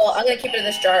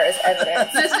this jar as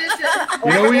evidence.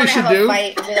 You know what you should do?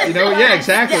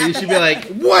 Exactly. You should be like,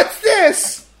 "What's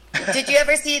this?" Did you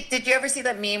ever see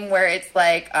that meme where it's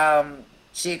like,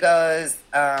 she goes,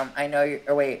 "I know you,"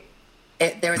 or wait.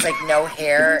 There was like no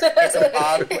hair. It's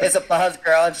a bald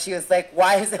girl, and she was like,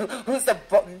 who's the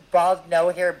bald no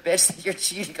hair bitch that you're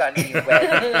cheating on me with?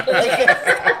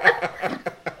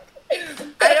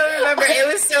 I don't remember. It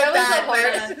was so bad. That was a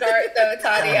hard start, though,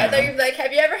 Tati. I thought you'd be like,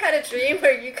 have you ever had a dream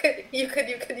where you could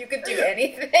do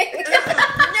anything?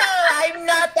 No, I'm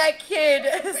not that kid.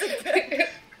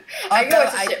 I can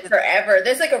watch this shit forever.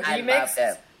 There's like a remix.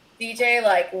 DJ,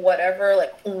 like, whatever,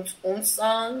 like,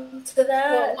 song to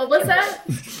that. What was that?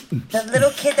 The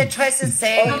little kid that tries to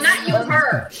say... Oh, not you,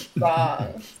 her.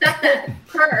 Wrong. Stop that.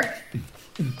 Her.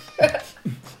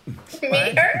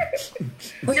 Me, her?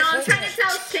 No, I'm trying to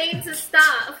tell Shane to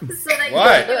stop so that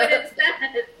What? you can do it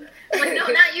instead. Like, no,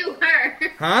 not you, her.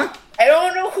 Huh? I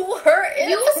don't know who her is.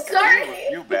 You started.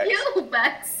 You, Bex. You,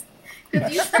 Bex.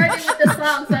 Because you started with the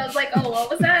song, so I was like, oh, what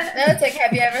was that? No, it's like,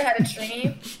 have you ever had a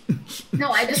dream? No,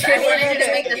 I wanted you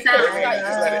to make the sound.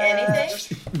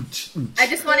 I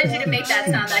just wanted you to make that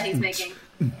sound that he's making.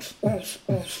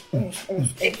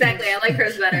 Exactly, I like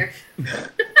hers better.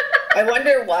 I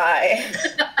wonder why.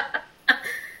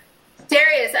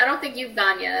 Darius, I don't think you've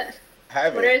gone yet.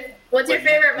 What's your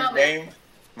favorite moment?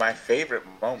 My favorite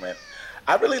moment.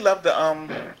 I really love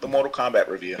the Mortal Kombat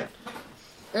review.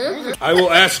 Mm-hmm. I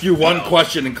will ask you one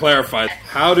question and clarify.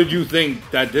 How did you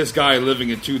think that this guy living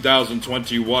in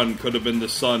 2021 could have been the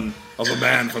son of a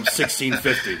man from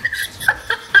 1650?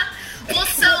 Well,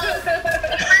 so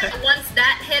once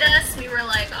that hit us, we were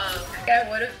like, oh. I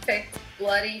would have picked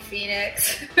Bloody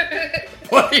Phoenix.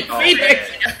 Bloody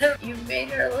Phoenix! You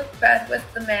made her look bad with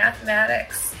the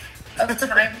mathematics of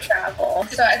time travel.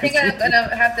 So I think I'm going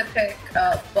to have to pick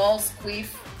Balls Queef.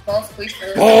 Balls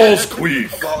Queef.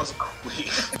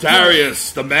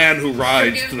 Darius, the man who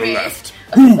rides to the left.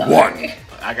 Who won?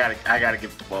 I gotta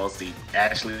give the balls to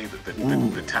Ashley.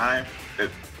 The time,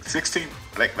 16,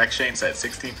 like Shane said,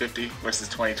 1650 versus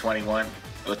 2021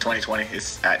 or 2020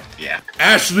 is yeah.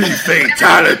 Ashley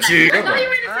fatality. I thought you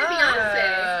were gonna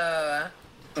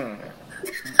say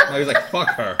Beyonce. I was like, fuck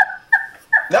her.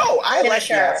 No, I like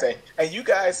Beyonce, and you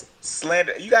guys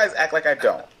slander. You guys act like I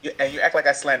don't, and you act like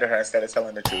I slander her instead of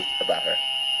telling the truth about her.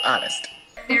 Honest.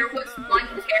 There was one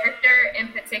character in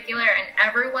particular, and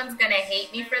everyone's gonna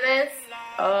hate me for this.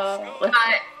 But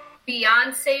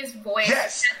Beyonce's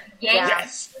voice,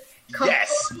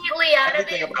 completely out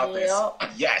of it. About this.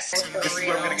 Yes, this is where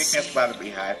we're gonna get canceled by the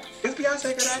Beehive. Is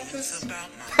Beyonce a good actress?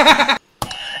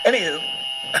 Anywho.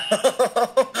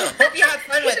 Hope you had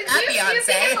fun with that,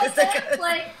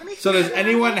 Beyonce. So does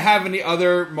anyone have any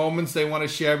other moments they want to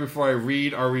share before I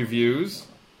read our reviews?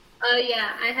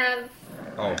 Yeah, I have.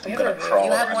 Oh, you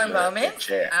have more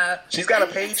moments? She's got a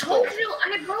page full.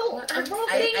 I wrote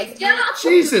things down.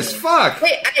 Jesus fuck!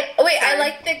 Wait, I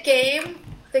like the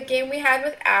game we had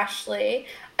with Ashley.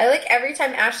 I like every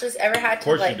time Ashley's ever had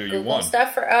to like Google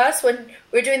stuff for us when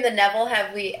we're doing the Neville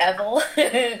Have We Evel.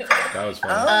 That was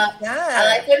fun. I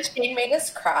like when Shane made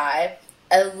us cry.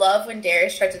 I love when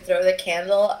Darius tried to throw the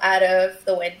candle out of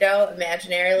the window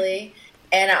imaginarily.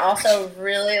 And I also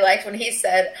really liked when he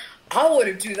said, I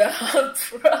wouldn't do that on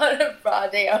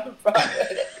Broadway. Can I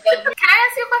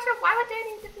ask you a question? Why would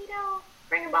Danny DeVito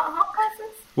bring about Hulk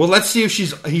classes? Well, let's see if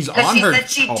he's on her.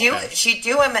 She'd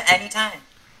do him at any time.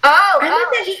 I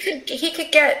think that he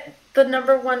could get the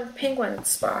 #1 penguin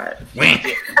spot.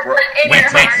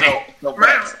 No,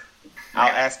 Max, I'll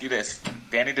ask you this: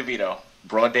 Danny DeVito,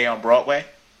 Broad Day on Broadway.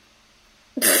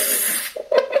 Is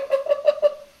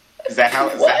that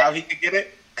how he could get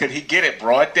it? Could he get it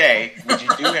broad day? Would you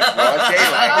do it broad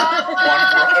daylight on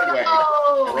Broadway?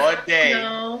 Broad day.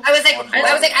 No. I was like,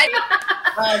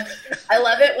 I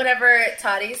love it whenever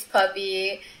Toddy's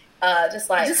puppy just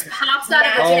pops out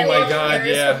of the Oh my God,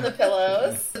 yeah. from the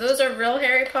pillows. Those are real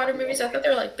Harry Potter movies. I thought they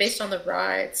were like based on the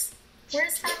rides.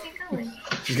 Where's Toddy going?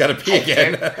 She's got to pee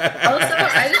again. Also,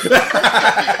 I just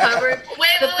covered.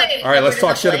 Wait. All right, let's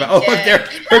talk shit about. Oh, look, there,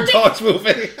 her dog's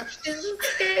moving.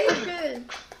 Good.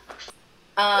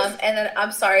 And then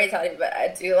I'm sorry, Toddy, but I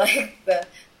do like the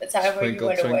time where you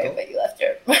went away, but you left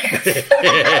your microphone.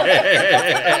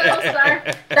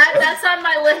 That's on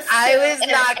my list. I was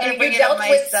not going to bring it up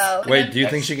myself. Wait, do you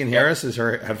think she can hear us? Is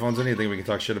her headphones in? Do you think we can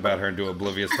talk shit about her and do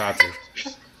oblivious Tati?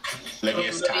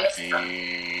 Oblivious Tati.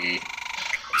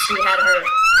 She had her.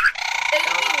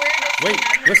 Wait,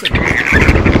 listen.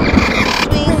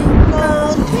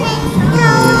 Twinkle,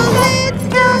 twinkle,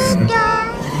 little star,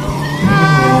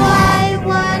 how I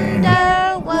wonder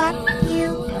what you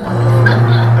are.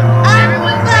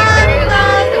 Everyone's like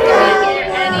like a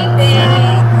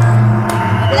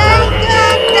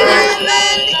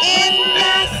diamond in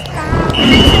the sky.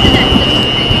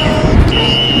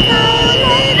 Twinkle,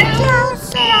 little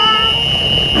star,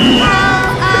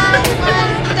 how I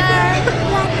wonder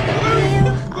what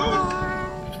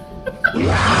you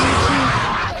are.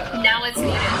 Now it's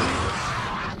muted.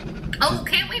 Oh,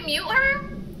 can't we mute her?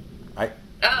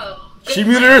 She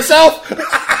muted herself.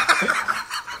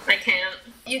 I can't.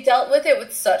 You dealt with it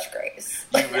with such grace.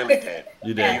 You really did.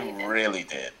 You did. You really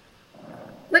did.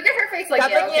 Look at her face like,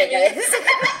 yeah, okay, guys.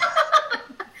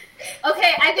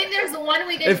 Okay, I think there's one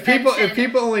we didn't If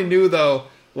people only knew though,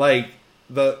 like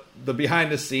the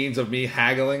behind the scenes of me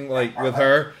haggling like with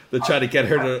her to try to get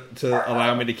her to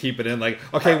allow me to keep it in. Like,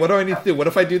 okay, what do I need to do? What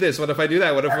if I do this? What if I do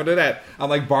that? What if I do that? I'm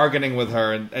like bargaining with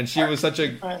her, and she was such a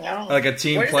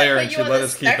team player, and she let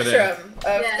us keep it in.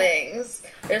 Of things.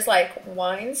 There's like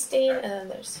Weinstein, and then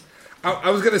there's. I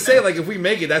was gonna say, like, if we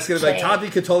make it, that's gonna be like Tati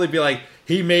could totally be like,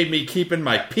 he made me keep in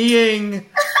my peeing.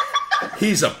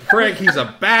 He's a prick. He's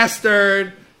a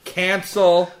bastard.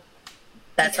 Cancel.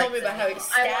 That's told me about how he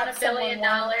stabbed $1 billion.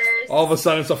 All of a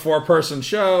sudden, it's a 4-person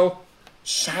show.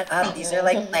 Shut up. These are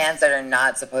like plans that are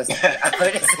not supposed to be out.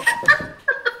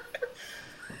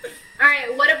 All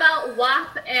right, what about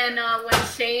WAP and when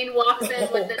Shane walks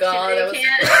in with the chili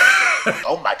can?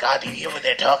 Oh my God, do you hear what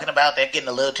they're talking about? They're getting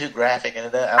a little too graphic.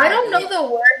 And I don't know the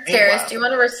words, Darius. Do you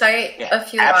want to recite a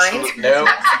few lines? No.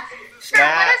 Sure,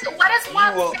 what does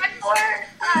WAP stand for,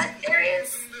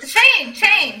 Darius?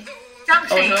 Shane. Jump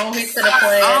Shane. Oh no, he's going to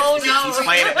play it. Oh no. He's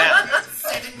playing it now.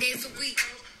 7 days a week.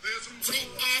 Wet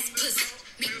ass pussy.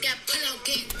 Make that pull out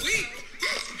game weak.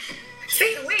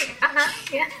 See, weak.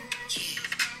 Yeah.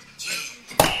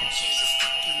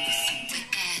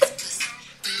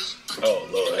 Oh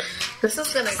Lord. This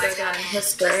is going to go down in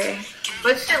history.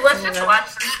 Let's just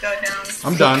watch this go down.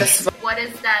 I'm done. What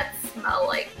does that smell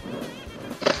like?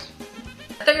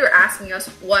 I thought you were asking us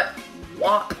what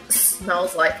WAP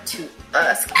smells like to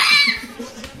us.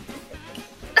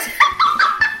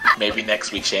 Maybe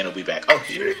next week Shane will be back. Oh,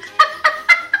 here.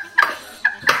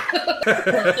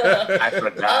 I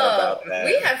forgot about that.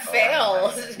 We have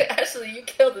failed. Ashley, you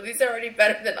killed it. These are already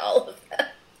better than all of them.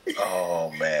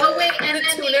 Oh, man. Oh, wait, and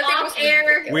then the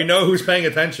off-air... We know who's paying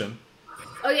attention.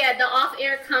 Oh, yeah, the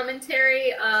off-air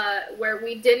commentary where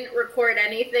we didn't record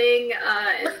anything,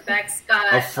 and Bex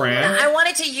got... A Fran? I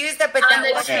wanted to use that, but that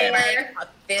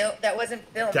wasn't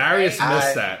filmed. Darius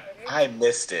missed that. I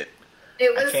missed it.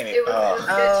 It was good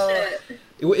shit.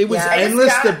 It was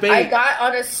endless debate. I got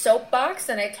on a soapbox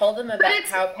and I told them about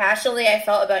how passionately I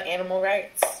felt about animal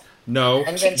rights. No,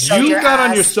 you got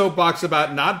on your soapbox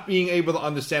about not being able to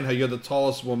understand how you're the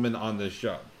tallest woman on this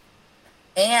show.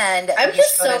 And I'm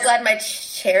just so glad my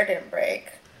chair didn't break.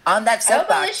 On that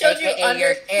soapbox, showed you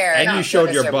your chair, and you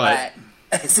showed your butt.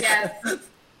 Yeah.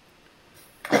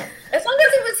 As long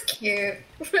as it was cute,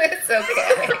 it's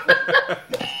okay.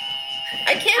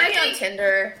 I can't be on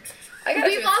Tinder.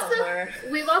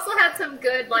 We've also had some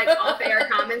good off-air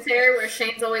commentary where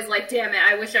Shane's always like, "Damn it,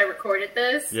 I wish I recorded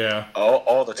this." Yeah,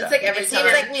 all the time. It's like every time.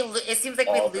 It seems like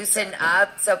we loosen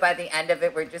up. So by the end of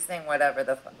it, we're just saying whatever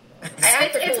the fuck.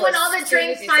 It's when all the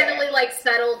drinks finally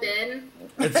settled in.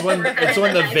 It's when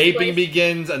the vaping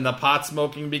begins and the pot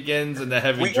smoking begins and the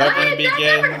heavy drinking begins.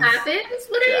 That never happens.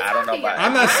 What are you talking about?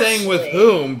 I'm not saying with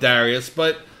whom, Darius,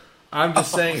 but I'm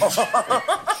just saying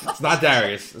it's not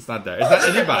Darius. It's not Darius. It's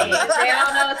not anybody. They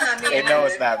all know it's not me. They know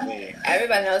it's not me.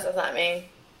 Everybody knows it's not me.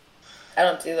 I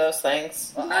don't do those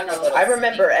things. Well, I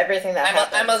remember everything that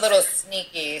happens. I'm a little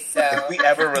sneaky, so... Did we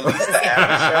ever release the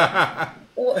after show?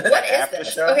 What is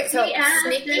this? Show? Okay, so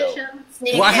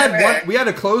Well, I had one. We had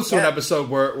a close to an episode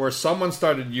where someone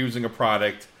started using a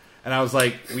product, and I was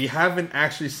like, "We haven't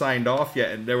actually signed off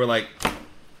yet," and they were like,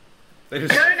 "They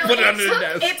just put it under the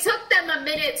desk." It took them a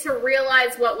minute to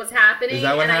realize what was happening. Is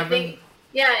that what and happened? I think,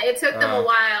 yeah, it took them a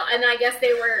while, and I guess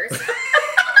they were.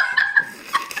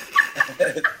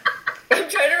 I'm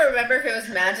trying to remember if it was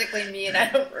magically me, and I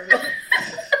don't remember.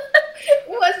 It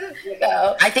wasn't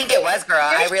Vigo. I think it was, girl.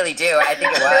 I really do. I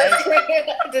think it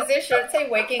was. Does your shirt say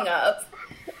 "waking up"?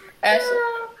 Ashley,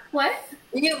 What?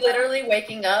 you literally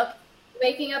waking up?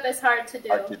 Waking up is hard to do.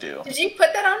 Hard to do. Did you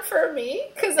put that on for me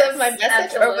because of my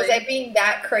message, or was I being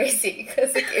that crazy?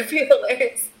 Because it gave you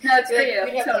hilarious. No, it's for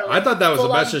you. Totally. I thought that was the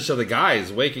Full on- message to the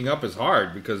guys. Waking up is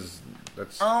hard because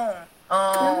that's Oh,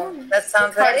 that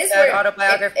sounds That like is a where-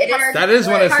 autobiography. it is- that is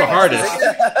when it's the hardest.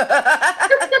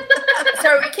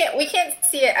 Sorry, we can't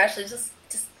see it. Ashley, just.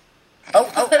 Oh,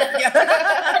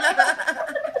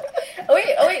 Oh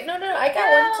wait, no, I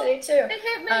got one today too. It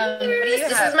hit my what do ears. you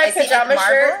This have? is my I see, like, pajama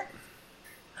marble. shirt.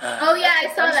 Oh yeah, I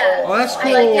saw that. Oh, that's I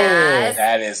cool. like ass.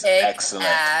 That is Thick excellent.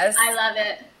 ass. I love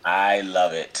it. I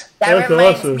love it. That That's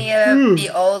reminds awesome. me of the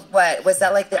old, what? Was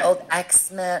that like the old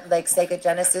X-Men, like Sega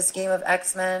Genesis game of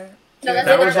X-Men? No, that's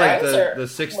That what was I like read. the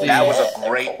 60s. That was a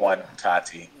great one,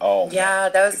 Tati. Oh, Yeah,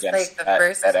 that was like the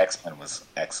first. That X-Men was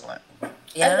excellent. I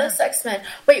Yeah. miss X-Men.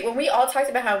 Wait, when we all talked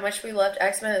about how much we loved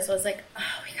X-Men, this was like, oh,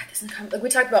 we got this in common. Like, we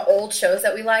talked about old shows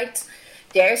that we liked.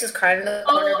 Darius was crying in the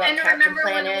corner Oh, about and Captain remember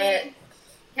Planet. when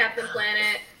Captain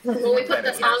Planet, when we put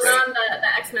the song on, the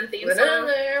X-Men theme song?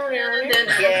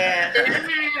 Yeah.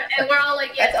 And we're all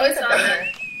like, yeah, That's always theme a song.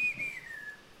 banger.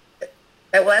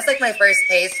 It was like my first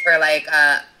taste for like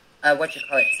what you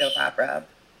call it, soap opera.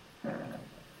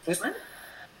 What?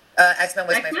 X-Men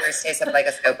was my X-Men? first taste of like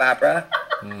a soap opera.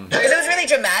 Because it was really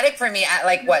dramatic for me at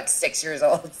like what, 6 years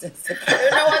old. There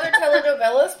were no other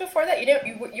telenovelas before that?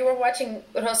 You were watching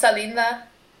Rosalinda?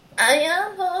 I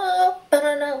am hope.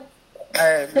 No.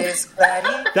 Or Miss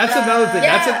Clary. That's another thing.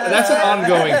 That's an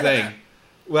ongoing thing.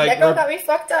 Like That girl got me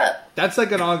fucked up. that's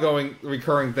like an ongoing,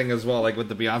 recurring thing as well. Like with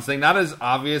the Beyonce thing, not as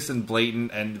obvious and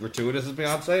blatant and gratuitous as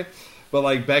Beyonce, but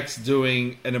like Beck's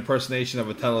doing an impersonation of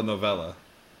a telenovela.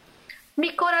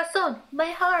 Mi corazón, my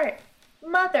heart,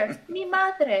 mother, mi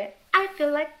madre. I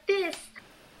feel like this.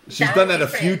 She's That done would that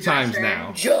a be few great, times Asher.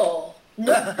 now. Joel.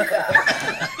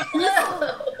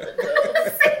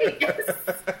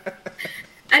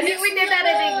 I think we did that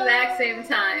at the exact same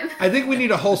time. I think we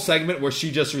need a whole segment where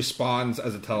she just responds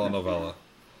as a telenovela.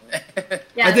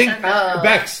 Yeah, I think that's-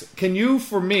 Bex, can you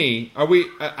for me? Are we?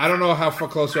 I don't know how far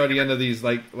close we are to the end of these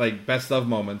like best of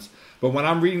moments, but when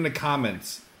I'm reading the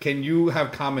comments, can you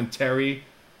have commentary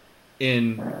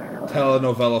in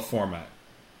telenovela format?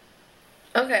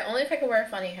 Okay, only if I can wear a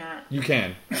funny hat. You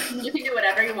can. you can do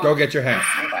whatever you want. Go get your hat.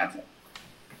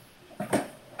 Okay,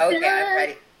 I'm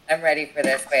ready. I'm ready for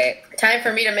this. Wait. Time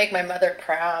for me to make my mother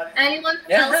proud. Anyone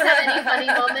else have any funny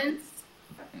moments?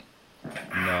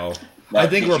 No. Now, I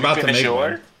think did we're you about to finish make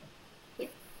yours? one.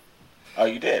 Oh,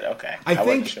 you did? Okay. I wasn't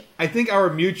think sure. I think our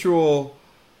mutual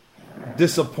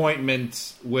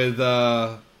disappointment with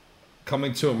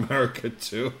Coming to America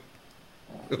too.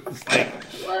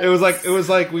 It was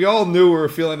like we all knew we were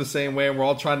feeling the same way, and we're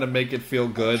all trying to make it feel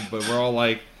good, but we're all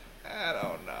like, I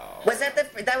don't know. Was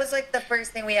that was like the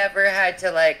first thing we ever had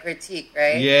to like critique,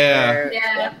 right? Yeah. Or-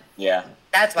 Yeah. Yeah.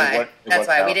 That's why. It That's worked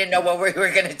why out. we didn't know what we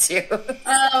were gonna do.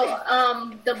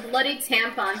 Oh, the bloody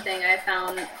tampon thing I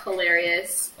found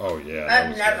hilarious. Oh yeah.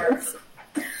 I've that was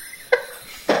never.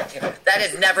 That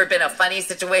has never been a funny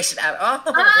situation at all.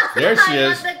 There she I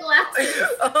is. love the glasses.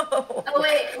 Oh, Oh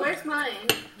wait, where's mine?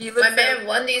 you look My so- man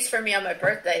won these for me on my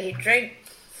birthday. He drank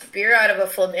beer out of a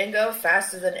flamingo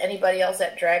faster than anybody else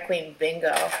at Drag Queen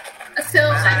Bingo. So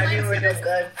I I knew we were doing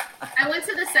good. went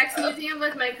to the sex museum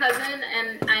with my cousin,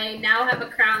 and I now have a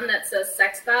crown that says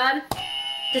sex god.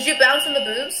 Did you bounce in the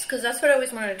boobs? Because that's what I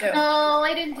always wanted to do. No,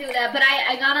 I didn't do that, but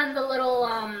I got on the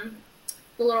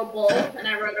little bull, and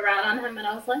I rode around on him, and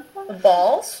I was like, The oh,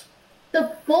 balls?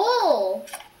 the bull.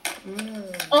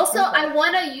 Also, I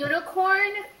won a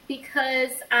unicorn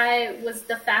because I was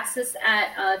the fastest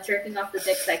at jerking off the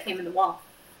dicks that came in the wall.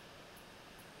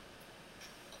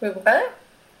 Wait, what?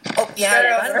 Oh yeah, I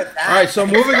Start won over. with that. All right, so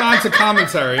moving on to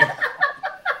commentary.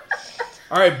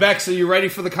 All right, Bex, are you ready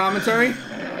for the commentary?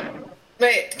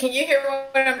 Wait, can you hear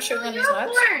what I'm chewing on these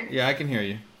nuts? Unicorn. Yeah, I can hear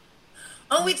you.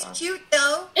 Oh, it's cute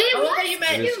though. It Oh, was okay, you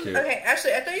meant It is cute. Okay,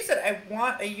 actually, I thought you said I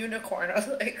want a unicorn. I was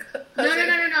like, No.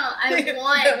 I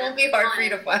won. That won't be hard for you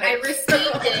to find. I received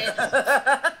it.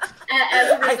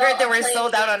 As a I result heard they of were playing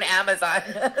sold out on games. Amazon.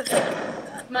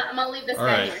 I'm gonna leave this All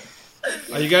guy right.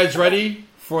 here. Are you guys ready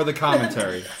for the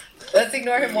commentary? Let's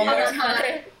ignore him one more Hold on.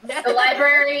 time. The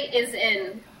library is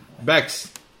in.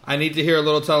 Bex, I need to hear a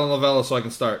little telenovela so I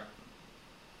can start.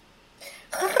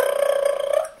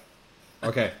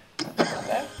 Okay.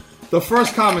 The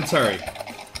first commentary.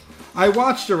 I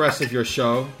watched the rest of your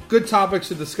show. Good topics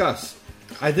to discuss.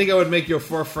 I think I would make your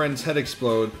four friends' head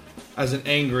explode as an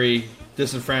angry,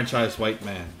 disenfranchised white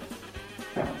man.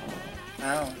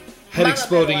 Oh. Head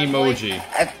exploding emoji.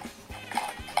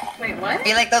 Wait, I what?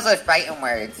 feel like those are fighting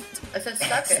words. I said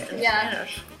suck it. Yeah.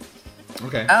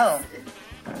 Okay. Oh.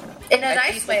 In a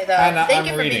nice way, though. Hannah, Thank I'm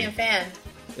you for reading. being a fan.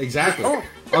 Exactly. Oh.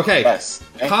 Okay. Yes.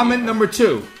 Comment number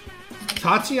 2.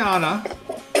 Tatiana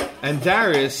and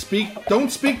Darius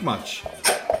don't speak much,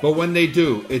 but when they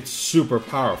do, it's super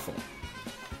powerful.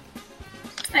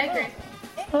 I agree.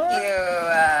 Thank you.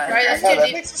 Right, that's Oh, too that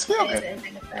deep. makes us feel good.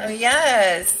 Oh,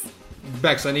 yes.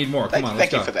 Bex, I need more. Come on, Thank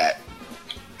let's you go. for that.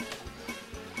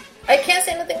 I can't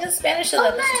say anything in Spanish to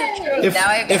them. It's too true. If- Now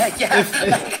I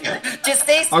if- just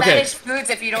say Okay. Spanish foods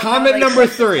if you don't Comment know. Like, number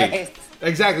 3.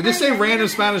 Exactly. Just say random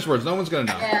Spanish words. No one's gonna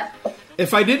know. Yeah.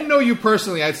 If I didn't know you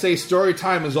personally, I'd say story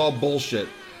time is all bullshit.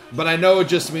 But I know it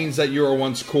just means that you were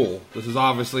once cool. This is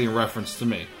obviously in reference to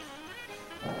me.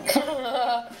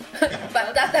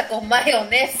 Batata con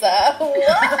mayonesa. What?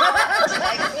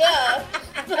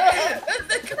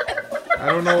 I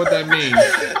don't know what that means.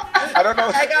 I don't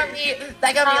know. That got me a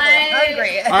little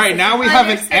hungry. All right, now we have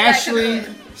an understood that. Ashley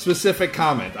specific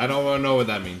comment. I don't want to know what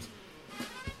that means.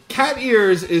 Cat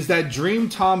Ears is that dream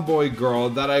tomboy girl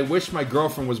that I wish my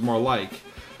girlfriend was more like.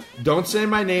 Don't say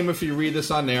my name if you read this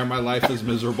on air. My life is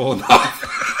miserable enough.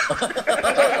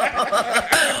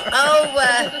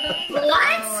 What?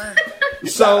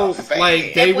 So,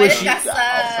 like, they wish you,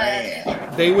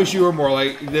 Man. they wish you were more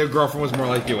like their girlfriend was more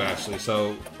like you, Ashley.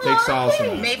 So take solace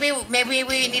in that. Maybe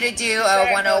we need to do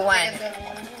a 101. All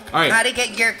How right. to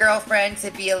get your girlfriend to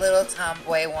be a little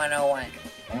tomboy 101.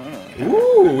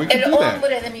 Ooh, we can El do that.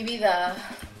 hombre de mi vida.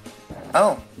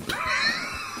 Oh.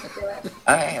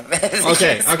 Alright.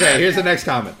 Okay. Here's the next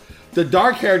comment. The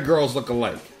dark-haired girls look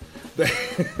alike.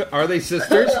 Are they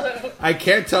sisters? I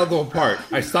can't tell them apart.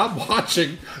 I stopped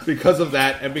watching because of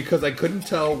that, and because I couldn't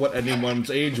tell what anyone's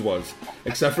age was,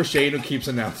 except for Shane, who keeps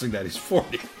announcing that he's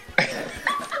 40.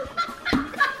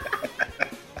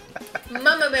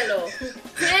 Mama Melo.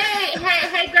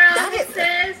 Hey, girl, That is-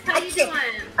 sis, how you doing?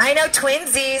 I know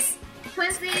twinsies.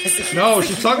 Twinsies. No,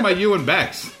 she's talking about you and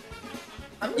Bex.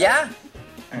 Yeah.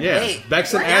 Yeah, Wait,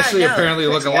 Bex and yeah, Ashley no. apparently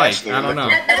look Bex and alike. Ashley I don't know.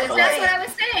 That's what I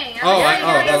was saying. Oh, was I- saying oh,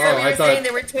 that. That's what we I were thought- saying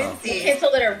they were You twinsies. can't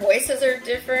tell that our voices are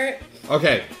different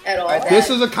Okay, at all. Or that- this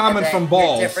is a comment that from you're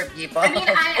Balls. Different people. I mean,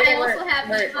 I also have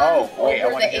We're- Oh, wait, I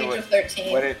over want the to hear age what, of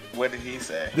 13. what did he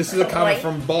say? This is a comment White.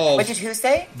 from Balls. What did who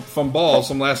say? From Balls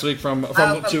from last week from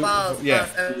from Balls. yeah.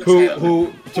 Balls. Who to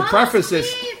Balls, preface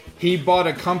this, please. he bought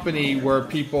a company where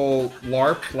people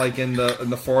LARP like in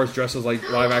the forest dressed as like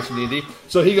live action D&D.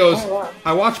 So he goes, Oh, wow.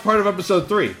 I watched part of episode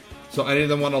 3. So any of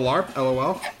them want to LARP?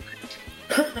 LOL.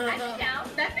 I'd be down.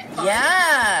 That'd be fun.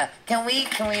 Yeah. Can we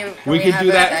We could have do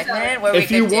a that. segment where If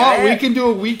we you could do want, it? we can do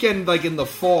a weekend like in the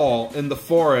fall in the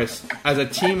forest as a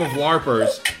team of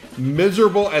LARPers,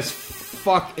 miserable as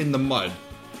fuck in the mud.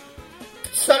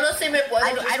 Solo se me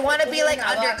puede. I'd want to be like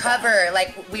undercover.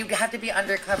 Like we would have to be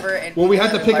undercover and. Well, we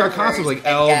had to pick our LARPers costumes like and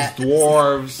elves, get-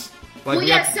 dwarves. Like Well, we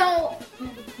yeah, had- so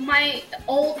my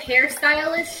old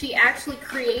hairstylist, she actually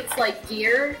creates like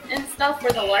gear and stuff for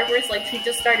the LARPers. Like she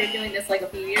just started doing this like a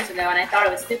few years ago, and I thought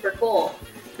it was super cool.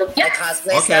 So, Like yes!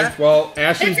 cosplay Okay, stuff. well,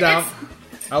 Ashley's It's- down.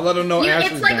 I'll let him know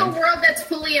Ashley's it's like down. a world that's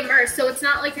fully immersed, so it's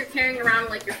not like you're carrying around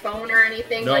like your phone or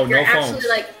anything. No, like you're no actually phones.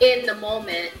 like in the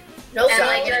moment, No, and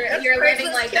like you're living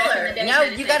like back in the day. No,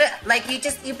 kind of you thing. gotta like you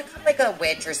become like a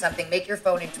witch or something. Make your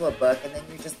phone into a book, and then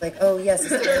you're just like, oh yes,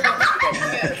 it's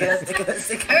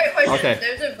Okay.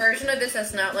 There's a version of this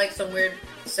that's not like some weird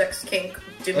sex kink.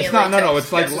 Do me It's a not. No, latex. no.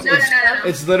 It's like Yes. No.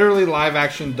 it's literally live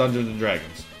action Dungeons and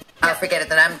Dragons. I'll forget it.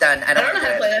 Then I'm done. I I don't, don't know how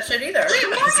to do play it. that shit either.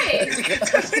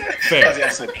 Fair.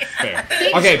 Yes, it- Fair.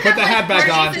 Okay, put the hat back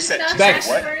on. Bex,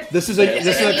 this is a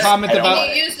comment I don't about.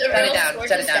 want You used a Shut real it down. sword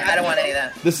Shut to it down. stab I don't want you. any of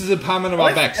that. This is a comment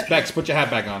about Bex. Bex, put your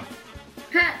hat back on.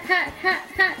 Ha, ha, ha,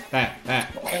 ha. Hat.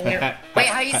 Wait,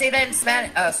 how you say that in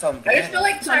Spanish? I just feel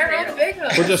like Tyrone Bigham.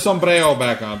 Put your sombrero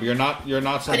back on. But you're not I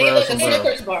need sombrero. like a Sombrero.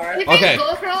 Snickers bar. You Okay. think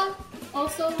GoPro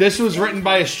also? This was written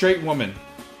by a straight woman.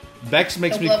 Bex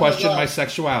makes me Blah, blah, question blah. my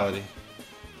sexuality.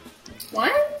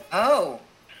 What? Oh,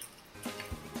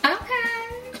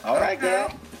 Okay. All right,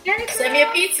 girl. Get it, Send me a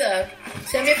girl. pizza.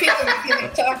 Send me a pizza. Let's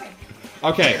keep talking.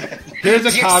 Okay, here's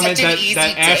a You're comment such an that easy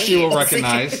Ashley will date.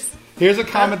 recognize. Here's a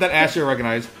comment that Ashley will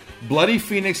recognize. Bloody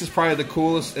Phoenix is probably the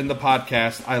coolest in the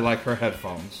podcast. I like her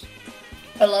headphones.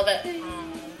 I love it.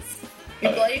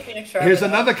 Here's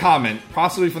another comment,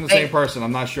 possibly from the same person.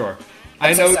 I'm not sure.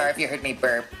 I'm so sorry if you heard me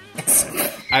burp.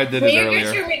 I did it earlier. Will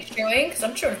you get your chewing? Because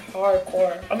I'm chewing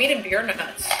hardcore. I'm eating beer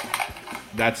nuts.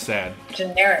 That's sad.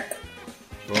 Generic.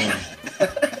 Boom.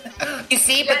 You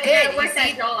see, but good. You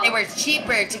see, they were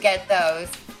cheaper to get those.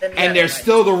 And they're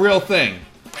still the real thing.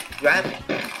 Right.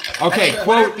 Okay,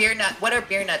 quote. What are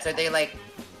beer nuts? Are they like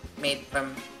made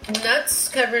from nuts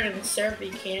covered in syrupy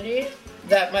candy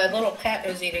that my little cat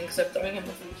is eating because I'm throwing him a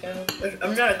food.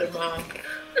 I'm not a good mom.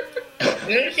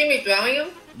 You didn't see me throwing him?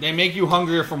 They make you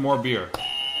hungrier for more beer.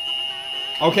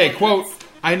 Okay, quote.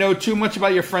 I know too much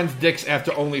about your friend's dicks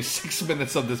after only 6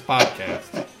 minutes of this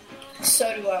podcast.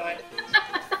 So do I.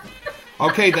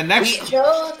 Okay, the next...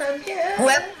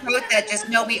 Whoever wrote that, just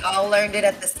know we all learned it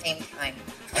at the same time.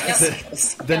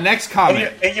 The next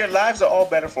comment. And your lives are all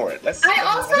better for it. I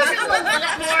also know a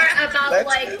lot more about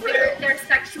like their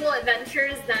sexual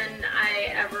adventures than I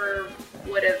ever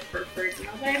would have preferred to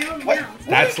know. But I know now.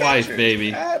 That's life,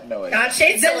 baby. I have no idea. God,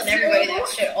 Shane's telling everybody that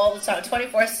shit all the time,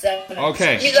 24/7.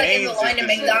 Okay. He's like in the line to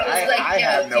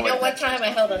McDonald's, you know what time I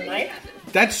held a knife?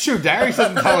 That's true. Darius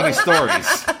doesn't tell any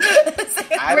stories.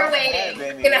 We're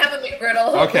waiting. Gonna have a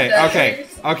McGriddle.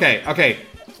 Okay.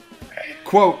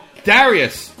 Quote,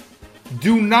 Darius,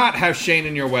 do not have Shane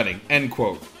in your wedding. End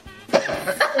quote. You know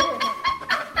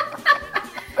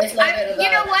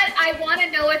what? I want to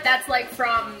know what that's like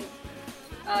from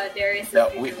Darius.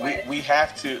 No, we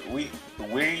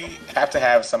have to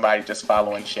have somebody just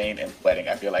following Shane in wedding.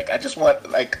 I feel like I just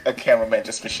want like a cameraman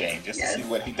just for Shane, just to see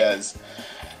what he does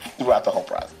throughout the whole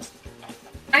process.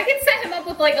 I can set him up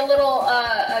with like a little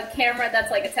a camera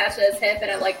that's like attached to his hip and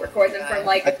it like records him from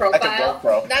like the profile.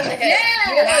 That's okay.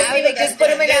 Yeah, just put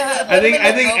him in I think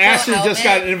Ashley just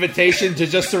got an invitation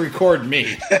to record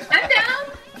me. I'm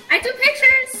down. I do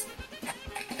pictures.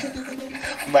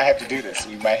 We might have to do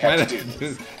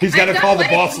this. He's got to call the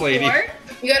boss lady.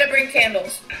 You got to bring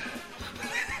candles.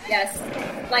 Yes.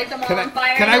 Light them all on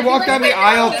fire. Can I walk down the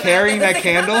aisle carrying that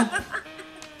candle?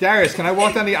 Darius, can I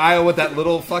walk down the aisle with that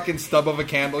little fucking stub of a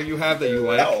candle you have that you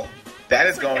like? No, that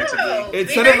is going to be.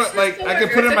 Instead of like, I can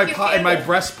put it in my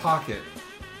breast pocket.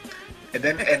 And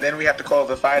then we have to call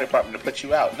the fire department to put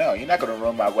you out. No, you're not going to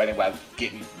ruin my wedding by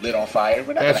getting lit on fire.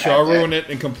 That's true. I'll ruin it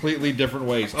in completely different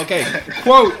ways. Okay,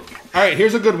 quote. All right,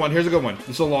 here's a good one. This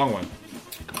is a long one.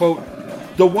 Quote: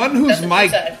 the one whose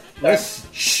mic.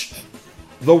 Shh.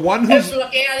 The one who's.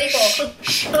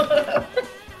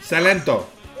 Silento.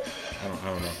 I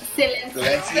don't know.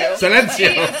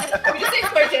 Silencio.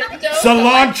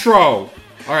 Cilantro.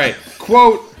 All right.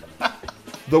 Quote.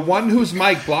 The one whose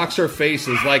mic blocks her face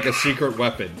is like a secret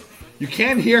weapon. You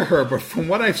can't hear her, but from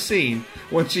what I've seen,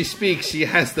 when she speaks, she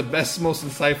has the best, most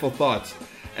insightful thoughts.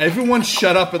 Everyone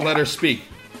shut up and let her speak.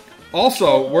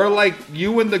 Also, we're like,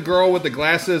 you and the girl with the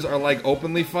glasses are like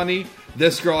openly funny.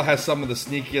 This girl has some of the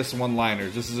sneakiest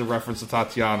one-liners. This is a reference to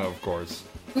Tatiana, of course.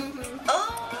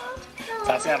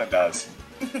 Tatiana does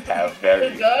have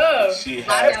very... She has a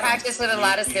lot of practice with a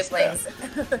lot of siblings.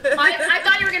 I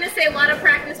thought you were going to say a lot of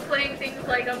practice putting things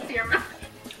like up to your mouth.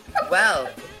 Well.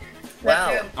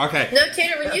 Okay. No,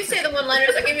 Tanner, when you say the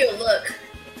one-liners, I give you a look.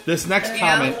 This next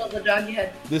comment...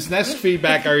 This next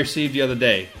feedback I received the other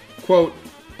day. Quote,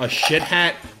 a shit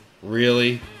hat?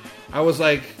 Really? I was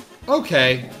like,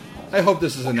 okay. I hope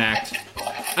this is an act.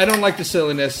 I don't like the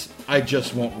silliness. I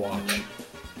just won't watch.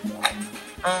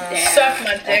 Suck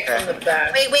my dick from the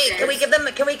back. Wait. Can we give them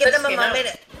a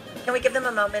moment? Can we give them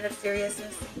a moment of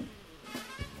seriousness?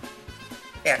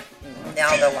 Yeah.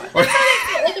 Now they'll watch. Like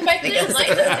if I didn't like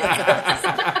it,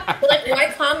 like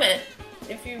why comment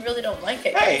if you really don't like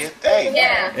it? Hey.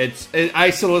 Yeah. I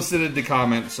solicited the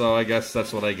comment, so I guess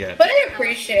that's what I get. But I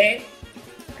appreciate.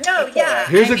 No, yeah.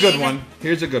 Here's a good one.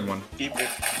 Keep it.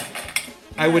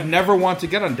 I would never want to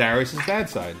get on Darius's bad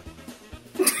side.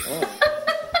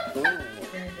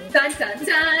 Dun, dun,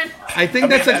 dun. I think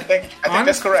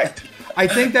that's correct. I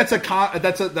think that's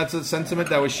a sentiment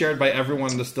that was shared by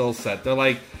everyone in the still set. They're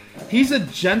like, he's the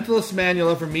gentlest man you'll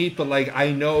ever meet, but like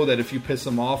I know that if you piss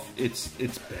him off, it's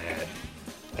bad.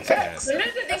 It's bad.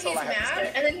 Sometimes I think he's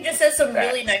mad, and then he just says some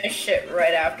really nice shit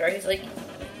right after. He's like,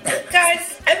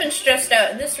 guys, I've been stressed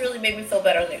out, and this really made me feel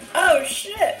better. I was like, oh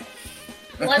shit.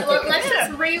 Let's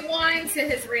just rewind to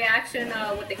his reaction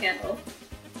with the candle.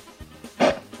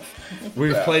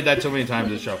 We've played that so many times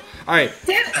this show. All right.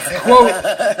 Quote.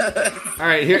 All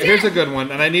right, here's a good one,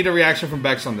 and I need a reaction from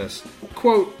Bex on this.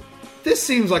 Quote, this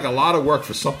seems like a lot of work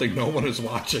for something no one is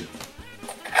watching.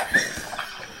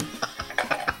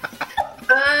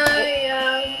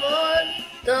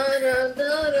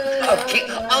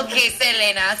 Okay,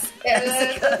 Selenas.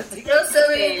 No,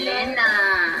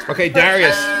 Selena. Okay,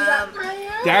 Darius.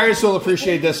 Darius will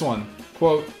appreciate this one.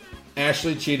 Quote,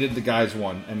 Ashley cheated, the guys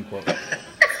won. End quote.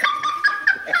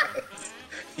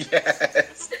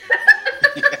 Yes.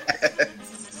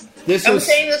 This I'm was...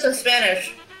 saying this in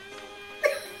Spanish.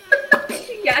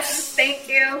 Yes, thank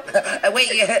you.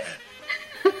 Wait, yeah.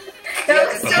 That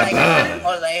was so fun.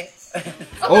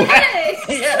 Ole. Okay.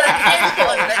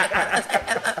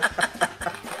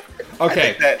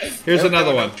 Okay, That- here's there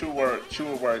another were one.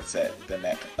 Truer words said than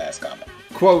that last comment.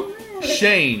 Quote,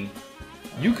 Shane,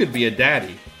 you could be a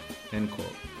daddy. End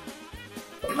quote.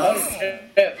 Oh, shit.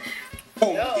 No,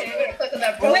 I'm gonna click on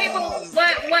that. Wait,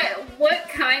 what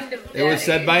kind of? It was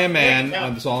said by a man.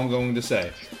 That's all I'm going to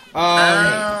say.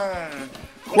 Quote,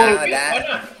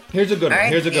 here's a good one.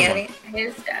 Here's a good one.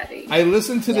 His daddy. I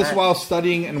listened to this while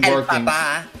studying and working.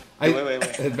 Papa. Wait.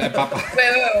 Papa.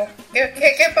 Wait.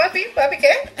 ¿Qué, papi? ¿Papi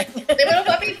qué? Dímelo,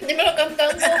 papi. Dímelo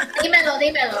cantando.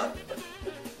 Dímelo.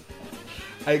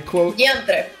 I quote.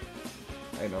 Diantre.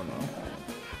 I don't know.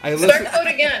 Start the vote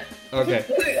again. Okay.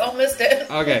 We all missed it.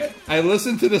 Okay. I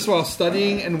listened to this while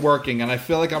studying and working, and I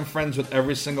feel like I'm friends with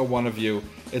every single one of you.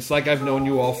 It's like I've known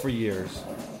you all for years.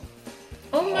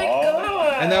 Oh my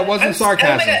god. And that wasn't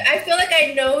sarcasm. Oh my god. I feel like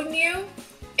I known you,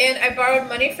 and I borrowed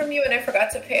money from you, and I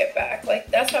forgot to pay it back. Like,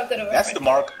 that's how good of a That's friend the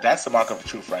mark. That's the mark of a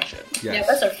true friendship. Yes. Yeah,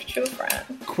 that's a true friend.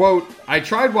 Quote, I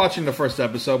tried watching the first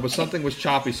episode, but something was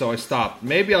choppy, so I stopped.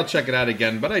 Maybe I'll check it out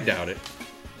again, but I doubt it.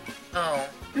 Oh.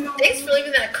 Thanks for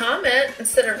leaving that comment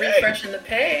instead of refreshing the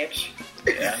page.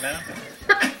 Yeah, I know.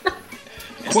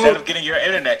 Instead Quote, of getting your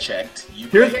internet checked, you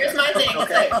Here's my thing.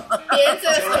 It's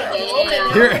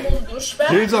like,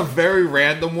 Here's a very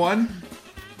random one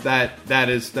that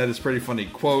is pretty funny.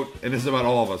 Quote, and this is about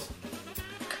all of us.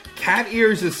 Cat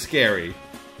ears is scary.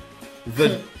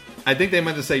 I think they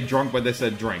meant to say drunk, but they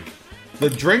said drink. The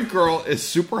drink girl is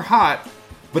super hot,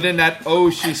 but in that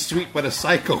she's sweet but a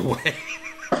psycho way.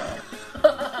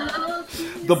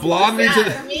 The blonde needs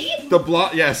the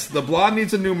blonde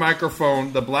needs a new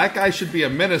microphone. The black guy should be a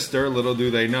minister. Little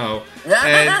do they know.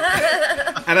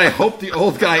 And I hope the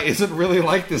old guy isn't really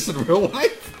like this in real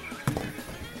life.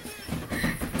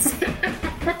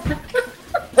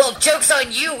 Well, joke's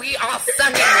on you. We all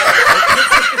suck at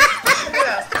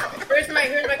Here's my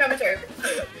commentary.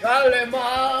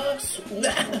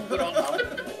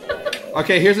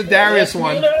 Okay, here's a Darius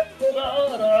one.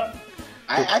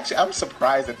 I'm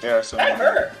surprised that there are so many.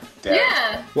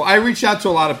 Yeah. Well, I reached out to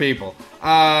a lot of people.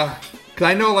 Because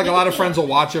I know, like, a lot of friends will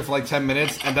watch it for, like, 10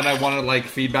 minutes, and then I wanted, like,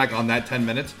 feedback on that 10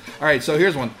 minutes. All right, so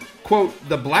here's one. Quote,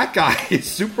 the black guy is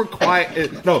super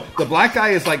quiet. No, the black guy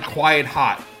is, like, quiet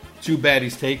hot. Too bad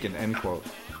he's taken, end quote.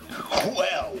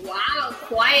 Well. Wow,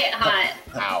 quiet hot.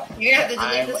 Wow. You're going to have to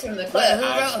delete this from the clip.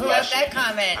 Who wrote that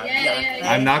comment? Yeah.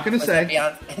 I'm not going to say.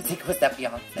 Was that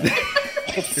Beyonce?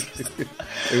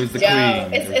 It was the Yo,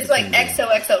 queen. it's like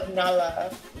XOXO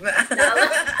Nala.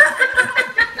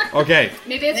 Okay.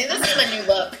 Maybe I think this is my new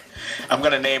look. I'm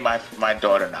going to name my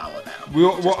daughter Nala now.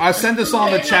 Well, I sent this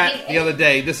on the chat the other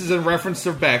day. This is in reference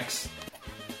to Bex.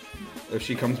 If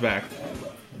she comes back.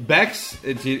 Bex,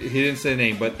 he didn't say the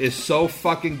name, but is so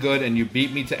fucking good, and you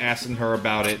beat me to asking her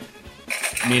about it,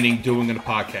 meaning doing a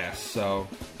podcast. So,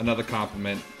 another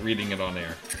compliment, reading it on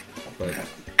air. But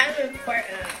I'm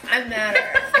important. I'm matter.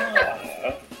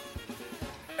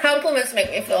 Compliments make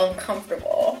me feel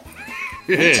uncomfortable.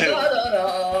 Quote,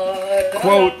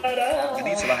 I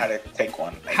need to know how to take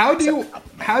one. how do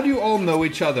you all know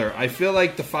each other? I feel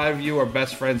like the five of you are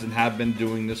best friends and have been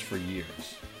doing this for years.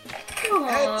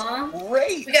 Aww.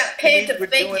 Great. We got paid to We're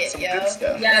fake doing it, some yo. good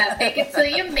stuff. Yeah, fake it till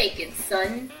you make it,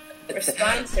 son. We're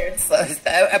sponsored.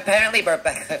 Apparently,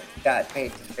 Rebecca got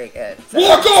paid to fake it.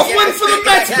 Walk off, win for the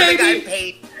Mets, Rebecca baby! got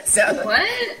paid. So, What?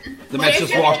 The Mets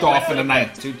just walked off in the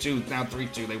ninth. 2-2, now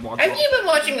 3-2. They walked Have off. you been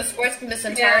watching the sports from this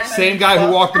entire Yeah. time? Same guy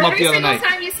who walked him up Every the other single night.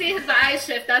 time you see his eyes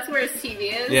shift, that's where his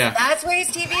TV is. Yeah. that's where his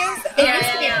TV is?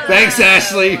 Yeah. Thanks,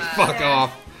 Ashley. Wow. Fuck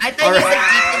off. I thought you said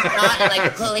deep in thought, like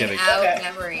Just pulling kidding. out Okay.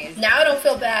 memories. Now I don't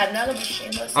feel bad. Now I'll be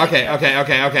shameless. Okay.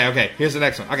 Here's the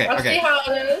next one. I'll see Okay. how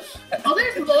it is. Oh,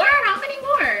 there's more? How many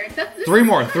more? This Four is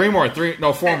more. fun.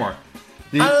 Four more.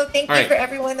 Oh, thank all you right. for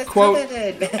everyone that's Quote,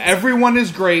 commented. everyone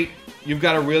is great. You've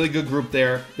got a really good group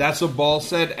there. That's what Ball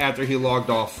said after he logged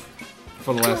off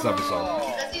for the last episode.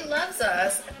 Because he loves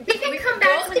us. He can come back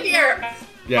Ball's when gonna he be our wants.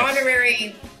 Yes.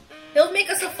 honorary. He'll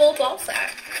make us a full ball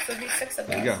sack. So there'll be 6 of us.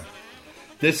 There you go.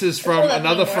 This is from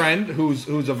another friend who's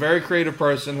a very creative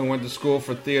person who went to school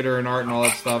for theater and art and all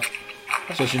that stuff.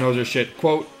 So she knows her shit.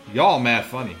 Quote, y'all mad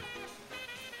funny.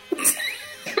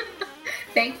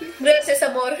 Thank you. Gracias,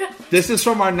 amor. This is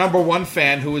from our number one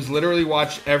fan who has literally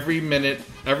watched every minute,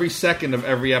 every second of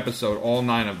every episode, all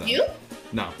 9 of them. You?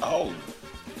 No. Oh.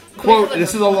 Quote,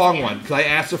 this is a long one, because I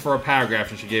asked her for a paragraph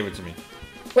and she gave it to me.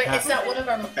 Wait, it's not one of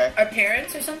our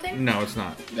parents or something? No, it's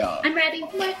not. No. I'm ready.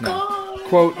 Oh my god.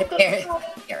 Quote,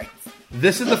 Parents.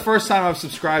 this is the first time I've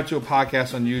subscribed to a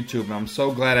podcast on YouTube, and I'm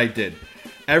so glad I did.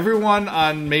 Everyone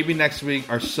on Maybe Next Week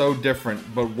are so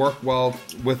different, but work well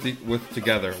with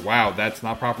together. Wow, that's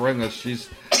not proper English. She's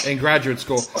in graduate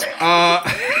school.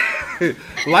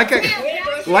 Like a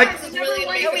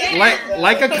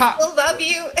Love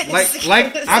you.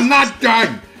 like I'm not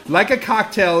done. Like a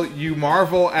cocktail, you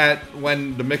marvel at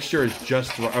when the mixture is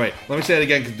just right. Oh, wait, let me say it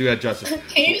again to do that justice.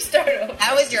 Can you start over?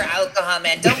 That was your alcohol,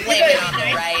 man. Don't blame it on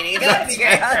the writing. That's your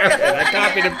alcohol. I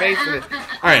copied and pasted it.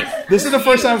 All right, this is the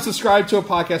first time I've subscribed to a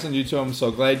podcast on YouTube. I'm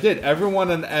so glad I did. Everyone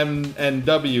in M and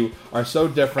W are so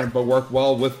different, but work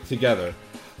well with together.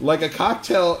 Like a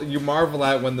cocktail, you marvel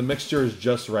at when the mixture is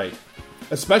just right.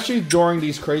 Especially during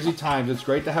these crazy times, it's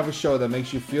great to have a show that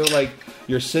makes you feel like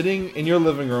you're sitting in your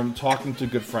living room talking to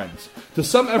good friends. To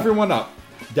sum everyone up,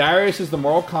 Darius is the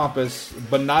moral compass,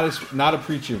 but not a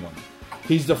preachy one.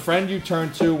 He's the friend you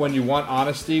turn to when you want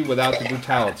honesty without the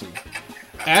brutality.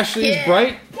 Ashley is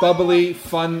bright, bubbly,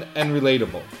 fun, and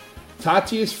relatable.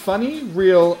 Tati is funny,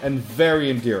 real, and very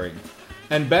endearing.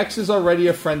 And Bex is already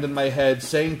a friend in my head,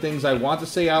 saying things I want to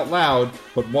say out loud,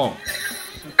 but won't.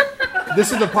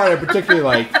 This is the part I particularly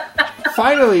like.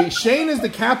 Finally, Shane is the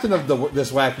captain of this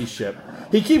wacky ship.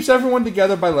 He keeps everyone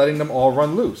together by letting them all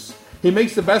run loose. He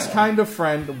makes the best kind of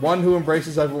friend, one who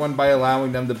embraces everyone by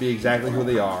allowing them to be exactly who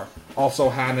they are. Also,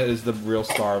 Hannah is the real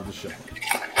star of the show.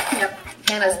 Yep.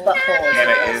 Hannah's butthole.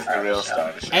 Hannah is the real star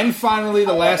of the show. And finally,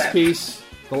 the last piece,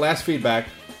 the last feedback.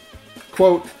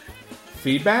 Quote,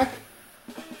 feedback?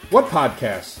 What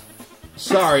podcast?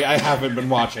 Sorry, I haven't been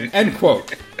watching. End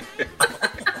quote.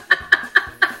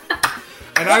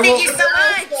 And I will, Thank you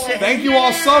so much. thank you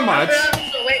all so much.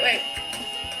 Wait.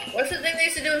 What's the thing they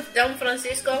used to do with Don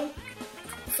Francisco?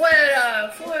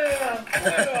 Fuera.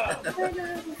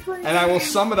 And I will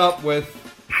sum it up with,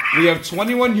 we have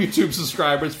 21 YouTube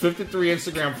subscribers, 53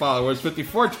 Instagram followers,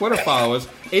 54 Twitter followers,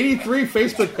 83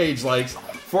 Facebook page likes,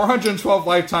 412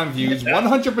 lifetime views,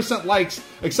 100% likes,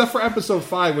 except for episode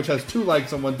 5, which has 2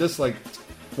 likes and 1 dislike,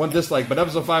 but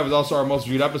episode 5 is also our most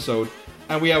viewed episode.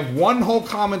 And we have 1 whole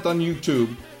comment on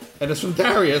YouTube, and it's from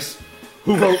Darius,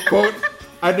 who wrote, quote,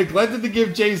 I neglected to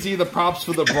give Jay-Z the props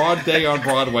for the broad day on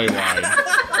Broadway line.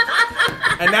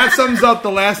 And that sums up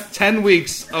the last 10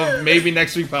 weeks of Maybe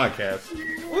Next Week podcast.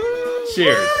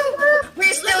 Cheers.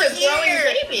 We're still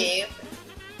here. Baby.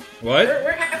 What?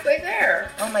 We're halfway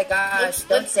there. Oh my gosh!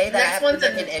 Don't say that. Next one's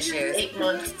in issues. 8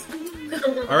 months.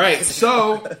 All right,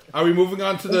 so are we moving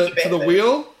on to the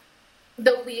wheel?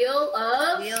 The wheel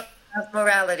of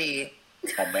Morality.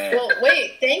 Oh, man. Well,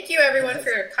 wait. Thank you, everyone, for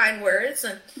your kind words.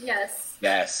 And yes.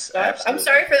 Yes, absolutely. I'm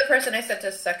sorry for the person I said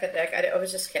to suck a dick. I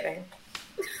was just kidding.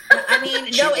 I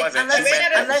mean, She no, wasn't. unless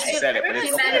She you said it, but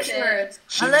it's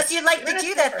okay. unless you'd like to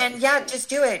do that, then yeah, just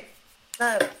do it.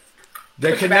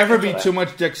 There can never be too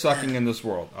much dick sucking in this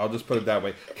world. I'll just put it that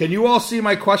way. Can you all see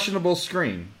my questionable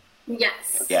screen?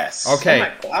 Yes. Yes. Okay. Oh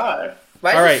my god.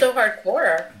 Why All is right. it so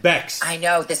hardcore? Bex. I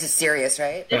know this is serious,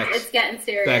 right? Bex. It's getting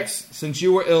serious. Bex, since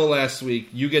you were ill last week,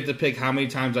 you get to pick how many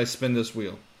times I spin this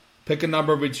wheel. Pick a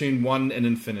number between 1 and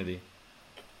infinity.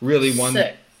 Really, 1?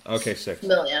 6. Okay, 6.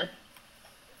 Million.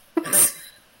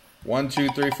 1, 2,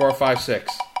 3, 4, 5,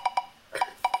 6.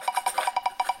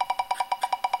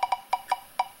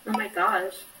 Oh my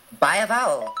gosh. Buy a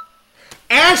vowel.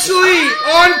 Ashley,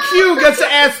 on cue, gets to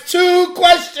ask 2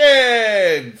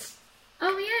 questions!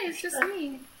 Oh yeah, it's just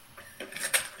me.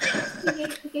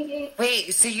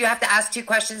 Wait, so you have to ask 2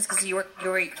 questions because you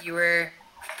were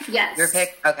Yes. your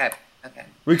pick. Okay.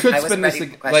 We could I spin wasn't this, ready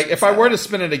for like, questions, if I so- were to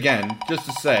spin it again, just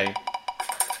to say,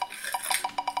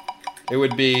 it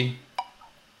would be...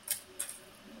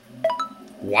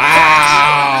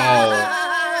 Wow!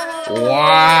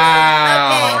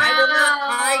 Wow!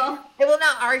 I will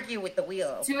not argue with the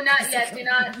wheel. Do not.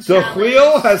 The challenge.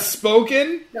 wheel has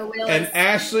spoken, The wheel and is-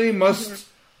 Ashley must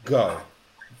go.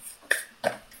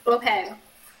 Okay.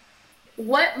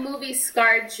 What movie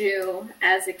scarred you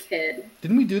as a kid?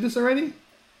 Didn't we do this already?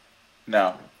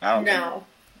 No, I don't. No.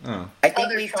 Oh. I think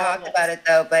Other we've traumas. talked about it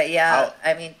though, but yeah,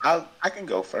 I mean, I can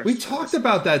go first. We talked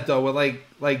about that though, with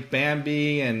like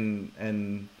Bambi and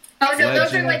Oh no,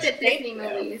 those are Legends. like the Disney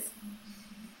movies.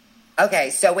 okay,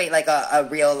 so wait, like a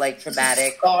real like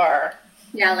traumatic. Scar.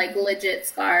 Yeah, like legit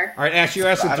scar. All right, Ash, you're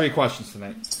asking 3 questions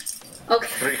tonight.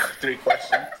 Okay. Three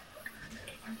questions.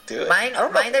 do it. Mine- I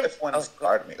don't know mine- if one oh,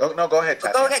 scarred me. Oh no, go ahead,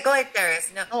 Tati. Go ahead, Darius.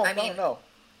 No, I mean, no.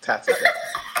 Tati.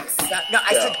 no,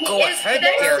 I said go ahead,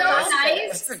 They're so Darius.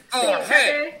 nice. I said go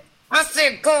ahead. I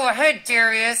said go ahead,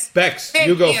 Darius. Bex, Thank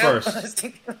you go first.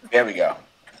 There we go.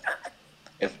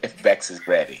 If Bex is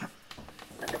ready.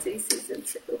 Let's see, season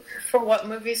 2. For what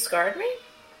movie scarred me?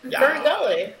 Yeah. Fern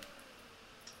Gully.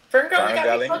 Fern Gully got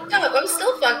Gully? me fucked up. I'm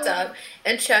still fucked up.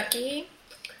 And Chucky.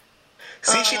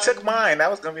 See, she took mine. That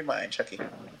was gonna be mine, Chucky.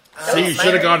 See, you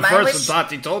should have gone mine first was- and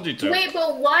Tati told you to. Wait,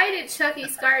 but why did Chucky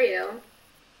scar you?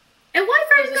 And why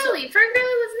Fern Gully? Fern Gully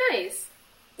was nice.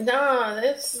 No,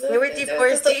 They were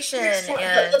deforestation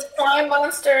and- the slime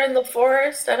monster in the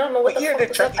forest. I don't know what What the year fuck did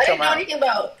was Chucky up. I didn't come know out? anything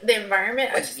about the environment.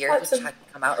 I What just year had did some Chucky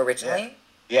come out originally?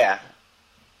 Yeah.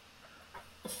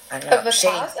 I don't of know. the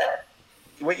Shane, closet.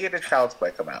 What year did Child's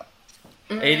Play come out?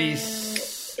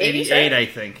 88, I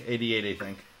think. 88, I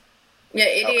think. Yeah,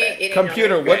 88, Okay. 89.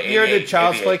 Computer, what year did 88,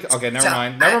 Child's Play? 88. Okay, never So,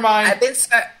 mind. Never mind. I've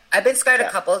been scarred Yeah.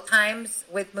 a couple of times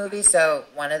with movies. So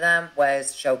one of them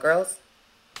was Showgirls,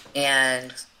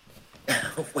 and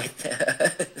with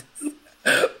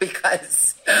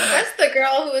because That's the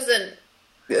girl who was in.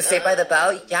 Saved by the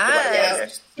Bell. Yeah.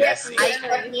 Yes.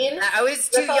 I was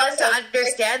too That's all young I to know.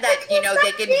 understand that they can.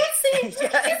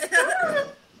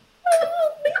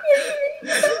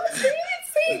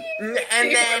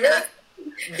 And then,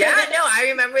 I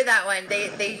remember that one.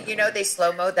 They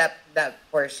slow mode that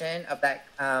portion of that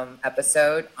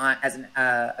episode on as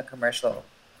a commercial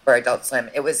for Adult Swim.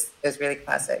 It was really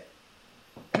classic.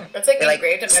 It's like They, like,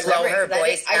 engraved in my slow memory, her 'cause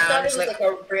voice I thought down. it was She's like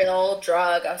a real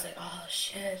drug. I was like, oh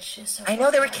shit, she's so. I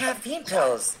know they were caffeine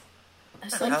pills. I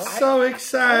was like, I'm so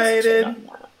excited.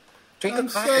 Drink I'm a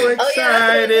so coffee.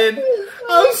 excited.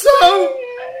 I'm so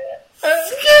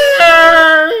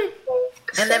scared.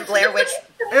 And then Blair Witch.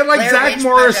 And like Blair Zach Witch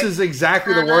Morris Project. is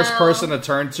exactly the worst know. person to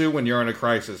turn to when you're in a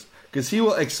crisis. Because he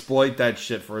will exploit that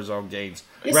shit for his own gains.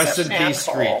 He's Rest such in an peace,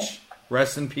 asshole. Screech.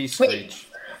 Rest in peace, Wait. Screech.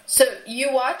 So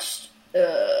you watched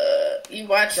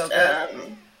Joker.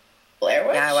 Blair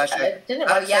Witch? Yeah, I watched it. didn't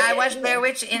watch that I yet. watched Blair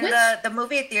Witch in Which- the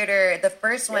movie theater, the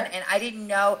first one, Yeah. and I didn't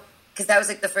know because that was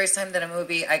like the first time that a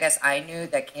movie I guess I knew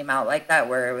that came out like that,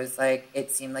 where it was like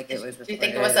it seemed like it was. Do you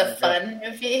think it was a fun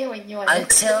movie when you went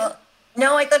Until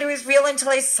no, I thought it was real until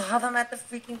I saw them at the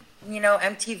freaking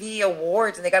MTV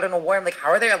Awards and they got an award. I'm like, how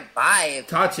are they alive?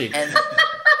 Tati. And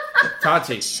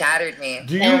Tati. it shattered me.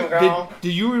 Do Damn, you girl. do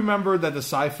you remember that the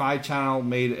Sci-Fi Channel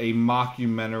made a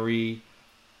mockumentary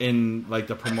in like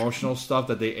the promotional stuff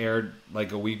that they aired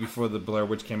like a week before the Blair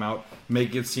Witch came out?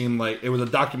 Make it seem like it was a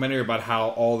documentary about how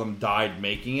all of them died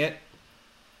making it,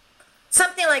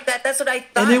 Something like that. That's what I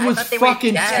thought. and it I was thought they were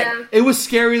fucking. dead. It was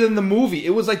scarier than the movie.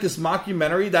 It was like this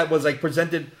mockumentary that was like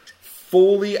presented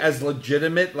fully as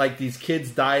legitimate. Like these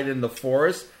kids died in the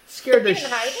forest. Scared the They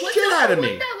didn't hide it. shit out of me.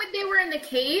 Was that when they were in the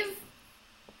cave?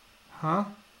 Huh?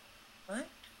 What?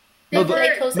 No, They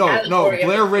were- no. allegory of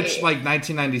Blair the Witch, cave. like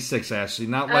 1996, Ashley.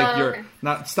 Not like Oh, okay.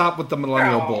 not stop with the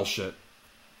millennial Girl. bullshit.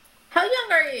 How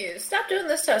young are you? Stop doing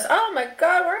this to us. Oh my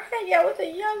god, we're hanging out with a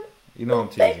young You know I'm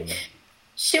teasing you.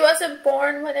 She wasn't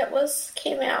born when it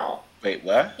came out. Wait,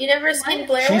 what? You never seen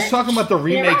Blair Witch? She's talking about the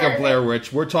remake Yeah. of Blair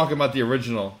Witch. We're talking about the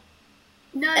original.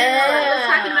 No, we're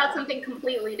talking about something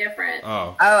completely different.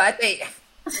 Oh. Oh, I think.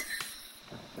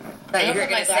 I you don't were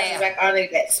put my gonna glasses say. back on and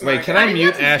get smart. Wait, can I I mute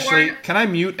wasn't Ashley? born- Can I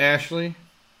mute Ashley?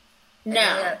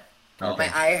 No. Oh, Okay.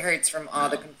 my eye hurts from all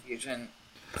the confusion.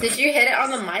 Did you hit it on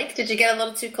the mic? Did you get a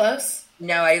little too close?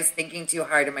 No, I was thinking too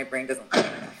hard and my brain doesn't work.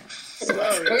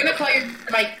 We're gonna call your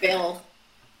mic Bill,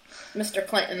 Mr.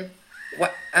 Clinton.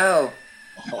 What? Oh.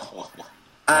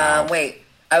 Wait.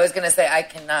 I was gonna say I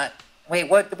cannot. Wait.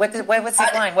 What's his line? What was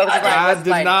his line? I What's his did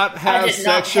line? not I have did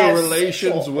not sexual have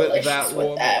relations sexual with relations that with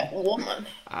woman. that woman.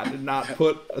 I did not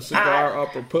put a cigar up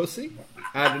her pussy.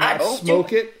 I did not I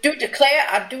smoke it. Do declare,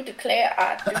 I do declare,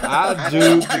 I do. I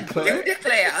do declare.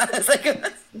 Declare. It's like,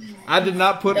 I did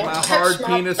not put Don't my touch hard my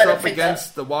penis butter up finger.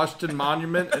 against the Washington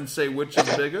Monument and say which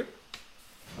is bigger.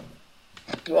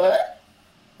 What?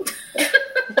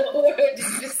 What did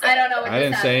you just say? I don't know what I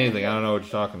didn't just say happened. anything. I don't know what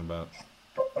you're talking about.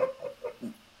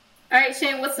 All right,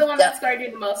 Shane, what's the one that scarred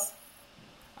you the most?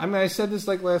 I mean, I said this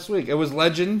like last week. It was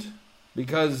Legend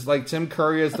because like Tim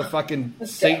Curry is the fucking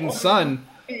Satan's son.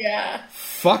 Yeah.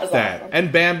 Fuck That's that. awesome.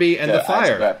 And Bambi and Yeah, the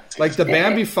fire. I forgot. Like the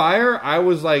Bambi fire, I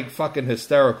was like fucking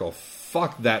hysterical.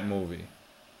 Fuck that movie.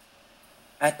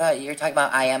 I thought you were talking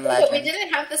about I Am But we Legend.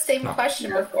 didn't have the same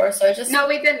question before, so I just. No,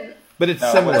 we didn't. But it's No,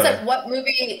 I similar. was like, what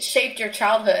movie shaped your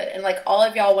childhood? And like all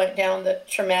of y'all went down the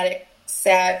traumatic,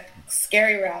 sad,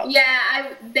 scary route.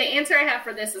 Yeah, the answer I have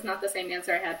for this is not the same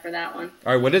answer I had for that one.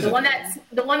 All right, what is The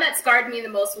it? one that scarred me the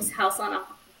most was House on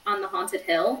on the haunted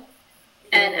hill,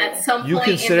 and at some point, You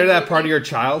consider in the that movie, part of your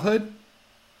childhood?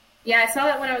 Yeah, I saw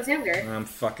that when I was younger. I'm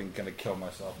fucking gonna kill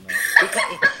myself now.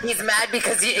 He's mad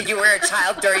because you were a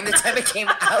child during the time it came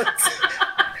out.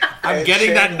 I'm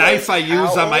getting that knife I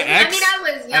used on my ex, I mean,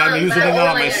 I was and young, I'm using but it I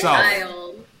on was like myself. a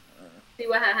child. See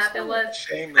what had happened was?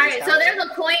 Shameless. Alright, so there's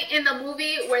a point in the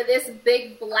movie where this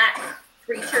big black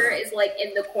creature is like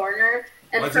in the corner.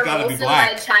 And Why's for it gotta be most of my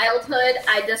black? childhood,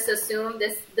 I just assumed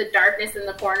the darkness in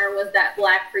the corner was that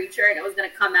black creature and it was gonna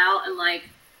come out and like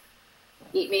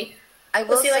eat me. I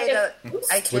will see, say like, though,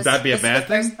 Would that be a this is bad the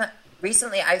first thing? time-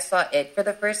 Recently, I saw it for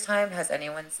the first time. Has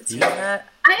anyone seen that?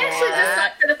 I actually just saw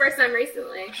it for the first time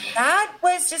recently. That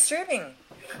was disturbing.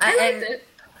 I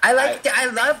liked And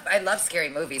it. I love scary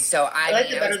movies. So I like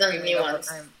it was better than the screaming new whole ones.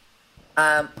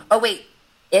 time. Oh wait,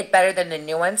 it better than the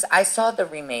new ones? I saw the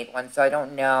remade one, so I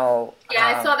don't know. Yeah,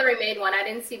 I saw the remade one. I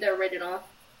didn't see the original.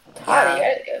 God, you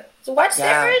gotta go. So watch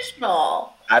Yeah. the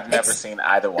original. I've never seen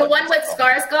either one. The one with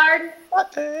Skarsgård,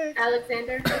 What the heck?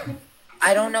 Alexander.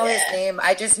 I don't know his name.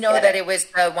 I just know that it was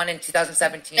the one in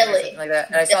 2017 or Billy. something like that.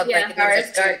 And I saw Yeah. like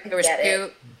there was Get it.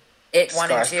 two. It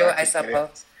 1 and 2. Skarsgård, I saw get it.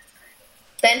 both.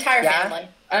 The entire Yeah? family.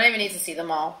 I don't even need to see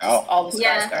them all. Just Oh. all the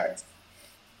Yeah. Skarsgårds.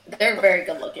 They're very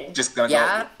good looking. Just gonna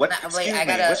Yeah? go. What? Wait, Excuse I me.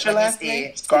 gotta- What's your let me last see.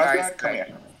 name? Skarsgård. Come here.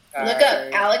 Look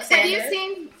up Alexander. Have you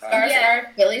seen? Skarsgård, Yeah.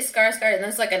 Billy Skarsgård, and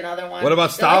there's like another one. What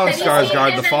about Stalin Have you seen Skarsgård,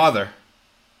 him the in- father?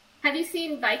 Have you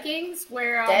seen Vikings,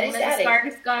 where Daddy's one of the daddy.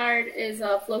 Skarsgård is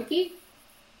Floki?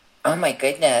 Oh my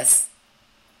goodness.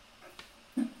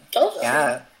 Oh,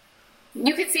 Yeah.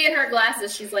 You can see in her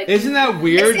glasses, she's like. Isn't that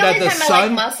weird It's the that only the time I like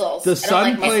son, muscles. the I don't son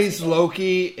like plays muscles.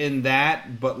 Loki in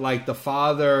that, but like the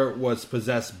father was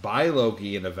possessed by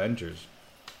Loki in Avengers.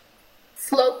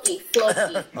 Floki?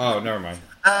 Oh, never mind.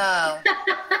 Oh,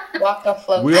 Walk the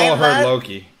float. We all heard love-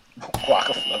 Loki.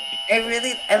 Waka Floki. I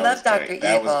That love was Dr. great.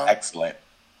 That Evil. was excellent.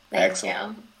 Thank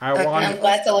Excellent. you. I Okay. I'm want.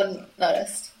 glad someone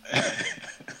noticed.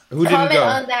 Who didn't Comment go?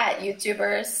 on that,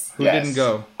 YouTubers. Who Yes. didn't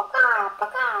go?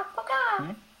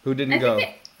 Who didn't go?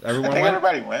 think I Everyone think went.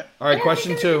 everybody went. All right,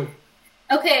 question 2.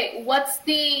 Okay, what's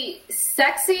the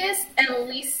sexiest and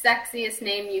least sexiest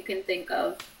name you can think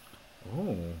of?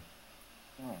 Oh.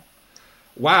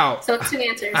 Wow. So 2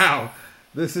 answers. Wow.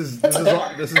 This is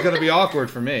going to be awkward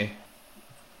for me.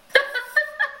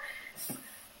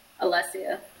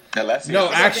 Alessia. Unless No,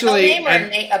 A actually, name or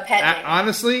and- a pet name?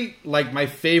 honestly, like my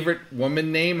favorite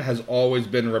woman name has always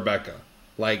been Rebecca.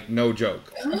 Like no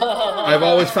joke. I've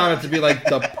always found it to be like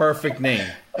the perfect name.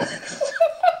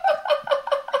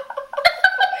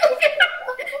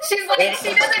 She's like,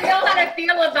 she doesn't know how to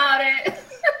feel about it.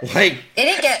 Like, It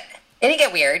didn't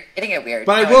get weird. It didn't get weird.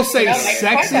 but I will say, No, my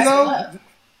sexy podcast though. love.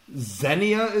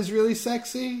 Xenia is really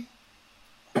sexy.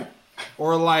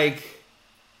 Or like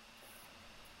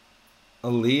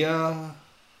Aaliyah,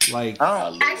 like,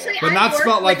 Oh, Actually, but I not worked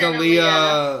spelled like with an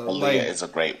Aaliyah. Aaliyah Like is a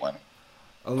great one.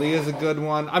 Aaliyah's a good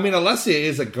one. I mean, Alessia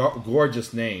is a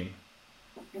gorgeous name.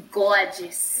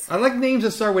 Gorgeous. I like names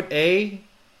that start with A,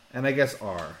 and I guess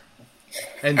R,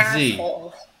 and Z.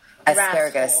 Asshole.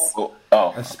 asparagus.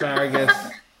 Oh, Asparagus.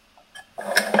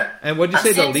 And what'd you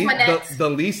say the least Antoinette. the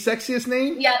least sexiest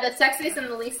name? Yeah, the sexiest and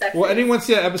the least sexiest. Well, anyone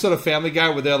see an episode of Family Guy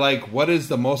where they're like, "What is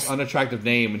the most unattractive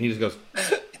name?" And he just goes,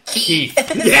 "Keith."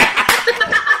 Yeah.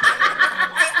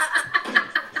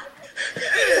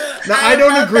 Now I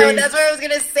don't love agree. that. That's what I was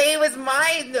gonna say was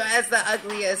mine as the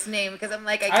ugliest name because I'm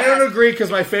like I don't agree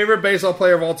because my favorite baseball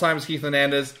player of all time is Keith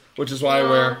Hernandez, which is why I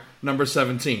wear number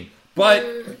 17. But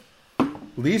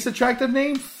least attractive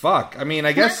name? Fuck. I mean,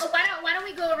 I guess. Why don't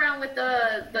we go around with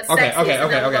the sexiest Okay. and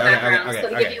then we'll go back around, so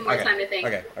to give you more okay, time to think.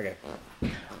 Okay.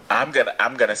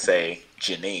 I'm gonna say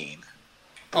Janine.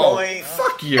 Oh, Boy.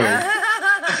 fuck you.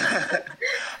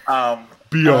 Beyonce.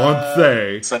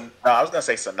 Beyonce. No, I was gonna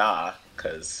say Sanaa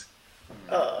because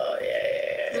Oh,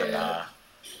 yeah. Sanaa.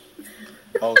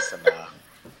 Oh, Sanaa.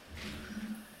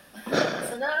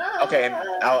 Okay, and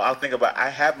I'll think about. I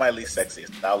have my least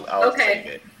sexiest. I'll Okay. save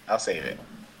it. I'll save it.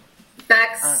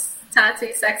 Bex, Tati,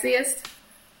 sexiest.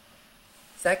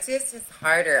 Sexiest is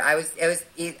harder. I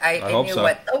hope knew so.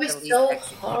 what. Oh, it's the least so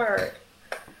sexiest- hard.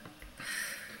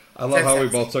 I love how we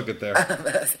Sexy. both took it there.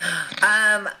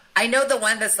 I know the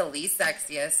one that's the least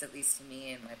sexiest, at least to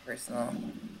me in my personal.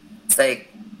 It's like,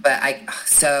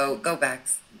 so go back.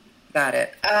 Got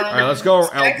it. All right, let's go,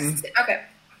 Elton. Okay.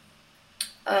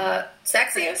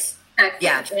 Sexiest?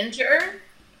 Yeah. Ginger?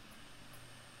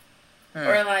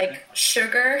 Or like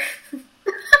sugar?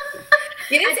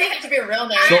 You didn't say it had to be a real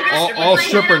name. So It all- should be all like-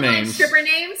 stripper Like names. stripper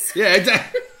names. Yeah,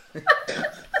 exactly. You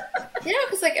know,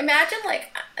 because like imagine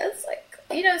like it's like,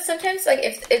 you know, sometimes like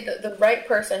if the right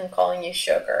person calling you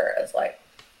sugar is like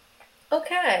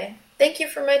okay, thank you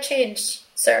for my change,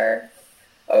 sir,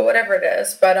 or whatever it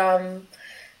is. But yeah,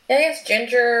 I guess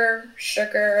ginger,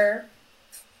 sugar,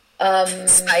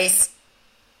 Spice.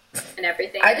 And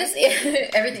everything. I just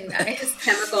everything nice.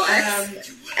 Chemical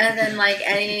X. And then like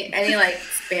any like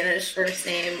Spanish first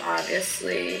name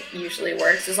obviously usually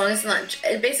works as long as it's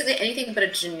not basically anything but a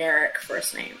generic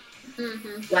first name.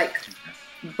 Mm-hmm. Like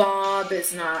Bob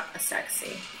is not a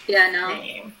sexy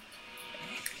name.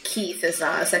 Keith is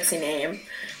not a sexy name.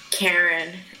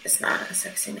 Karen is not a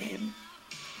sexy name.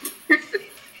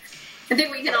 I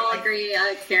think we can all agree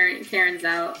Karen's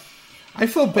out. I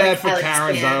feel bad for Alex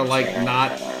Karens that are like Spanish,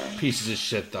 not pieces of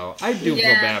shit though. I do feel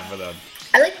bad for them.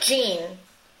 I like Jean.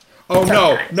 Oh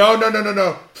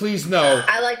no! Please no!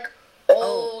 I like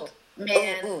old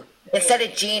man. Ooh. Instead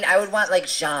of Jean, I would want like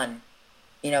Jean.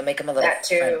 You know, make him a little That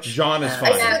too. French. Jean is I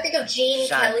fine. used to think of Jean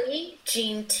Jean. Kelly,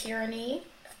 Jean Tierney,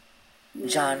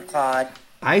 Jean Claude.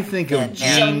 I think of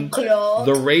Jean, Jean-Claude.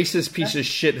 the racist piece of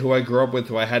shit who I grew up with,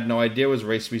 who I had no idea was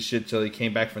racist piece of shit till he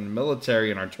came back from the military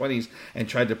in our 20s and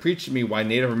tried to preach to me why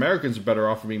Native Americans are better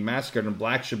off from being massacred and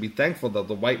blacks should be thankful that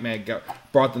the white man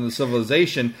brought them to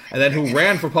civilization, and then who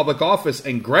ran for public office,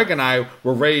 and Greg and I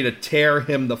were ready to tear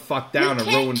him the fuck down and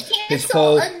ruin his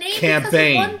whole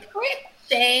campaign.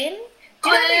 Shane. Do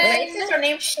you know any racists are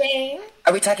named Shane?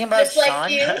 Are we talking about Just like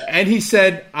Sean? you. And he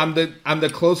said, I'm the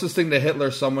closest thing to Hitler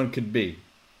someone could be.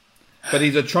 But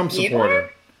he's a Trump You supporter. are?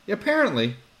 Yeah,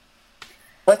 apparently.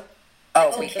 What? Oh,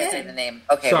 we Okay. can't say the name.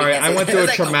 Okay. Sorry, we can't I say went the through a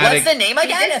name. traumatic What's the name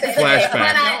again?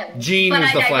 flashback. Gene but is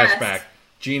I the digress. flashback.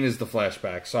 Gene is the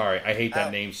flashback. Sorry, I hate that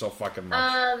Oh. name so fucking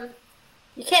much.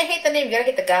 You can't hate the name, you gotta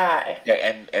hate the guy. Yeah,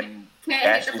 and Can't hit the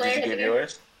Ashley, player, did you hit give the-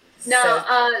 yours?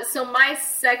 No, so my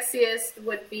sexiest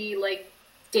would be like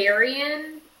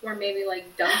Darian or maybe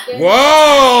like Duncan.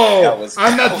 Whoa!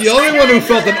 I'm not the I only know, one who I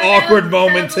felt know, an I know. awkward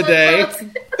moment That was today.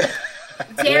 close.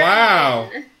 Darian. Wow.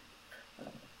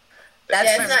 That's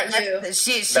Yeah, from, it's not you.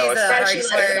 She's No, a it's not you.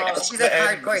 hardcore. She's a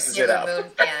hardcore This is it Sailor out. Moon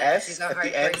fan. S She's a at the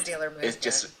hardcore end Sailor Moon. It's fan.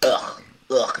 just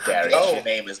ugh, Darius. Oh. Your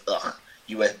name is ugh.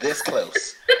 You were this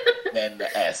close. Then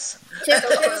the S. Just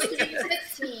because you can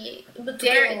sexy.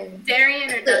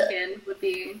 Darian or Duncan would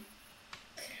be.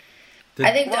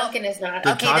 I think Well, Duncan is not.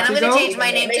 Did Okay, then I'm Tati going go? to change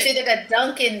my name Makes you to. think of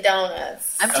Dunkin'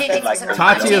 Donuts. I'm changing. like I'm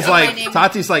Tati changing is my like name.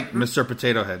 Tati's like Mr.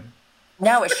 Potato Head.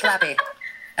 No, it's Schlappy.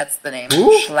 That's the name.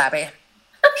 Who? Schlappy.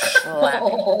 Schlappy.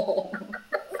 Oh.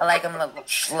 I like him a little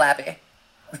Schlappy.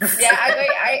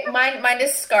 Yeah, mine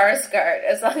is Skarsgård,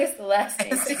 as long as the last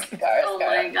name is Skarsgård. Oh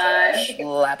my gosh.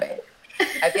 Schlappy.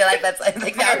 I feel like that's like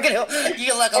now I'm gonna,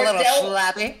 you look a Or little Del-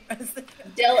 schlappy.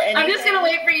 Del I'm just gonna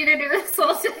wait for you to do this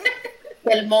whole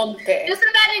Del Monte. Just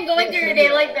imagine going through your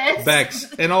day like this.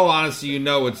 Bex, in all honesty, you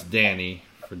know it's Danny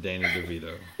for Danny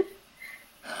DeVito.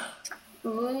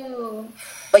 Ooh.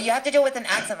 But you have to do it with an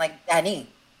accent like Danny.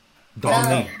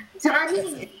 Donnie.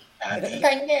 Johnny.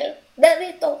 Daniel.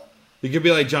 Delito. You could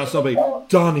be like Jon Snow, but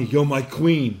Donnie, you're my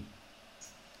queen.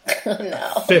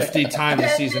 No. 50 times in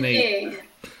season 8.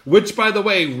 Which, by the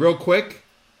way, real quick.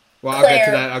 Well, I'll get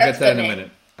to Claire. that. I'll get to that in a That's the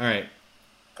minute. All right,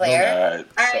 Claire?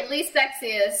 Alright, least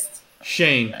sexiest.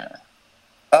 Shane.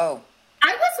 Oh.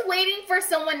 I was waiting for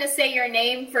someone to say your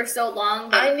name for so long.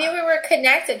 But I knew we were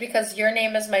connected because your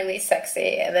name is my least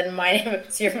sexy, and then my name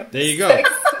is your most There you go.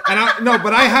 sexy. And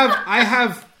I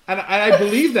have, and I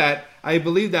believe that. I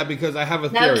believe that because I have a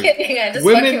No, I'm theory. kidding. I'm just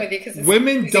fucking with you because it's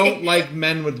Women easy. don't like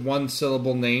men with one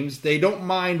syllable names. They don't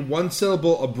mind one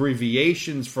syllable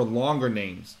abbreviations for longer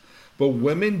names. But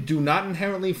women do not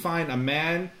inherently find a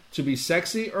man to be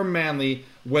sexy or manly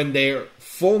when their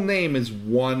full name is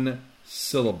one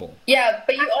syllable. Yeah,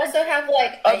 but you also have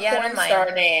like a Yeah, I don't porn mind.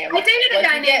 star name. I dated a Like,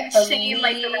 guy you named get Shane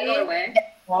like the regular way.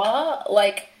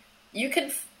 Like you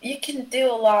can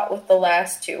do a lot with the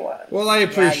last two ones. Well, I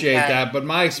appreciate yeah. that, but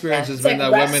my experience has It's been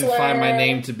like that women wrestler, find my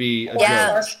name to be a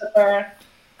Yeah. joke.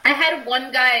 I had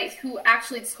one guy who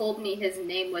actually told me his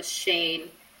name was Shane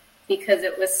because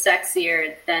it was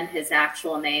sexier than his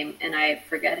actual name, and I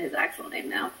forget his actual name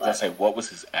now. I was But say, what was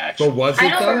his actual? But was I it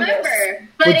don't though? remember.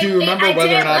 But do you remember I whether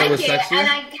or didn't not it like was sexier? And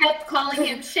I kept calling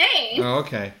him Shane. Oh,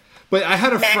 okay. But I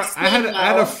had a Max I had a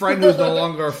Meanwhile. friend who's no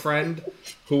longer a friend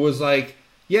who was like,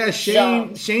 yeah,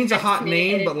 Jean. Shane's a hot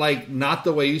name, Communicated. but like not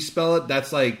the way you spell it.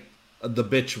 That's like the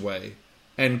bitch way.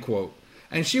 End quote.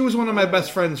 And she was one of my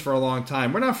best friends for a long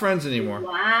time. We're not friends anymore.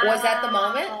 Wow. Was that the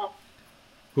moment?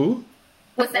 Who?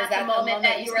 Was that the moment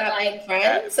that you were stopped being like,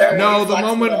 friends? Or No, were the you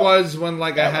moment flexible? was when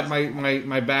like I had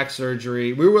my back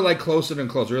surgery. We were like closer and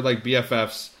closer. We were like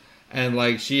BFFs, and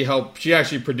like she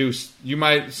actually produced.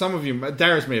 Some of you,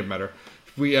 Darius may have met her.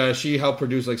 she helped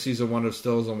produce like season 1 of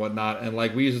Stills and whatnot, and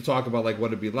like we used to talk about like what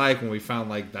it'd be like when we found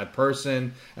like that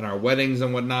person and our weddings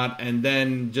and whatnot. And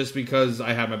then just because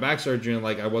I had my back surgery and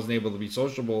like I wasn't able to be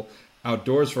sociable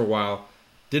outdoors for a while,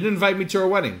 didn't invite me to her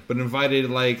wedding, but invited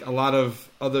like a lot of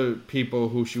other people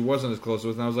who she wasn't as close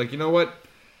with. And I was like, you know what?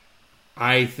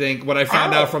 I think what I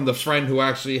found out from the friend who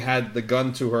actually had the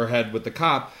gun to her head with the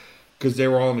cop, because they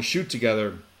were all in a shoot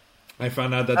together, I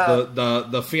found out that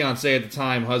the fiance at the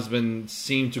time, husband,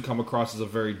 seemed to come across as a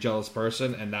very jealous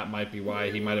person, and that might be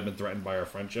why he might have been threatened by our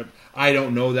friendship. I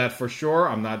don't know that for sure.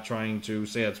 I'm not trying to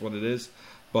say that's what it is.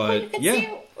 But,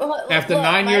 yeah. After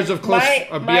 9 years of close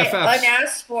BFFs. My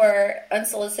unasked for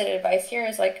unsolicited advice here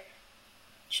is like,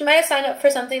 she might have signed up for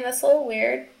something that's a little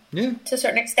weird. Yeah. To a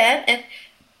certain extent. And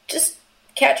just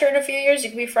catch her in a few years. You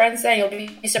can be friends then. You'll be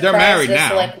surprised They're married as now.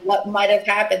 to like what might have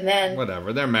happened then.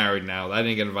 Whatever. They're married now. I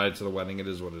didn't get invited to the wedding. It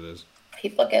is what it is.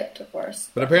 People get divorced.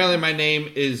 But apparently my name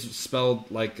is spelled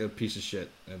like a piece of shit.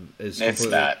 And It's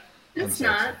not. It's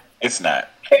not. It's not.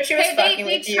 Sure, she was Hey, fucking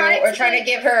they with you tried or to trying to make-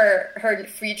 give her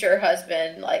future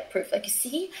husband like proof. Like, you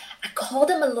see, I called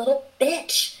him a little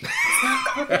bitch. It's not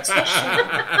competition.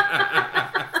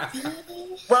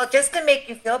 Well, just to make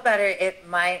you feel better,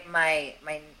 my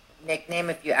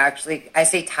nickname, if you actually, I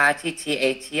say Tati,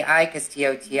 T-A-T-I, because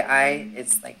T-O-T-I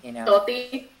is like, you know.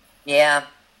 Toti. Yeah.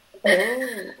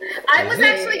 I was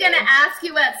actually going to ask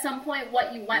you at some point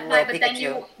what you went by, but then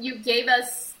you gave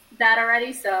us that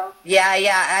already, so. Yeah,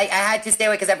 I had to stay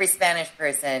away because every Spanish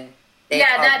person,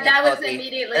 that was Toti.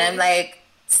 immediately. And I'm like,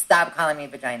 stop calling me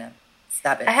vagina.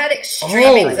 Stop it. I had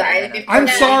extreme anxiety before I'm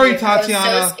that. sorry, I was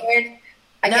Tatiana. so scared.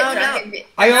 I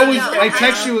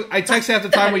text half the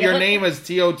time with your name as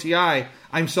T-O-T-I.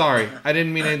 I'm sorry. I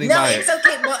didn't mean anything No, by it's it.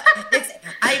 okay. Well,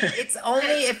 it's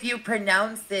only if you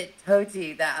pronounce it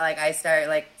Toti that like I start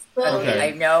like. Okay.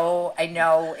 I know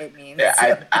it means.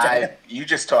 Yeah, you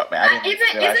just taught me. I didn't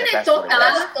Isn't realize it that's what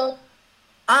was. Tota?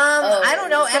 I don't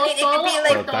know. I mean, it could be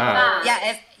like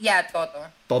Tota. Toto.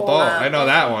 Toto. I know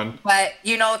that one. But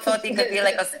you know, Toti could be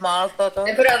like a small Toto.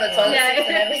 They put on the toilet Yeah.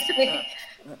 and everything.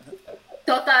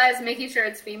 Tota is making sure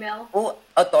it's female. Oh,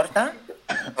 a torta.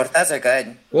 Tortas are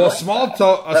good. Well, a small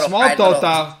fried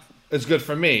tota is good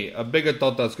for me. A bigger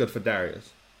tota is good for Darius.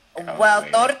 Well,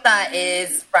 torta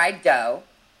is fried dough,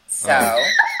 so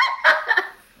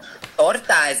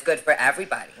torta is good for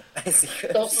everybody.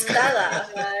 Tostada,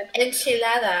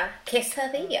 enchilada,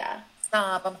 quesadilla.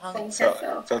 Stop, I'm hungry.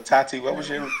 So Tati, what was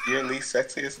your least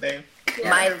sexiest name? Yeah.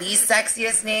 My least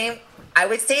sexiest name, I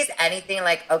would say, is anything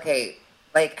like, okay,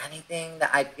 like anything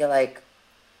that I feel like,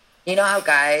 you know how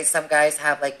some guys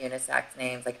have like unisex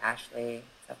names, like Ashley,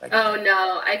 stuff like that. Oh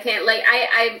no, I can't. Like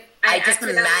I just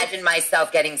imagine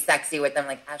myself getting sexy with them,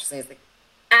 like Ashley is like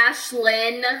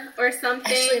Ashlyn or something.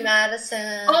 Ashley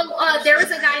Madison. Oh, there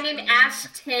was a guy named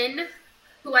Ashton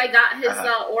who I got his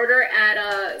order at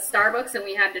Starbucks, and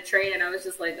we had to trade, and I was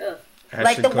just like, ugh.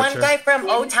 like the one guy from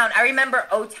O-Town. I remember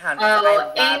O-Town.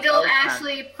 Oh, Angel O-Town.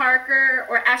 Ashley Parker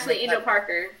or Ashley Angel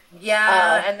Parker.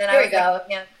 Yeah, and then there I we go. like,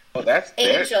 yeah. Oh, that's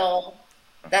Angel.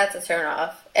 That's a turn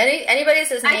off. Anybody that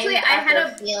says Actually, name I had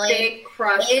a feeling, big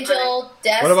crush. Angel,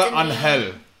 Destiny. What about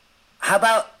Angel? How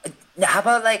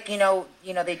about like you know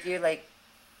they do like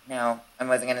no, I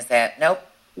wasn't gonna say it. Nope.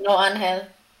 No Angel.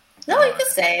 No, you can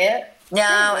say it. No,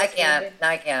 I can't. No,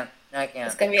 I can't.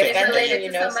 It's gonna be offended related when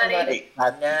you to know somebody.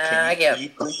 somebody. Can you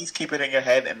please keep it in your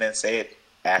head and then say it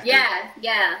after? Yeah.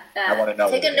 That. I want to know.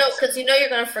 Take a note because you know you're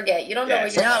gonna forget. You don't know where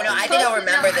you're No, I think I'll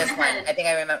remember this one. I think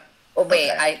I remember. Oh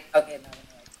wait, okay.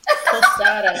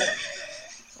 Tostada.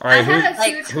 All right, I had a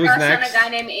huge who's crush next? on a guy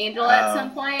named Angel at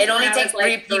some point. It only when I takes was,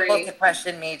 three like, people 3. to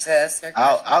question me to start.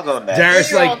 I'll go next.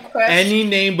 Darius, You're all like, crushed. any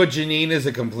name but Janine is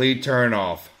a complete turn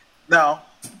off. No,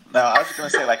 I was just gonna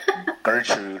say like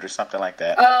Gertrude or something like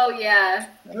that. Oh yeah,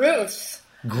 Ruth.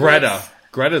 Greta.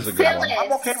 Greta's a good one. Phyllis.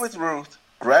 I'm okay with Ruth.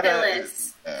 Greta.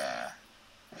 Phyllis.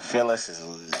 Phyllis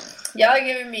is. Y'all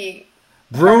giving me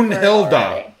Brunhilde.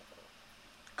 already.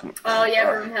 Oh yeah,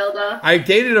 Brunhilde. I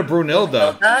dated a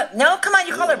Brunhilde. No, come on,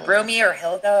 you call her Broomy or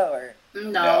Hilda or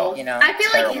No, you know. I feel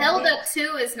like terrible. Hilda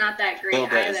too is not that great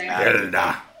Hilda is either. not.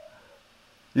 Hilda.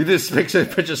 You just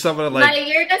picture someone Like, like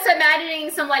you're just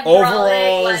imagining some like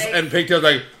overalls brolic, and pictures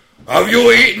like, have you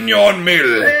eaten your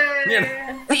meal?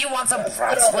 Do you want some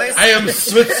bratwurst? I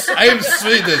am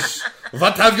Swedish.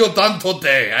 What have you done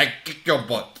today? I kick your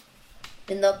butt.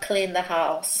 You not clean the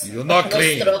house. You're not No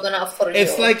clean. stroganoff for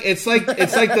It's you.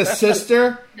 like the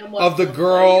sister No more of the food for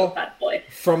girl you, fat boy.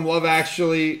 from Love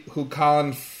Actually who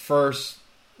Colin Firth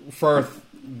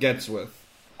gets with.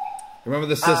 Remember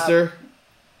the sister?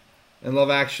 And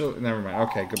Love Actually, never mind.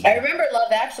 Okay, goodbye. I remember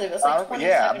Love Actually was like 27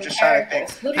 yeah, I'm just trying to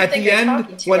characters. think. Who do you At think the you're end,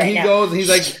 talking to when right he now? goes, he's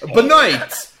like,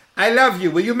 Benoit, I love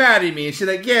you. Will you marry me? And she's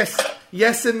like,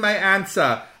 yes in my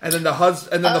answer. And then the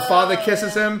father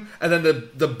kisses him, and then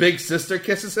the big sister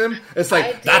kisses him. It's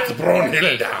like, that's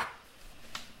Brunhilde.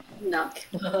 No.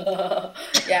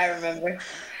 Yeah, I remember.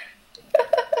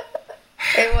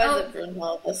 It wasn't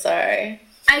Brunhilde, sorry.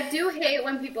 I do hate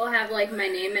when people have like my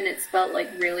name and it's spelled like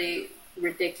really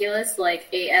ridiculous, like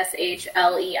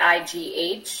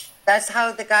ASHLEIGH. That's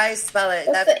how the guys spell it.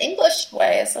 That's the English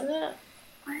way, isn't it?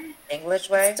 English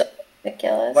way? It's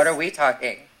ridiculous. What are we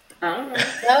talking? I don't know.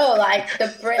 No, like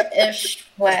the British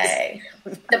way.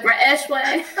 The British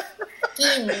way.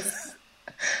 Kings.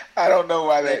 I don't know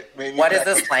why that made me. What is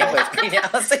this language? I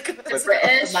was like,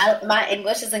 British. My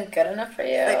English isn't good enough for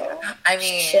you. I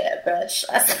mean, Shit, bitch.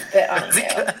 That's a bit on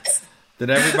you.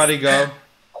 Did everybody go?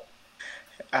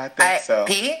 I think so.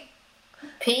 P?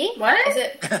 P? What? Is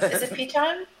it P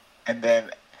time? And then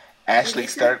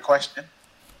Ashley's third question.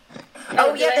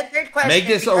 Oh, yeah, the third question. Make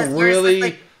this a because yours was really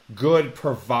like- good,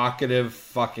 provocative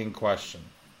fucking question.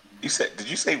 Did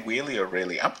you say wheelie or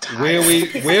really? I'm tired. Where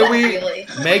we Really?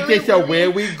 make this a where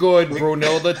we good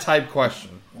Brunhilde type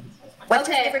question. What's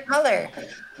your Okay. favorite color?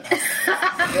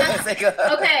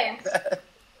 Okay.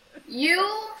 You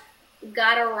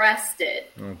got arrested.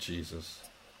 Oh Jesus!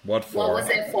 What for? What was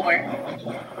it for?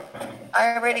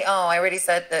 I already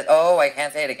said that. Oh, I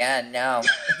can't say it again. No.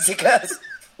 It's because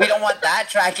we don't want that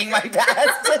tracking my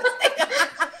past.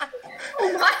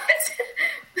 What?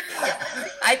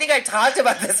 I think I talked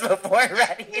about this before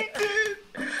already.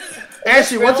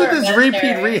 Ashley, what's with this repeat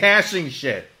imaginary. rehashing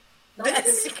shit?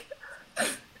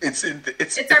 It's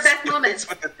our best moment. It's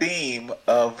with the theme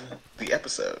of the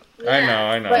episode. I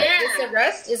know. But Yeah. this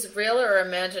arrest is real or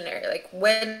imaginary? Like,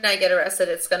 when I get arrested,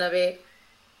 it's gonna be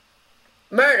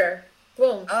murder.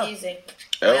 Boom. Oh. Easy.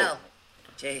 Oh, Well,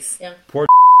 jeez. Yeah. Poor.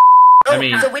 Oh, I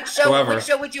mean, so which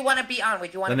show would you want to be on?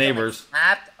 Would you want The to be on, Neighbors.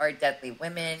 Snapped or Deadly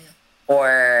Women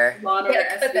or? Law and Order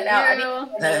Yeah, cut that out. I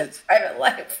SVU. need to private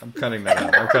life. I'm cutting that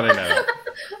out.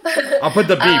 I'll put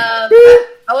the beep.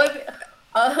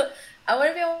 I want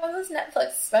to be on one of those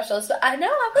Netflix specials, but I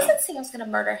wasn't saying I was going to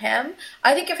murder him.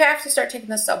 I think if I have to start taking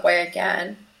the subway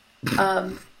again,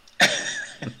 I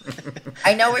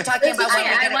know we're talking about when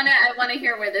I we're gonna. want to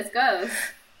hear where this goes.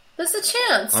 there's a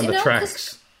chance. On you the know, 'cause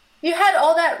tracks. you had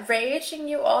all that rage in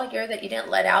you all year that you didn't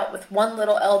let out with one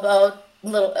little elbow.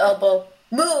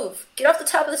 Move. Get off the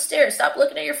top of the stairs. Stop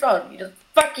looking at your phone.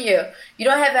 Fuck you. You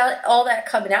don't have all that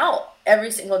coming out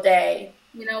every single day.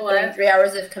 You know During what? 3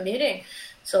 hours of commuting.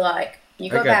 So, like, you I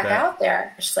go get back that. out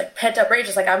there. It's just like pent up rage.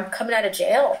 It's like I'm coming out of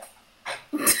jail.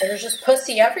 And there's just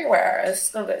pussy everywhere.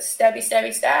 It's going to go stabby,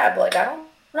 stabby, stab. Like, I don't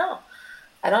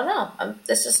know.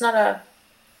 This is not a.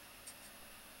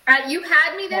 You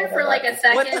had me there for like a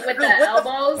second with the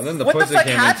elbows. And then the What the pussy fuck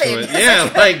came happened? into it. Yeah,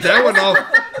 like that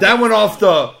went off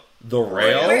the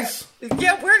rails.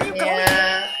 Yeah, where are you going?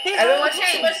 Yeah. I've been watching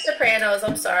Okay. too much Sopranos.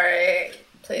 I'm sorry.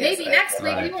 Please. Maybe next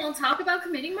week Right. we won't talk about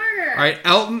committing murder. All right,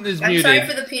 Elton is I'm sorry for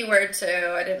muted. the P word, too.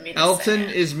 I didn't mean to Elton say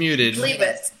it. is muted. Leave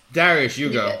it. Darius, you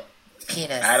Leave go. it.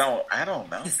 Penis. I don't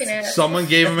know. Penis. Someone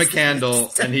gave him a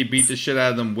candle, and he beat the shit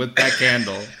out of them with that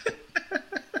candle.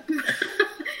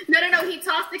 No. He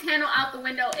tossed the candle out the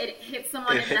window. It hit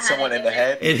someone It in the hit head. someone in the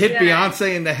head. It hit Yeah.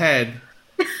 Beyonce in the head,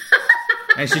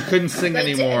 and she couldn't sing But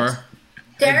anymore.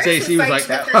 Darius JC would was fight like, to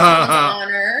defend someone's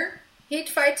honor. He'd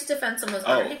fight to defend someone's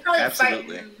honor. Oh, He'd probably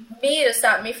absolutely. fight me to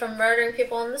stop me from murdering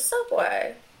people in the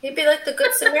subway. He'd be like the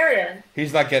good Samaritan.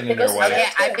 He's not getting in Because- your way. Okay,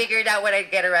 I figured out what I'd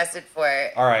get arrested for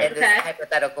All right. in this Okay.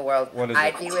 hypothetical world. What is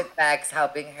I'd it? be with Bex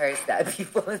helping her stab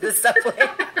people in the subway.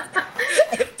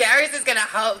 If Darius is gonna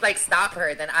help, like, stop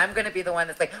her, then I'm gonna be the one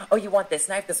that's like, "Oh, you want this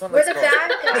knife? This one We're looks the cool."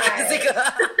 bad guy.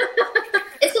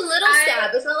 It's a little I-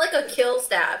 stab. It's not like a kill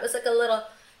stab. It's like a little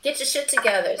get your shit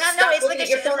together. No, Stop it's looking like at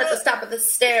your a phone at the little- top of the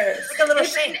stairs. like a little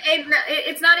It's, shank.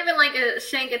 it's not even like a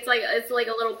shank. It's like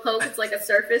a little poke. It's like a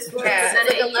surface one. Yeah, And then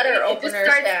it's like a letter it opener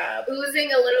just starts stab.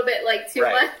 oozing a little bit, like too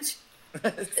Right. much.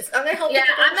 I'm gonna help Yeah, you.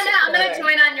 I'm gonna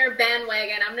join on your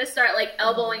bandwagon. I'm gonna start like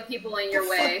elbowing people in your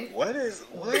way. What is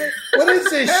What is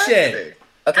this shit?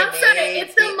 Okay, I'm sorry,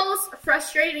 it's the maybe- most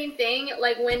frustrating thing.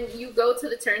 Like when you go to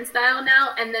the turnstile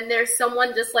now, and then there's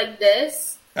someone just like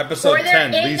this, Episode or they're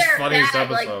 10, in least their funniest bag,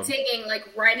 episode. like digging, like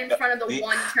right in front of the The-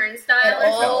 one turnstile or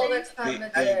all something. the time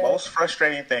of The day. most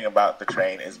frustrating thing about the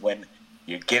train is when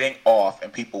you're getting off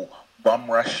and people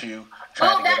bum rush you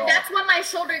trying Oh, to get off. that's when my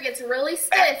shoulder gets really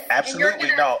stiff. And you're Absolutely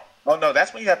gonna, no. Oh no,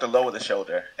 that's when you have to lower the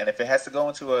shoulder, and if it has to go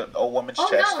into an old woman's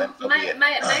chest, then so be it.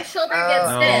 My shoulder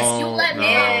gets this. You let me.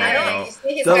 I don't. You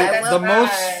see his guy, The that's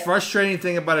most right. frustrating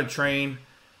thing about a train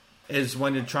is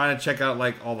when you're trying to check out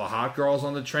like all the hot girls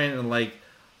on the train and like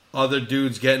other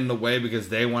dudes get in the way because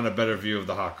they want a better view of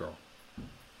the hot girl.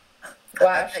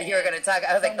 Wow. You were going to talk.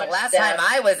 I was like, the much last depth. time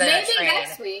I was in a Maybe train.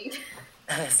 next week.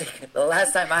 I was like, the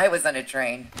last time I was on a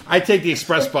train. I take the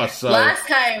express bus, so Last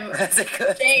time Was it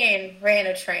good? Jane ran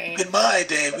a train. In my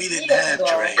day, we didn't Yeah, have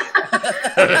well. trains.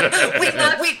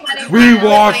 we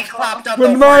walked. Clopped up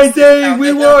When the my horses day, down we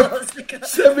the walked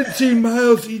hills. 17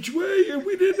 miles each way, and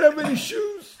we didn't have any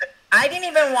shoes. I didn't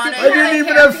even want I didn't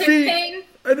even have Hip feet. pain?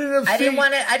 I didn't have feet.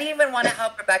 I didn't even want to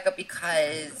help Rebecca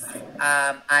because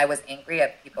I was angry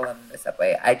at people in the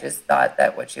subway. I just thought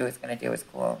that what she was going to do was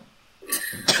cool.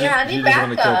 Yeah, I You need just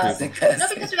wanna kill backup. people. No,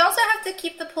 because we also have to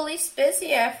keep the police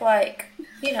busy. If like,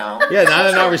 you know. Yeah, now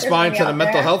they're not There's responding to the somebody out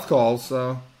mental there. health calls,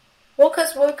 so. Well,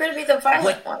 because we're going to be the violent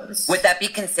Would- ones. Would that be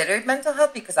considered mental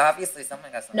health? Because obviously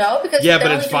someone got something. No, because Yeah, we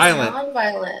but only it's do violent.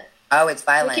 Non-violent. Oh, it's We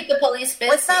violent. keep the police busy.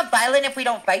 What's not violent if we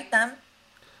don't fight them?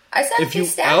 I said If you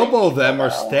stab elbow people, them or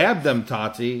though. stab them,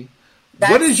 Tati,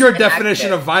 That's what is your an definition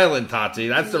active. of violent, Tati?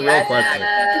 That's the real Yeah. question.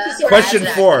 Uh, Question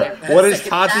That's 4. an What is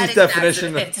accident. That Tati's is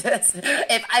an definition of... accident.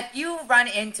 If you run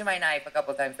into my knife a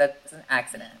couple times, that's an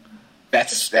accident.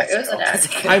 That's It was an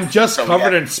accident. I'm just So we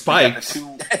covered got- in spikes.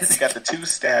 You got the two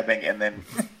stabbing, and then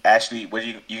Ashley, what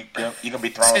you gonna be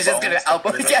throwing? She's just gonna bones?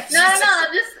 elbow. Yeah, No,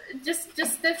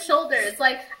 just stiff shoulders.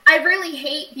 Like I really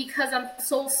hate because I'm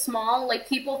so small. Like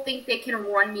people think they can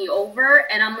run me over,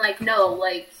 and I'm like, no,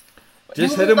 like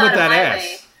Just you hit him move with out that of my ass.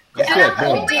 way. That's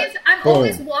And it. I'm Boom.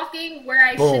 always walking where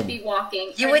I Boom. should be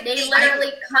walking. You and would they think-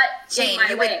 literally cut Jane, in my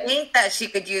you way. would think that she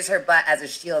could use her butt as a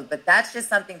shield, but that's just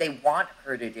something they want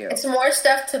her to do. It's more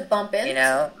stuff to bump into. You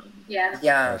know? Yeah.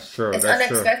 Yeah. That's true. It's That's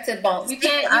true. unexpected bumps. You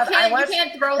can't I you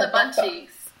can't throw the butt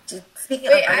cheeks. Speaking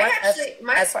Wait, of, I watched actually-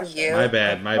 my SVU. question- My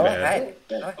bad, my Go bad. ahead.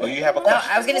 Oh, you have a No,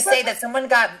 question? I was gonna say that someone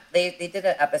got they did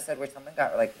an episode where someone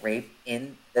got like raped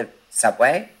in the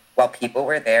subway while people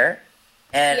were there,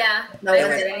 and Yeah. No It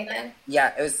one was- did anything.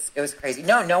 yeah, it was crazy.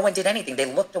 No one did anything. They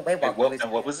looked away while Wait,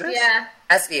 what was this? Yeah.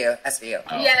 SVU.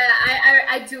 Oh. Yeah,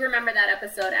 I do remember that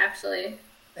episode actually.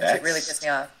 That shit really pissed me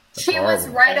off. She was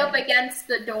horrible. right up against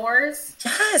the doors.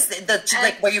 Yes,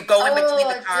 like where you go in between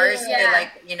the Oh, cars, yeah. and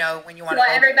like when you want Well,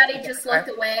 to. everybody just looked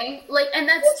away. Like, and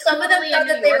that's Well, some of them totally a thought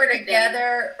New that they were Yorker thing.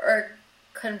 together or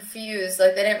confused,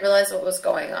 like they didn't realize what was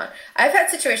going on. I've had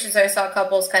situations where I saw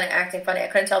couples kind of acting funny. I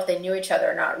couldn't tell if they knew each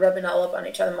other or not, rubbing all up on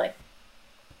each other. I'm like,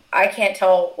 I can't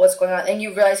tell what's going on. And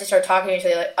you realize you start talking to each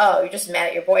other, like, oh, you're just mad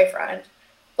at your boyfriend.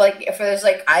 Like, if there's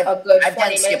like a good I've 20 done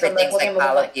minutes, stupid I'm like, things looking like at them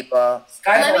follow like, people.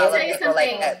 Sky's Let me falling. tell you People like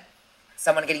something. that.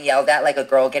 Someone getting yelled at, like a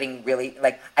girl getting really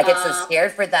like. I get so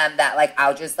scared for them that like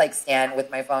I'll just like stand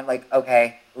with my phone, like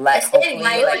okay, I stand hopefully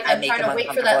right, like I I'm make trying him to wait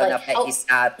for uncomfortable that, like, enough that he help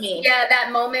stops. me. Yeah,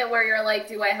 that moment where you're like,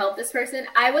 do I help this person?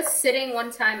 I was sitting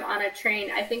one time on a train.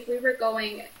 I think we were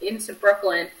going into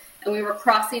Brooklyn and we were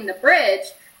crossing the bridge.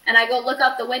 And I go look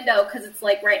out the window because it's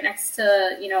like right next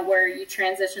to, where you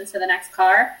transition to the next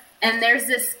car. And there's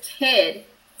this kid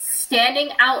standing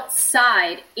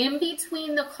outside in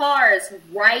between the cars,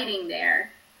 riding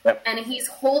there. Yep. And he's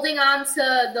holding on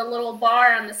to the little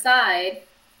bar on the side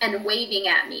and waving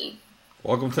at me.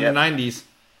 Welcome to Yeah. the 90s.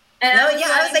 And No, yeah,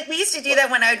 I was like, we used to do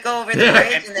that when I would go over the Yeah.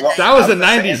 bridge. And then Well, That was the I was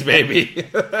 90s, baby.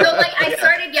 So, like, I Yeah.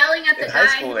 started yelling at the In high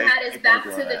guy school, who they- had his people were back to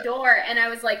doing the that. door, and I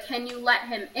was like, can you let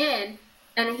him in?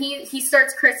 And he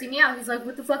starts cursing me out. He's like,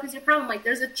 what the fuck is your problem? I'm like,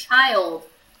 there's a child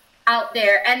out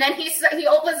there. And then he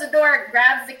opens the door,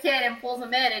 grabs the kid, and pulls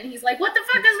him in, and he's like, what the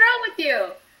fuck is wrong with you?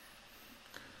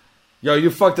 Yo,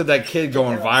 you fucked up that kid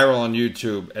going viral on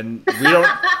YouTube, and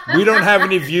we don't have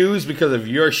any views because of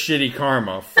your shitty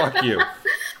karma. Fuck you.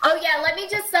 Oh, yeah, let me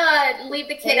just leave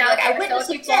the kid Yeah, out like, I there so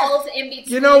witnessed he your death. falls in between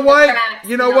You know the what? cracks,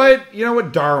 You know what? You know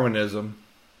what? Darwinism.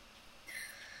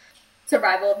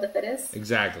 Survival of the fittest.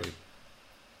 Exactly.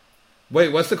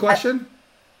 Wait, what's the question?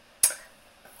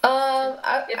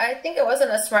 I think it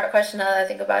wasn't a smart question now that I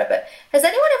think about it, but has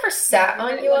anyone ever sat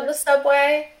on you on the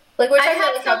subway? Like, we're I talking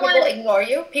had about like, how someone- people ignore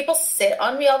you. People sit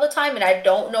on me all the time, and I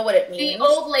don't know what it The means.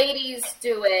 old ladies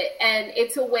do it, and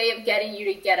it's a way of getting you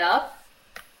to get up.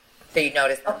 So you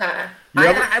notice. Okay.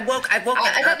 I woke I up.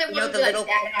 thought they You know wanted the to be little.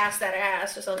 like, that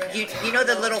ass, or something. You know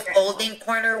the little folding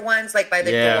corner ones, like by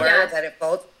the Yeah. door Yeah. that it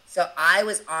folds. So I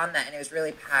was on that, and it was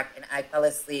really packed, and I fell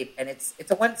asleep. And it's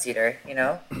a one seater,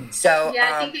 So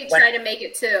Yeah, I think they when, try to make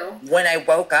it too. when I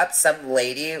woke up, some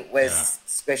lady was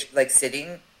squished, like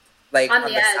sitting, like On on the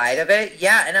the edge. side of it.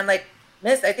 Yeah, and I'm like,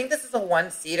 Miss, I think this is a one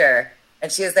seater,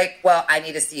 and she was like, Well, I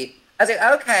need a seat. I was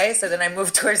like, okay. So then I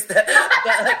moved towards the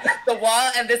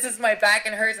wall, and this is my back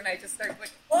and hers, and I just started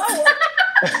like, whoa.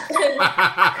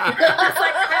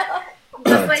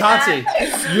 Just like Tati,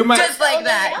 that. you might Just like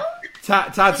that.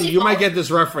 Tati, you might get this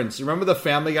reference. Remember the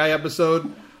Family Guy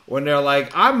episode when they're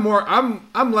like, I'm more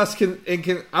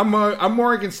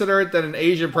inconsiderate than an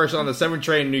Asian person on the 7th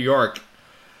train in New York.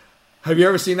 Have you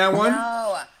ever seen that one?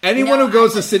 No. Anyone who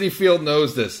goes to City Field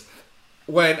knows this.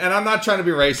 And I'm not trying to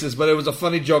be racist, but it was a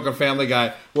funny joke on Family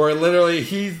Guy where literally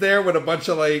he's there with a bunch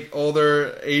of like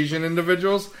older Asian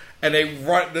individuals, and they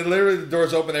literally the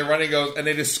doors open, they run and goes, and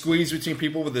they just squeeze between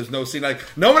people with there's no seat, like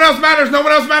no one else matters,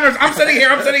 I'm sitting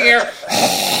here.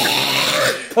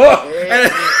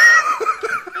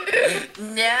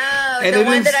 No, And the it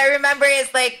one is- that I remember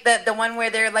is like the one where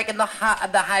they're like in the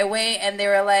highway, and they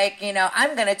were like,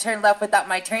 I'm gonna turn left without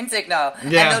my turn signal.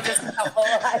 Yeah. And they'll just the whole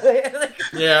highway.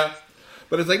 Yeah.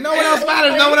 But it's like, no one else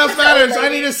matters. I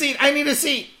need a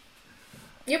seat.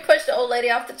 You pushed the old lady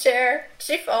off the chair.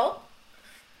 She fell.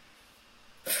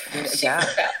 Yeah.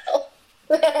 Fell.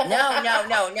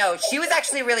 No. She was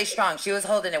actually really strong. She was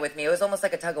holding it with me. It was almost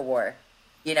like a tug of war,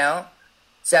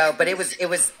 So, but it was.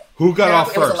 Who got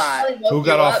off it was a first? lot. Who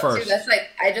got You off up, first? too. That's like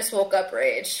I just woke up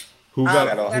rage. Who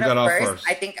got off first? first?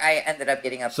 I think I ended up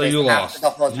getting up. So first you after lost. the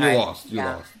whole time. You lost.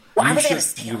 Well, I was You able to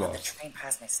stay you on the lost. train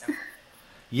past myself.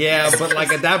 Yeah, but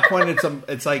like at that point, it's a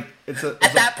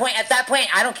At that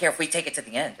point, I don't care if we take it to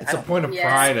the end. it's a point of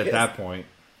pride at that point.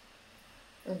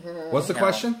 Mm-hmm. What's the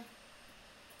question?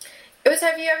 It was,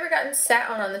 have you ever gotten sat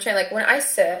on the train? Like when I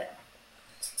sit,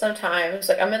 sometimes,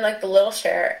 like I'm in like the little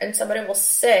chair, and somebody will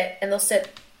sit, and they'll sit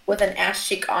with an ass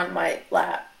cheek on my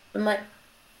lap. I'm like,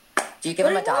 do you give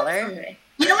them what $1? do you want from me?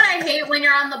 You know what I hate when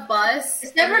you're on the bus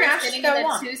It's never and an you're action sitting in I a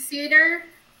want. 2-seater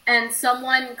and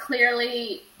someone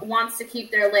clearly wants to keep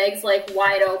their legs like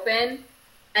wide open,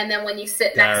 and then when you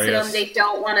sit next to Darius. them, they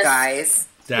don't want to. Guys,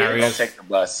 I don't Darius. take the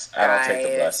bus. I don't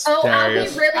take the bus. Oh, Darius.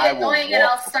 I'll be really I will annoying and I'll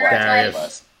walk start before I take Darius. the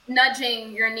bus.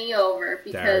 nudging your knee over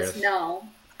because Darius. no.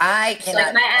 I cannot.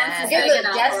 Like, my ass is Give big the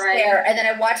enough, desk right? there, and then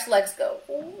I watch legs go.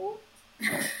 Ooh.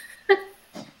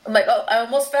 I'm like, oh, I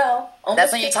almost fell. Almost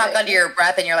That's when you kicked talk it. under your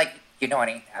breath and you're like, it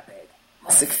ain't that big.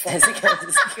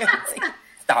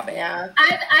 Stop it. Yeah.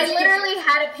 I literally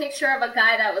had a picture of a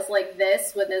guy that was like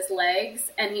this with his legs,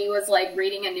 and he was like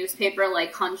reading a newspaper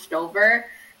like hunched over,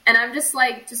 and I'm just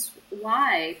like, just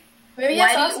why? Maybe Why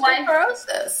it's do you- why-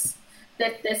 osteoporosis.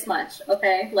 This much,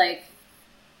 okay? Like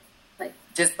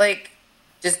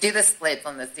Just do the splits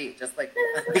on the seat. Just like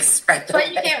spread the But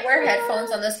you can't wear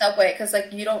headphones on the subway because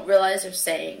like you don't realize you're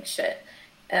saying shit.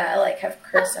 And I like have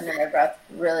cursed under my breath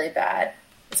really bad.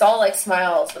 It's all like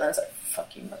smiles, but then it's like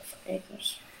fuck you,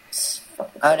 motherfucker.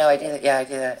 Oh no, I do that. Yeah, I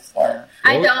do that. Yeah.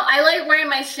 I don't. I like wearing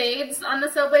my shades on the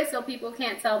subway so people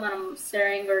can't tell that I'm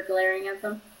staring or glaring at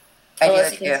them. I do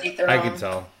Unless that you can too. see through I them. can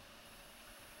tell.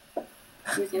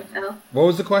 You can tell. What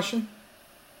was the question?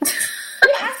 You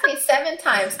asked me 7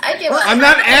 times. I give up. I'm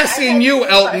not asking you,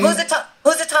 Elton. Who's the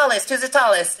tallest? Who's the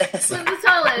tallest? Who's the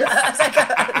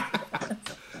tallest?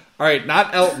 All right,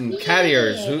 not Elton. Cat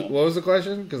ears. What was the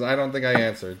question? Because I don't think I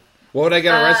answered. What would I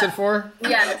get arrested for?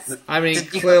 Yes. I mean,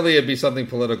 clearly it'd be something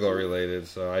political related,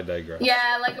 so I digress.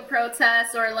 Yeah, like a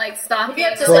protest or like stalking. If you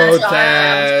have to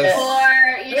Protest.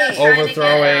 Or, you know, trying to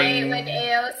Overthrowing. get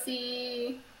with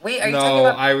AOC. Wait, are you talking No,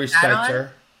 about I respect add-on?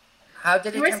 her. How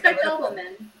did it You turn respect all political?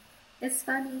 women. It's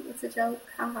funny. It's a joke.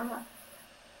 Ha ha ha.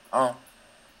 Oh,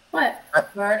 What?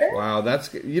 Murder? Wow,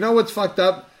 that's you know what's fucked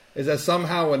up is that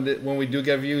somehow when we do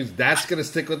get views, that's gonna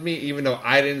stick with me, even though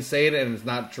I didn't say it and it's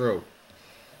not true.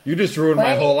 You just ruined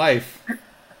my Wait. whole life.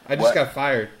 I just What? got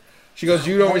fired. She goes,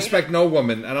 "You don't respect no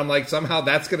woman," and I'm like, somehow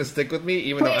that's gonna stick with me,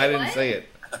 even though Wait, I didn't what? say it.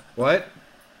 What?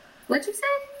 What'd you say?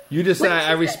 You just What said did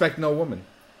I you say? respect no woman.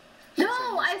 No,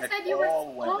 I said you were all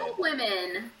women. all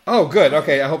women. Oh, good.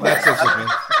 Okay, I hope that sticks with me.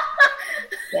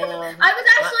 Damn. I was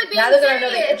actually being Now they're gonna know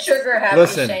they can serious. trigger happy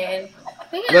Listen. Shane.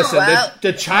 Damn. Listen, Well-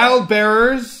 the child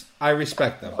bearers, I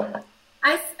respect them.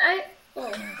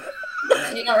 Oh.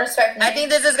 You don't respect me. I think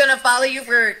this is gonna follow you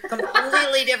for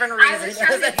completely different I was reasons.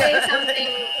 trying to say something.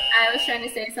 I was trying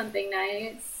to say something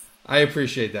nice. I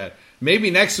appreciate that. Maybe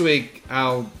next week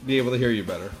I'll be able to hear you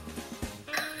better.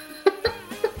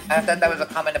 I thought that was a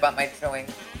comment about my chewing.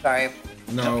 Sorry.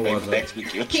 No, it Maybe wasn't. next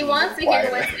week you'll He chew wants to hear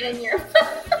quieter. what's in your.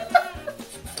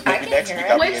 I Maybe can next hear week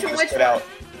it. I'll be Which- able to which spit one? out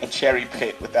a cherry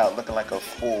pit without looking like a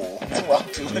fool while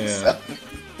doing Yeah. something.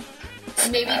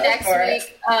 Maybe next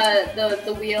week,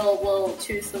 the wheel will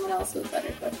choose someone else with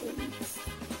better questions.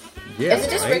 Yeah, Is it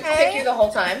just right? Rick pick you the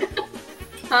whole time?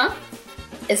 Huh?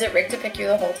 Is it rigged to pick you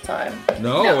the whole time?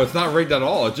 No, it's not rigged at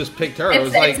all. It just picked her. It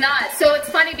was like it's not. So it's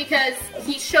funny because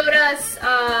he showed us.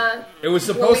 It was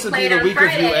supposed to be the week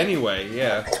Friday, of you anyway.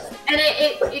 Yeah. And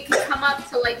it can come up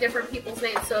to like different people's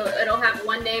names. So it'll have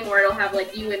one name, or it'll have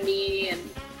like you and me, and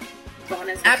so on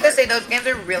and so forth. I have to say, those games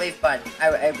are really fun.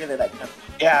 I really like them.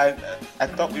 Yeah, I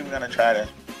thought we were gonna try to.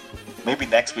 Maybe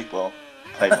next week we'll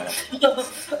play one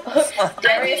of them.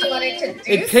 Darius wanted to do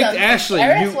It picked something. Ashley.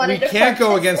 Darius We wanted to can't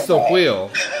go against the participate.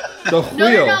 wheel. The No.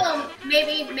 wheel.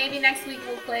 Maybe next week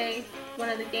we'll play one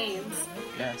of the games.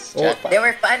 Yes. Well, jackpot. They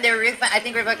were fun. They were really fun. I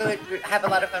think Rebecca would have a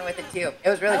lot of fun with it too. It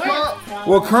was really fun.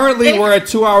 Well, currently we're at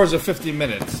 2 hours and 50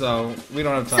 minutes, so we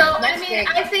don't have time. So I mean,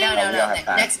 I think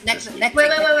No. Next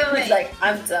Wait. He's like,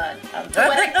 I'm done. What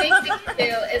I think we can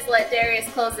do is let Darius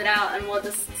close it out, and we'll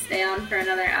just stay on for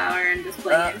another hour and just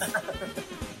play games.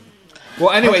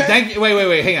 Well, anyway, Okay. thank you.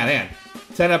 Wait, hang on.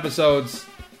 10 episodes.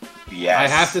 Yes. I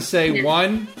have to say,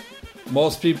 one,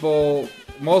 most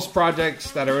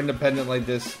projects that are independent like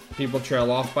this, people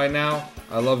trail off by now.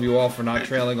 I love you all for not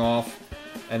trailing off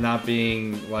and not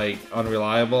being, like,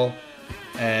 unreliable.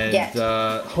 And Yes.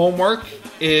 homework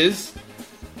is,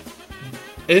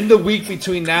 in the week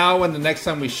between now and the next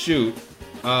time we shoot,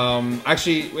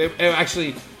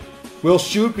 actually, we'll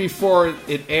shoot before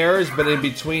it airs, but in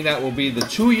between that will be the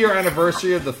 2-year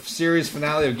anniversary of the series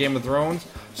finale of Game of Thrones.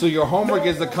 So your homework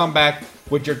is to come back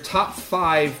with your top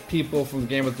 5 people from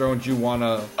Game of Thrones you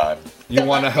wanna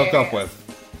hook up with.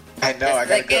 I know. I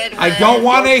gotta go. I don't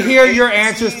want to hear your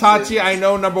answers, Tati. I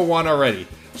know number 1 already.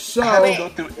 So I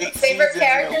have to go through 8 Favorite seasons in a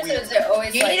characters, week. or is it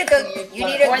always You like, need to go. You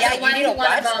need to. Or Yeah, the one you need to you wanna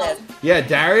watch vote. this. yeah,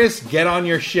 Darius, get on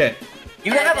your shit.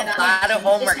 You have a lot of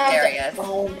homework, Darius.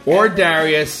 Or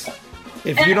Darius,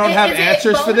 if you And don't have is it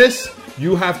answers for bonus? this,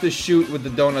 you have to shoot with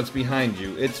the donuts behind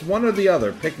you. It's one or the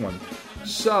other. Pick one.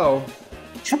 So,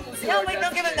 No, wait,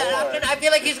 don't give him that option. I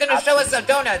feel like he's gonna show us some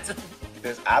donuts.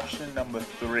 There's option number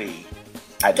 3.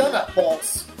 I do donut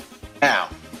balls. now.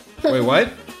 wait, what?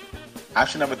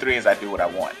 Option number 3 is I do what I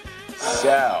want.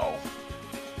 So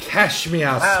Cash me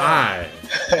outside.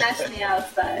 Cash me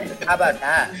outside. How about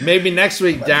that? Maybe next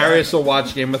week Darius will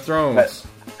watch Game of Thrones.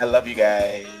 I love you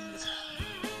guys.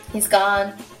 He's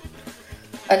gone.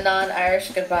 A non-Irish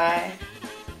goodbye.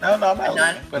 No, I'm not.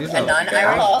 non- But He's I not. love you guys.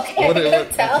 non-Irish? Oh, okay. What is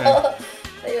it? Tell.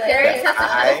 Darius has to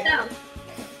shut us down.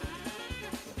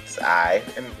 It's I,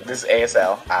 and this is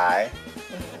ASL. I.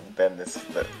 Then this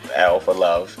the L for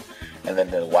love, and then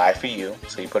the Y for you.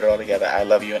 So you put it all together. I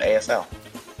love you in ASL.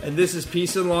 And this is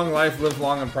peace and long life, live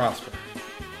long and prosper.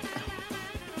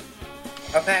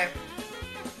 Okay.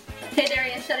 Hey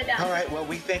Darius, shut it down. All right. Well,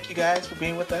 we thank you guys for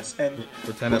being with us, and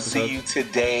For 10 we'll episodes. see you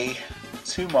today,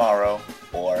 tomorrow,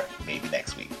 or maybe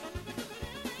next week.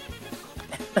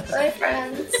 Bye,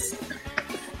 friends.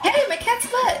 Hey, my cat's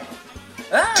butt.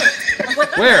 Ah.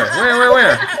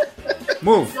 Where?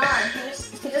 Move. He's gone.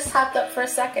 He just hopped up for a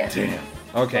second. Damn.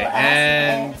 Okay, Little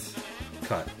and ass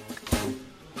cut.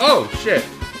 Oh, shit.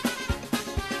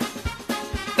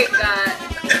 Thank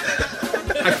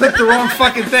God. I clicked the wrong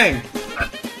fucking thing.